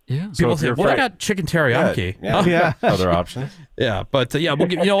 Yeah. Yeah. People say, "Well, I got chicken teriyaki." Yeah. Other options. Yeah, but we'll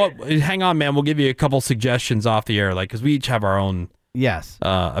give. You know what? Hang on, man. We'll give you a couple suggestions off the air, because we each have our own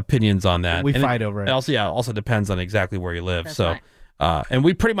opinions on that. We And fight over it. Also depends on exactly where you live. That's so, and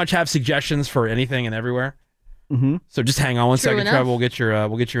we pretty much have suggestions for anything and everywhere. Mm-hmm. So just hang on one True second, enough. Trevor.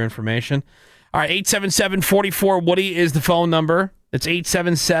 We'll get your information. All right, 877-44-WOODY is the phone number. It's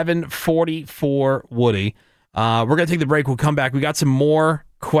 877-44-WOODY. We're going to take the break. We'll come back. We got some more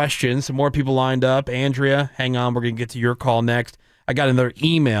questions, some more people lined up. Andrea, hang on. We're going to get to your call next. I got another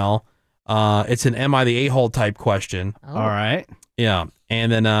email. It's an Am I the A-hole type question. All right. Yeah,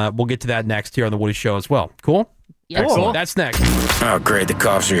 and then we'll get to that next here on The Woody Show as well. Cool? Yep. Excellent. That's next. Oh, great. The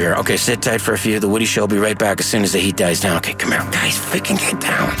cops are here. Okay, sit tight for a few. The Woody Show will be right back as soon as the heat dies down. Okay, come here. Guys, freaking get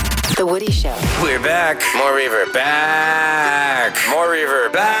down. The Woody Show. We're back. More reverb. Back. More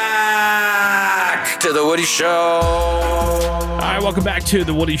reverb. Back to The Woody Show. All right, welcome back to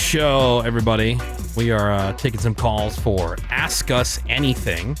The Woody Show, everybody. We are taking some calls for Ask Us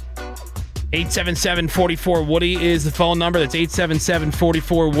Anything. 877-44-WOODY is the phone number. That's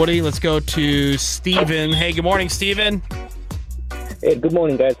 877-44-WOODY. Let's go to Steven. Hey, good morning, Steven. Hey, good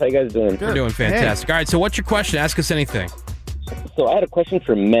morning, guys. How you guys doing? We're doing fantastic. All right, so what's your question? Ask us anything. So I had a question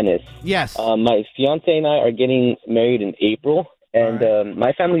for Menace. Yes. My fiance and I are getting married in April, and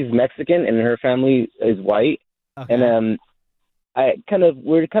my family is Mexican, and her family is white. Okay. And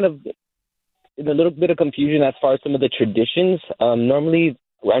we're kind of in a little bit of confusion as far as some of the traditions. Normally,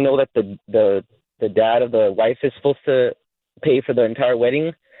 I know that the dad of the wife is supposed to pay for the entire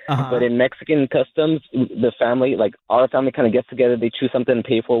wedding, but in Mexican customs, the family, like our family, kind of gets together. They choose something to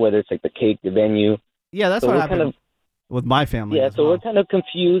pay for, whether it's like the cake, the venue. Yeah, that's what happened with my family. Yeah, so we're kind of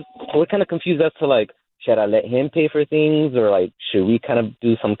confused. We're kind of confused as to like, should I let him pay for things, or like, should we kind of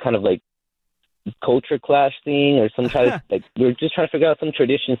do some kind of like culture clash thing, or some try to like, we're just trying to figure out some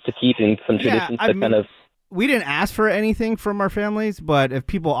traditions to keep and some traditions to kind of. We didn't ask for anything from our families, but if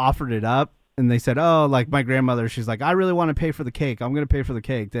people offered it up and they said, "Oh, like my grandmother, she's like, I really want to pay for the cake. I'm going to pay for the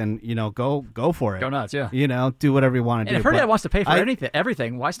cake." Then go for it. Go nuts, yeah. Do whatever you want to do. And if her But dad wants to pay for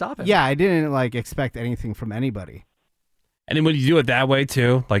everything, why stop it? Yeah, I didn't like expect anything from anybody. And then when you do it that way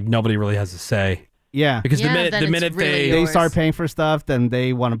too, like nobody really has a say. Yeah, Because the minute they start paying for stuff, then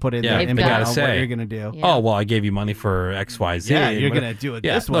they want to put in their they input gotta on say, what you're gonna do. Oh well, I gave you money for X, Y, Z. Yeah, you're gonna do it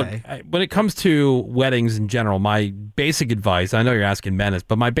this look, way. when it comes to weddings in general, my basic advice, I know you're asking Menace,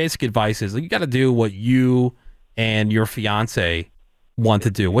 but my basic advice is you got to do what you and your fiance want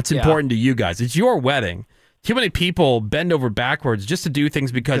to do. What's important to you guys? It's your wedding. Too many people bend over backwards just to do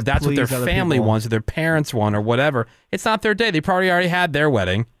things because that's what their please other family people. wants or their parents want or whatever. It's not their day. They probably already had their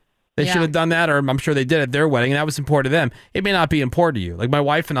wedding. They should have done that, or I'm sure they did at their wedding, and that was important to them. It may not be important to you. Like my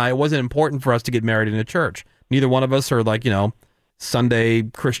wife and I, it wasn't important for us to get married in a church. Neither one of us are like, Sunday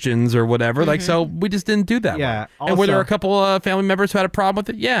Christians or whatever. Like, so we just didn't do that. Yeah. And were there Also- a couple of family members who had a problem with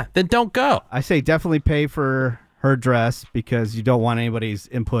it? Yeah. Then don't go. I say definitely pay for her dress because you don't want anybody's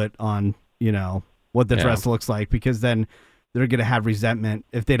input on, what the Yeah. dress looks like, because then they're going to have resentment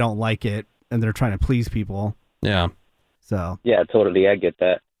if they don't like it and they're trying to please people. Yeah. So. Yeah, totally. I get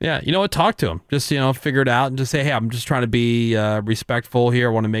that. Yeah, you know what? Talk to him. Just figure it out and just say, "Hey, I'm just trying to be respectful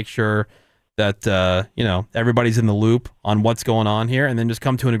here. I want to make sure that everybody's in the loop on what's going on here," and then just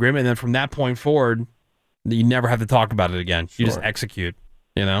come to an agreement. And then from that point forward, you never have to talk about it again. You just execute.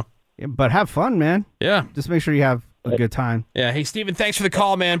 Yeah, but have fun, man. Yeah. Just make sure you have a good time. Yeah. Hey, Steven, thanks for the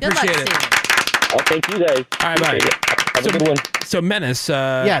call, man. Appreciate it. Oh, thank you guys. All right, bye. Have a good one. So Menace.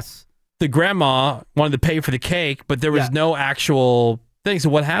 Yes. The grandma wanted to pay for the cake, but there was no actual thing. So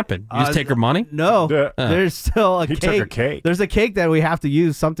what happened? You just take her money? No, there's still a He cake. took her cake. There's a cake that we have to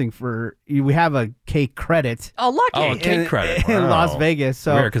use something for. We have a cake credit. Oh, lucky. Oh, a cake credit. in Wow. Las Vegas.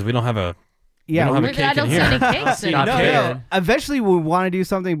 So Weird, because we don't have a. yeah, we don't have a cake I don't in see here. any cakes in No. Eventually, we want to do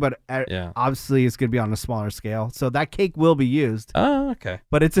something, but obviously, it's going to be on a smaller scale. So that cake will be used. Oh, okay.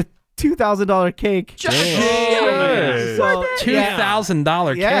 But it's a $2,000 cake. Damn. So,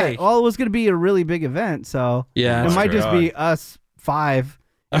 $2,000 yeah. cake. Well, it was going to be a really big event, so Yeah, it that's might true. just be us 5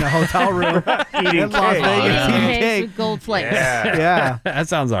 in a hotel room Eating in Las cake. Vegas Eating eating cakes cake. with gold flakes. Yeah. That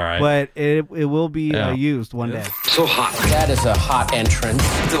sounds all right. But it will be Yeah. used one day. So hot. That is a hot entrance.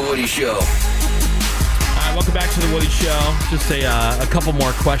 The Woody Show. All right, welcome back to the Woody Show. Just a couple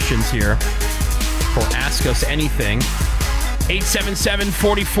more questions here for Ask Us Anything.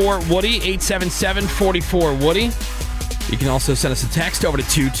 877-44-WOODY, 877-44-WOODY. You can also send us a text over to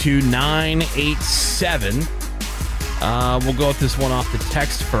 22987. We'll go with this one off the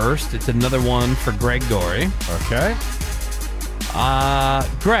text first. It's another one for Greg Gorey. Okay.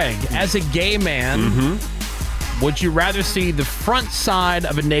 Greg, as a gay man, Would you rather see the front side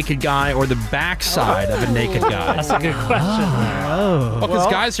of a naked guy or the back side of a naked guy? That's a good question. Well, because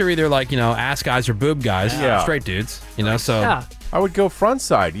guys are either like, ass guys or boob guys. Yeah. Straight dudes, so. Yeah. I would go front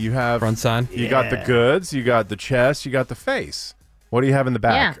side. You have front side. You got the goods, you got the chest, you got the face. What do you have in the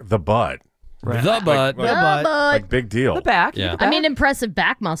back? Yeah. The butt. Right. The butt. Like big deal. The back. Yeah. I mean, impressive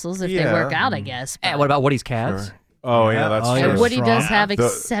back muscles if they Yeah. work out, I guess. And what about Woody's calves? Sure. Oh, yeah, that's true. And Woody does have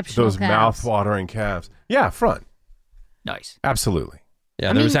exceptional those calves. mouth-watering calves. Yeah, front. Nice. Absolutely.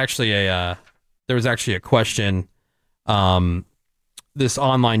 Yeah, there was actually a question. This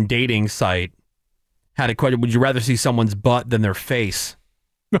online dating site had a question: would you rather see someone's butt than their face?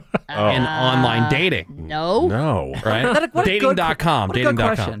 In online dating? No. Right? What a good- Dating.com. what a good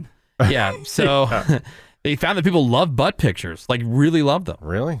Dating.com. question. Yeah. So they found that people love butt pictures, like really love them.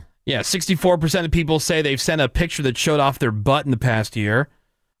 Really? Yeah. 64% of people say they've sent a picture that showed off their butt in the past year.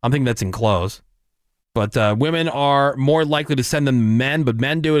 I'm thinking that's in clothes. But women are more likely to send them than men, but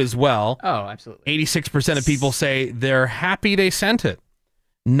men do it as well. Oh, absolutely. 86% of people say they're happy they sent it.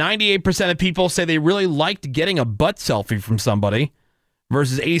 98% of people say they really liked getting a butt selfie from somebody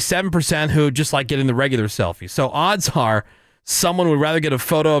versus 87% who just like getting the regular selfie. So odds are someone would rather get a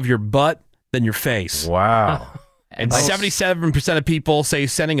photo of your butt than your face. Wow. And 77% of people say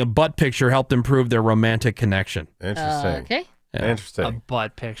sending a butt picture helped improve their romantic connection. Interesting. Okay. Yeah. Interesting. A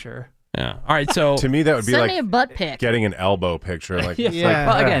butt picture. Yeah. All right. So to me, that would be Send like me a butt pic. getting an elbow picture. Like,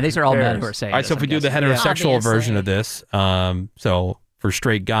 Well, again, these are all men who are saying All right, this, so if we I'm do the guessing. heterosexual Obviously. version of this, so for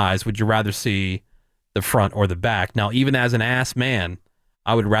straight guys, would you rather see the front or the back? Now, even as an ass man,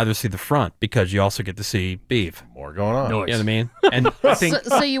 I would rather see the front because you also get to see beef. More going on. You know what I mean? And I think,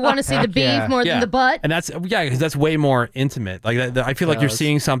 So you want to see the beef more than the butt? and that's because that's way more intimate. Like I feel like you're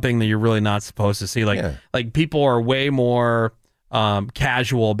seeing something that you're really not supposed to see. Like people are way more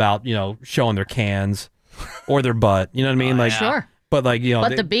casual about showing their cans or their butt. You know what I mean? Like Sure. But like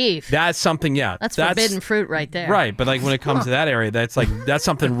But the beef. That's something. Yeah, That's forbidden fruit right there. Right, but like when it comes to that area, that's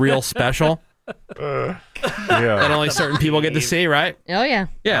something real special. That only certain people get to see, right? Oh, yeah.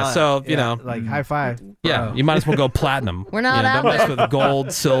 Yeah, so you know, like high five. yeah, you might as well go platinum. We're not out don't mess there with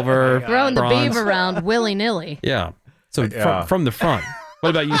gold, silver, throwing the bronze. beef around willy-nilly. Yeah, so Yeah. from the front. What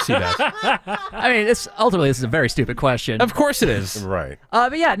about you, Seabass? I mean, ultimately this is a very stupid question. Of course it is. Right.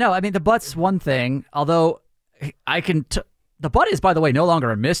 But yeah, no, I mean the butt's one thing. Although the butt is, by the way, no longer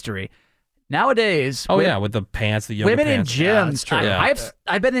a mystery nowadays. Oh yeah, with the pants, the yoga women pants. in gyms.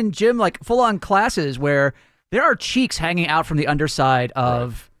 I've been in gym like full on classes where there are cheeks hanging out from the underside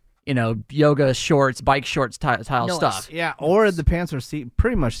of yoga shorts, bike shorts style stuff. Yeah, or the pants are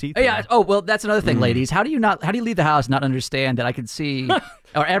pretty much see-through. Yeah. Oh well, that's another thing, ladies. How do you leave the house and not understand that I can see,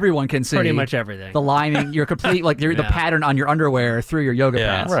 or everyone can see Pretty much everything. the lining, your complete the pattern on your underwear through your yoga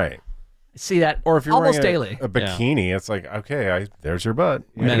pants. Right. See that, Or if you're almost wearing daily. a bikini, it's like, okay, there's your butt.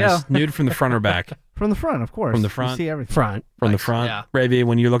 Menace, nude from the front or back? From the front, of course. From the You front? see everything. Front. From the front. Yeah. Ravi,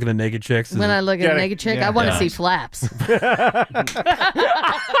 when you're looking at naked chicks. When I look at a naked chick, I want to see flaps.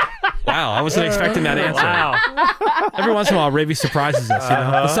 Wow, I wasn't expecting that answer. Wow. Every once in a while, Ravi surprises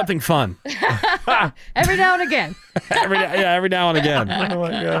us. With something fun. Every now and again. Every now and again. Oh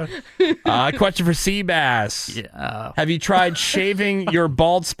my god. Question for Seabass. Yeah. Have you tried shaving your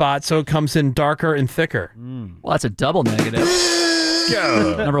bald spot so it comes in darker and thicker? Well, that's a double negative.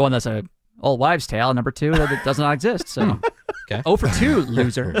 Number one, that's a old wives' tale. Number two, that it does not exist. So, okay. 0 for 2,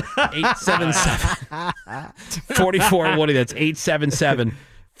 loser. 877 44 Woody. That's 877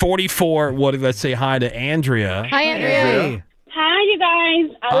 44 Woody. Let's say hi to Andrea. Hi, Andrea. Hi, you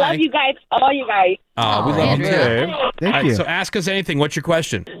guys. I Hi. love you guys, all you guys. We love you Andrea. too. Thank All right, you. so ask us anything. What's your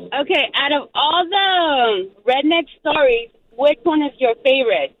question? Okay, out of all the redneck stories, which one is your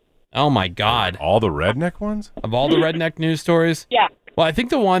favorite? Oh my God! All the redneck ones? Of all the redneck news stories, Yeah. well, I think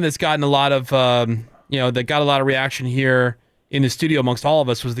the one that's gotten a lot of, that got a lot of reaction here in the studio amongst all of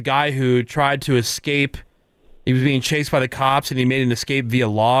us was the guy who tried to escape. He was being chased by the cops, and he made an escape via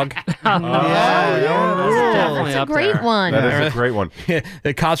log. That's a great one. That is a great one.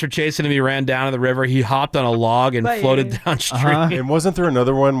 The cops were chasing him. He ran down to the river. He hopped on a log and floated downstream. And wasn't there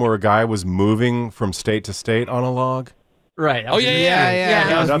another one where a guy was moving from state to state on a log? Right. Oh yeah.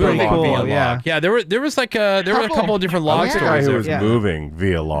 That was Another pretty log cool. via Yeah. Yeah, there was a couple of different log Like the guy stories. who there. was moving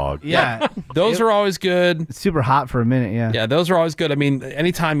via log. Yeah. Those are always good. It's super hot for a minute, yeah. Yeah, those are always good. I mean,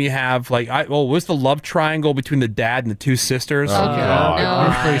 anytime you have what's the love triangle between the dad and the two sisters? Oh, God.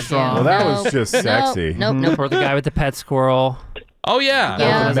 That's pretty strong. Well, that was just sexy. Nope. Or the guy with the pet squirrel. Oh yeah.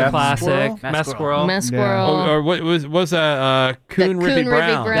 Yeah. That's a Meth classic. squirrel? Meth squirrel. Mess squirrel. Or what was that? Coon Rippy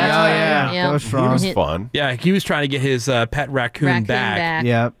Brown. That's yeah. right. That was He strong. was fun. Yeah, he was trying to get his pet raccoon back.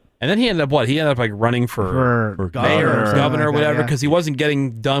 Yep. And then he ended up what? He ended up like running for governor or whatever, because he wasn't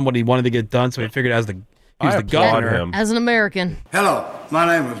getting done what he wanted to get done. So he figured he was the governor. As an American. Hello, my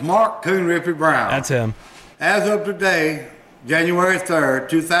name is Mark Coon Rippy Brown. That's him. As of today, January 3rd,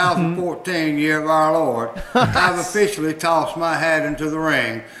 2014, year of our Lord, I've officially tossed my hat into the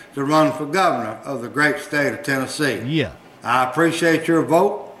ring to run for governor of the great state of Tennessee. Yeah. I appreciate your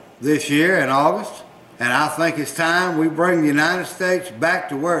vote this year in August, and I think it's time we bring the United States back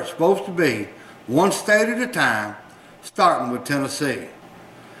to where it's supposed to be, one state at a time, starting with Tennessee.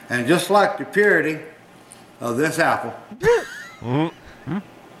 And just like the purity of this apple,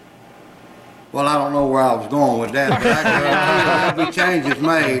 well, I don't know where I was going with that, but I can there'll be changes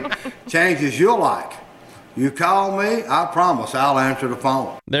made, changes you'll like. You call me, I promise I'll answer the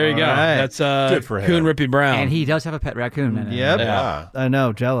phone. There you go. right. That's Good for him. Coon Rippy Brown. And he does have a pet raccoon in it. Yep. Yeah. I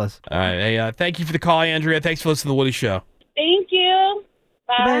know. Jealous. All right. Hey, thank you for the call, Andrea. Thanks for listening to The Woody Show. Thank you.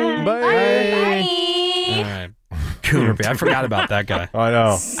 Bye. All right. Coon Rippy. I forgot about that guy. I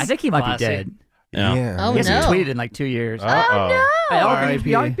know. I think he might be dead. Yeah. Oh, He hasn't no. tweeted in like 2 years. Uh-oh.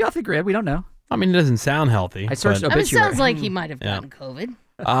 Be off the grid. We don't know. I mean, it doesn't sound healthy. I searched but- I mean, it obituary. sounds like he might have gotten COVID.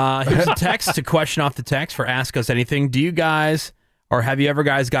 Here's a text, a question off the text for Ask Us Anything. Do you guys, or have you ever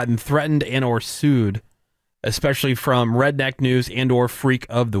guys gotten threatened and or sued, especially from Redneck News and or Freak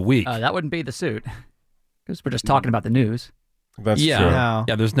of the Week? That wouldn't be the suit. Because we're just talking about the news. That's yeah. true.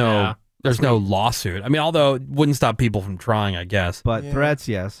 Yeah, there's no lawsuit. I mean, although it wouldn't stop people from trying, I guess. But threats,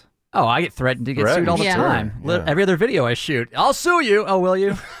 yes. Oh, I get threatened to get sued all the Yeah. time. Yeah. Every other video I shoot, I'll sue you. Oh, will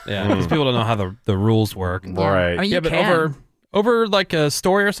you? Yeah, because people don't know how the rules work. Right. I mean, Yeah, you but can. over like a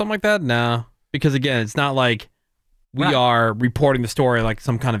story or something like that? No. Because again, it's not like we are reporting the story like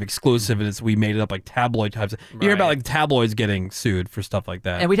some kind of exclusive and we made it up like tabloid types. You hear about like tabloids getting sued for stuff like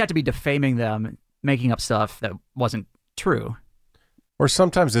that. And we'd have to be defaming them, making up stuff that wasn't true. Or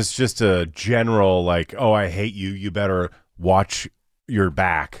sometimes it's just a general, like, oh, I hate you. You better watch your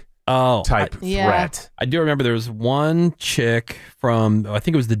back type threat. I do remember there was one chick from, I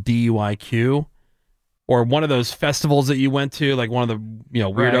think it was the DUIQ, or one of those festivals that you went to, like one of the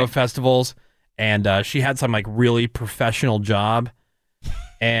weirdo festivals, and she had some like really professional job,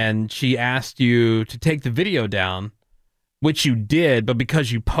 and she asked you to take the video down, which you did, but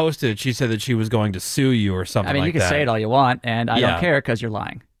because you posted it, she said that she was going to sue you or something. I mean, like you can that. say it all you want, and I don't care because you're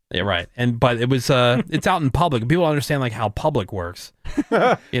lying. Yeah, right. But it was it's out in public. People don't understand like how public works.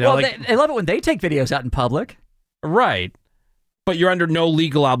 Well, like, they love it when they take videos out in public. Right. But you're under no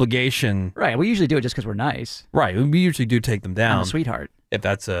legal obligation. Right. We usually do it just because we're nice. Right. We usually do take them down. I'm a sweetheart. If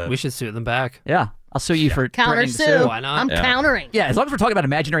that's We should sue them back. Yeah. I'll sue you for Counter threatening to sue. Why not? I'm countering. Yeah, as long as we're talking about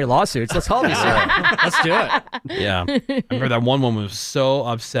imaginary lawsuits, let's all be sued. Let's do it. Yeah. I remember that one woman was so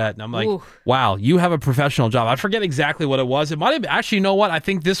upset. And I'm like, Ooh. wow, you have a professional job. I forget exactly what it was. It might have actually, you know what? I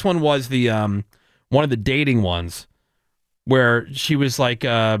think this one was the one of the dating ones where she was like,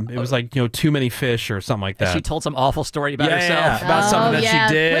 it was like, too many fish or something like that. She told some awful story about herself. Yeah, about something that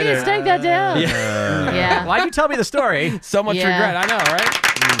she did. Please take that down. Yeah. Why'd you tell me the story? So much Yeah. regret. I know, right?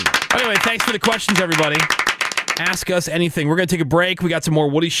 Anyway, thanks for the questions, everybody. Ask us anything. We're going to take a break. We got some more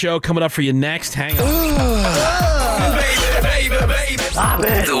Woody Show coming up for you next. Hang on.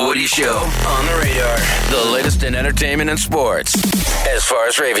 The Woody Show on the radar. The latest in entertainment and sports, as far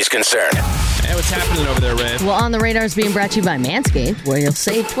as Ravi's concerned. Hey, what's happening over there, Rave? Well, On the Radar is being brought to you by Manscaped, where you'll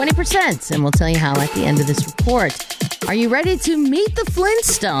save 20%, and we'll tell you how at the end of this report. Are you ready to meet the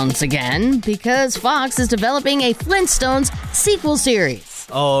Flintstones again? Because Fox is developing a Flintstones sequel series.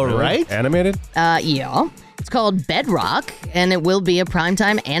 All right. Animated? Yeah. It's called Bedrock, and it will be a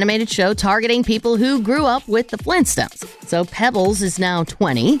primetime animated show targeting people who grew up with the Flintstones. So Pebbles is now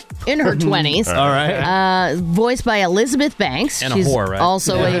 20, in her 20s. All right. Voiced by Elizabeth Banks. And a She's whore, right?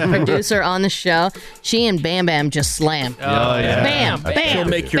 also a producer on the show. She and Bam Bam just slammed. Oh, yeah. Bam, bam, She'll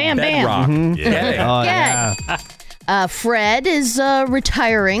make your bam, bed bam. rock. Yeah. Oh, Yeah. yeah. Fred is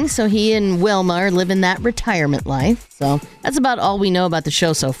retiring, so he and Wilma are living that retirement life. So that's about all we know about the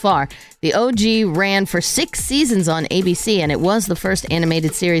show so far. The OG ran for 6 seasons on ABC, and it was the first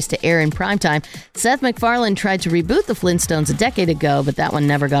animated series to air in primetime. Seth MacFarlane tried to reboot the Flintstones a decade ago, but that one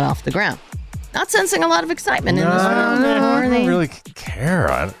never got off the ground. Not sensing a lot of excitement in this one. I don't really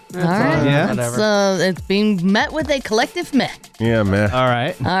care. All right. Yeah. It's being met with a collective meh. Yeah, man. All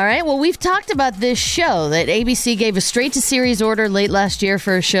right. All right. Well, we've talked about this show that ABC gave a straight-to-series order late last year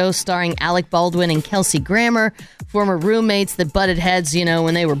for a show starring Alec Baldwin and Kelsey Grammer, former roommates that butted heads,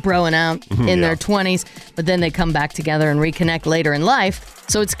 when they were broing out in their 20s, but then they come back together and reconnect later in life.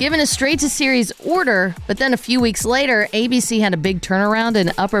 So it's given a straight-to-series order, but then a few weeks later, ABC had a big turnaround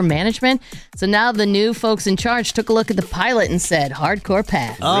in upper management. So now the new folks in charge took a look at the pilot and said, hardcore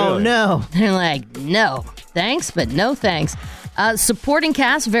pass. Oh, Oh, no. They're like, no, thanks, but no thanks. Supporting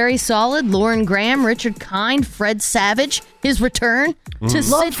cast, very solid. Lauren Graham, Richard Kind, Fred Savage, his return to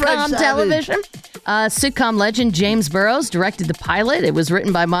Love Fred sitcom Savage. television. Sitcom legend James Burrows directed the pilot. It was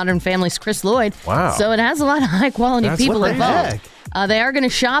written by Modern Family's Chris Lloyd. Wow. So it has a lot of high-quality That's people what the involved. heck? They are going to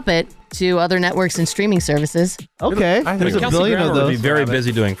shop it to other networks and streaming services. Okay. There's a Kelsey billion Grammer of will be those. very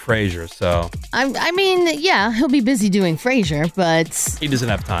busy doing Frasier, so I mean, yeah, he'll be busy doing Frasier, but he doesn't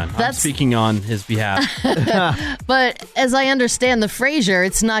have time. I'm That's- speaking on his behalf. but as I understand the Frasier,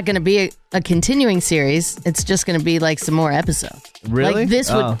 it's not going to be a continuing series. It's just going to be like some more episodes. Really? Like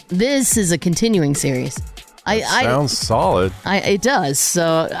this is a continuing series. Sounds solid. It does.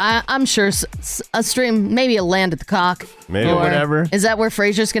 So I'm sure a stream, maybe a Land at the Cock. Maybe. or- Whatever. Is that where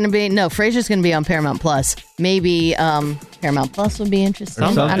Frasier's going to be? No, Frasier's going to be on Paramount Plus. Maybe Paramount Plus would be interesting. I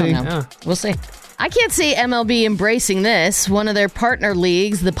don't something. know. Yeah. We'll see. I can't see MLB embracing this. One of their partner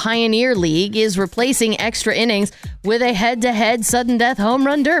leagues, the Pioneer League, is replacing extra innings with a head-to-head sudden death home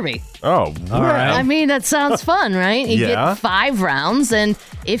run derby. Oh, All right. I mean, that sounds fun, right? You Yeah. get 5 rounds, and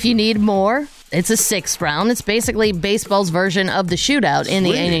if you need more, it's a 6th round. It's basically baseball's version of the shootout in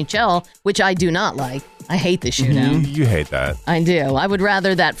the NHL, which I do not like. I hate the shootout. You hate that. I do. I would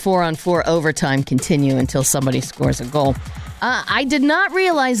rather that 4-on-4 overtime continue until somebody scores a goal. I did not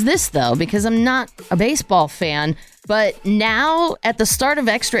realize this, though, because I'm not a baseball fan. But now, at the start of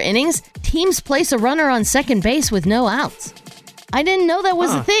extra innings, teams place a runner on second base with no outs. I didn't know that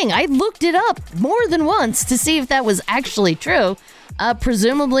was a thing. I looked it up more than once to see if that was actually true.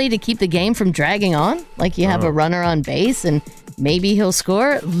 Presumably to keep the game from dragging on. Like you have a runner on base and maybe he'll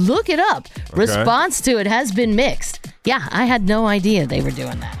score. Look it up. Response to it has been mixed. Yeah, I had no idea they were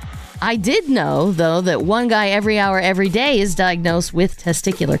doing that. I did know, though, that one guy every hour, every day is diagnosed with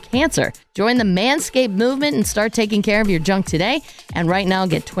testicular cancer. Join the Manscaped movement and start taking care of your junk today. And right now,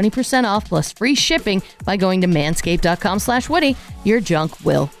 get 20% off plus free shipping by going to manscaped.com/Woody. Your junk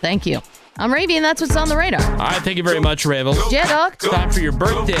will thank you. I'm Ravy, and that's what's on the radar. All right, thank you very much, Ravel. Yeah, dog. Time for your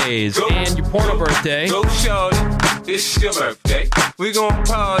birthdays and your porno birthday. Go shorty, it's your birthday. We gon'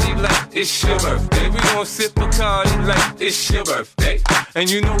 party like it's your birthday. We gon' sip a party like it's your birthday.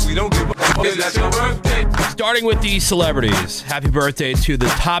 And you know we don't give a fuck. It's your birthday. Starting with the celebrities. Happy birthday to the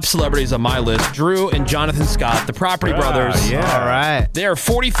top celebrities on my list, Drew and Jonathan Scott, the Property Brothers. Yeah. All right. They are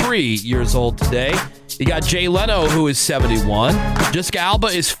 43 years old today. You got Jay Leno, who is 71. Jessica Alba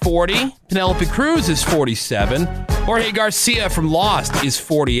is 40. Penelope Cruz is 47. Jorge Garcia from Lost is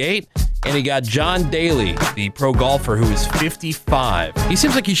 48. And you got John Daly, the pro golfer, who is 55. He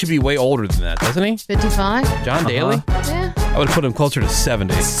seems like he should be way older than that, doesn't he? 55? John Daly? Yeah. I would put him closer to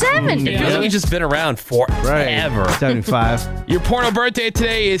 70. 70? It feels like he's just been around forever. 75. Your porno birthday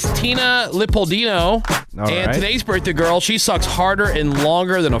today is Tina Lipoldino. All and right. today's birthday girl, she sucks harder and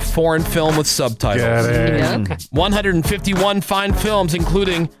longer than a foreign film with subtitles. Get it. 151 fine films,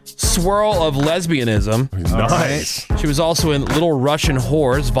 including Swirl of Lesbianism. Nice. She was also in Little Russian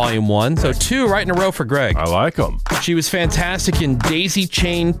Whores, Volume 1. So 2 right in a row for Greg. I like them. She was fantastic in Daisy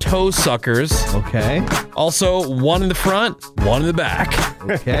Chain Toe Suckers. Okay. Also, 1 in the front, 1 in the back.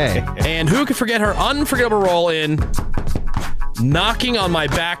 Okay. And who could forget her unforgettable role in Knocking on My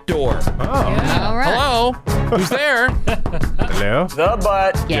Back Door? Oh. All right. Hello? Who's there? Hello? The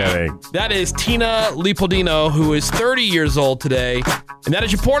butt. Kidding. That is Tina Lipoldino, who is 30 years old today. And that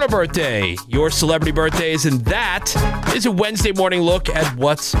is your porno birthday, your celebrity birthdays. And that is a Wednesday morning look at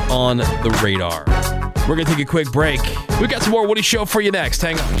what's on the radar. We're going to take a quick break. We got some more Woody Show for you next.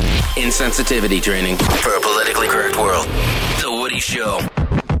 Hang on. Insensitivity training for a politically correct world. The Woody Show.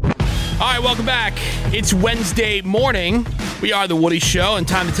 All right, welcome back. It's Wednesday morning. We are The Woody Show, and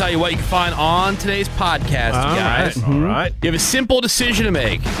time to tell you what you can find on today's podcast, you guys. All right. You have a simple decision to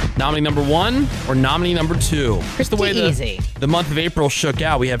make. Nominee number 1 or nominee number 2. Here's the way easy. the month of April shook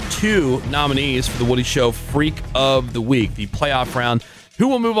out. We have 2 nominees for The Woody Show Freak of the Week, the playoff round. Who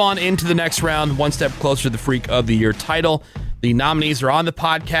will move on into the next round, one step closer to the Freak of the Year title. The nominees are on the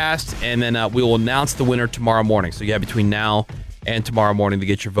podcast, and then we will announce the winner tomorrow morning. So you have between now and tomorrow morning to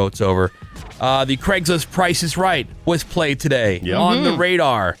get your votes over. The Craigslist Price is Right was played today on the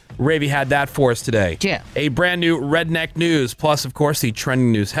radar. Ravy had that for us today. Yeah. A brand new Redneck News, plus, of course, the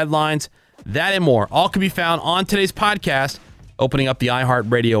trending news headlines. That and more all can be found on today's podcast, opening up the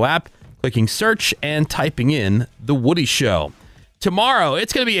iHeartRadio app, clicking search, and typing in The Woody Show. Tomorrow,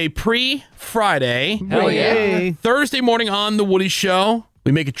 it's going to be a pre-Friday. Hell yeah. Thursday morning on The Woody Show.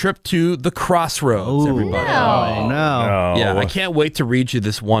 we make a trip to the Crossroads, everybody. No. Yeah, I can't wait to read you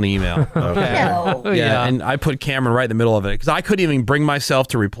this one email. Okay. Yeah, and I put Cameron right in the middle of it because I couldn't even bring myself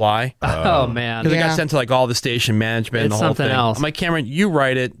to reply. Oh, man. Because it got sent to like all the station management and It's the whole something thing. else. I'm like, Cameron, you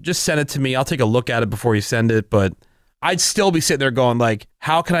write it. Just send it to me. I'll take a look at it before you send it. But I'd still be sitting there going like,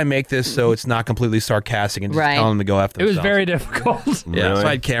 how can I make this so it's not completely sarcastic and just Right. tell them to go after It was themselves? very difficult. Yeah, Really? so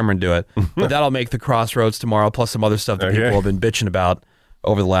I had Cameron do it. But that'll make the Crossroads tomorrow, plus some other stuff that people have been bitching about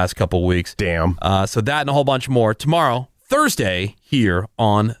over the last couple of weeks. Damn. So that and a whole bunch more tomorrow, Thursday, here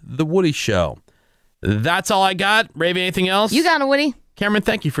on The Woody Show. That's all I got. Raven, anything else? You got it, Woody. Cameron,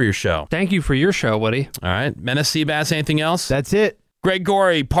 thank you for your show. Thank you for your show, Woody. All right. Menace Seabass, anything else? That's it. Greg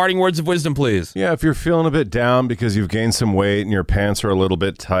Gorey, parting words of wisdom, please. Yeah, if you're feeling a bit down because you've gained some weight and your pants are a little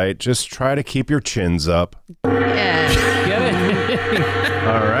bit tight, just try to keep your chins up. Get it?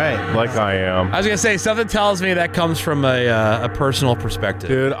 All right. Like I am. I was going to say, something tells me that comes from a personal perspective.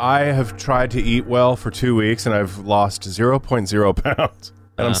 Dude, I have tried to eat well for 2 weeks and I've lost 0.0 pounds.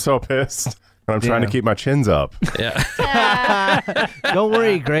 And I'm so pissed. And I'm trying to keep my chins up. Yeah. Don't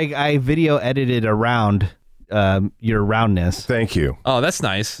worry, Greg. I video edited around your roundness. Thank you. Oh, that's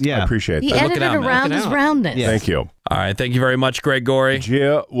nice. Yeah. I appreciate He that. edited around his roundness. Yes. Thank you. All right. Thank you very much, Greg Gorey.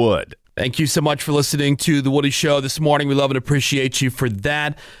 Gia Wood. Thank you so much for listening to The Woody Show this morning. We love and appreciate you for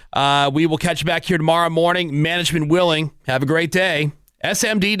that. We will catch you back here tomorrow morning. Management willing. Have a great day.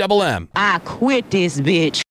 SMD double M. I quit this bitch.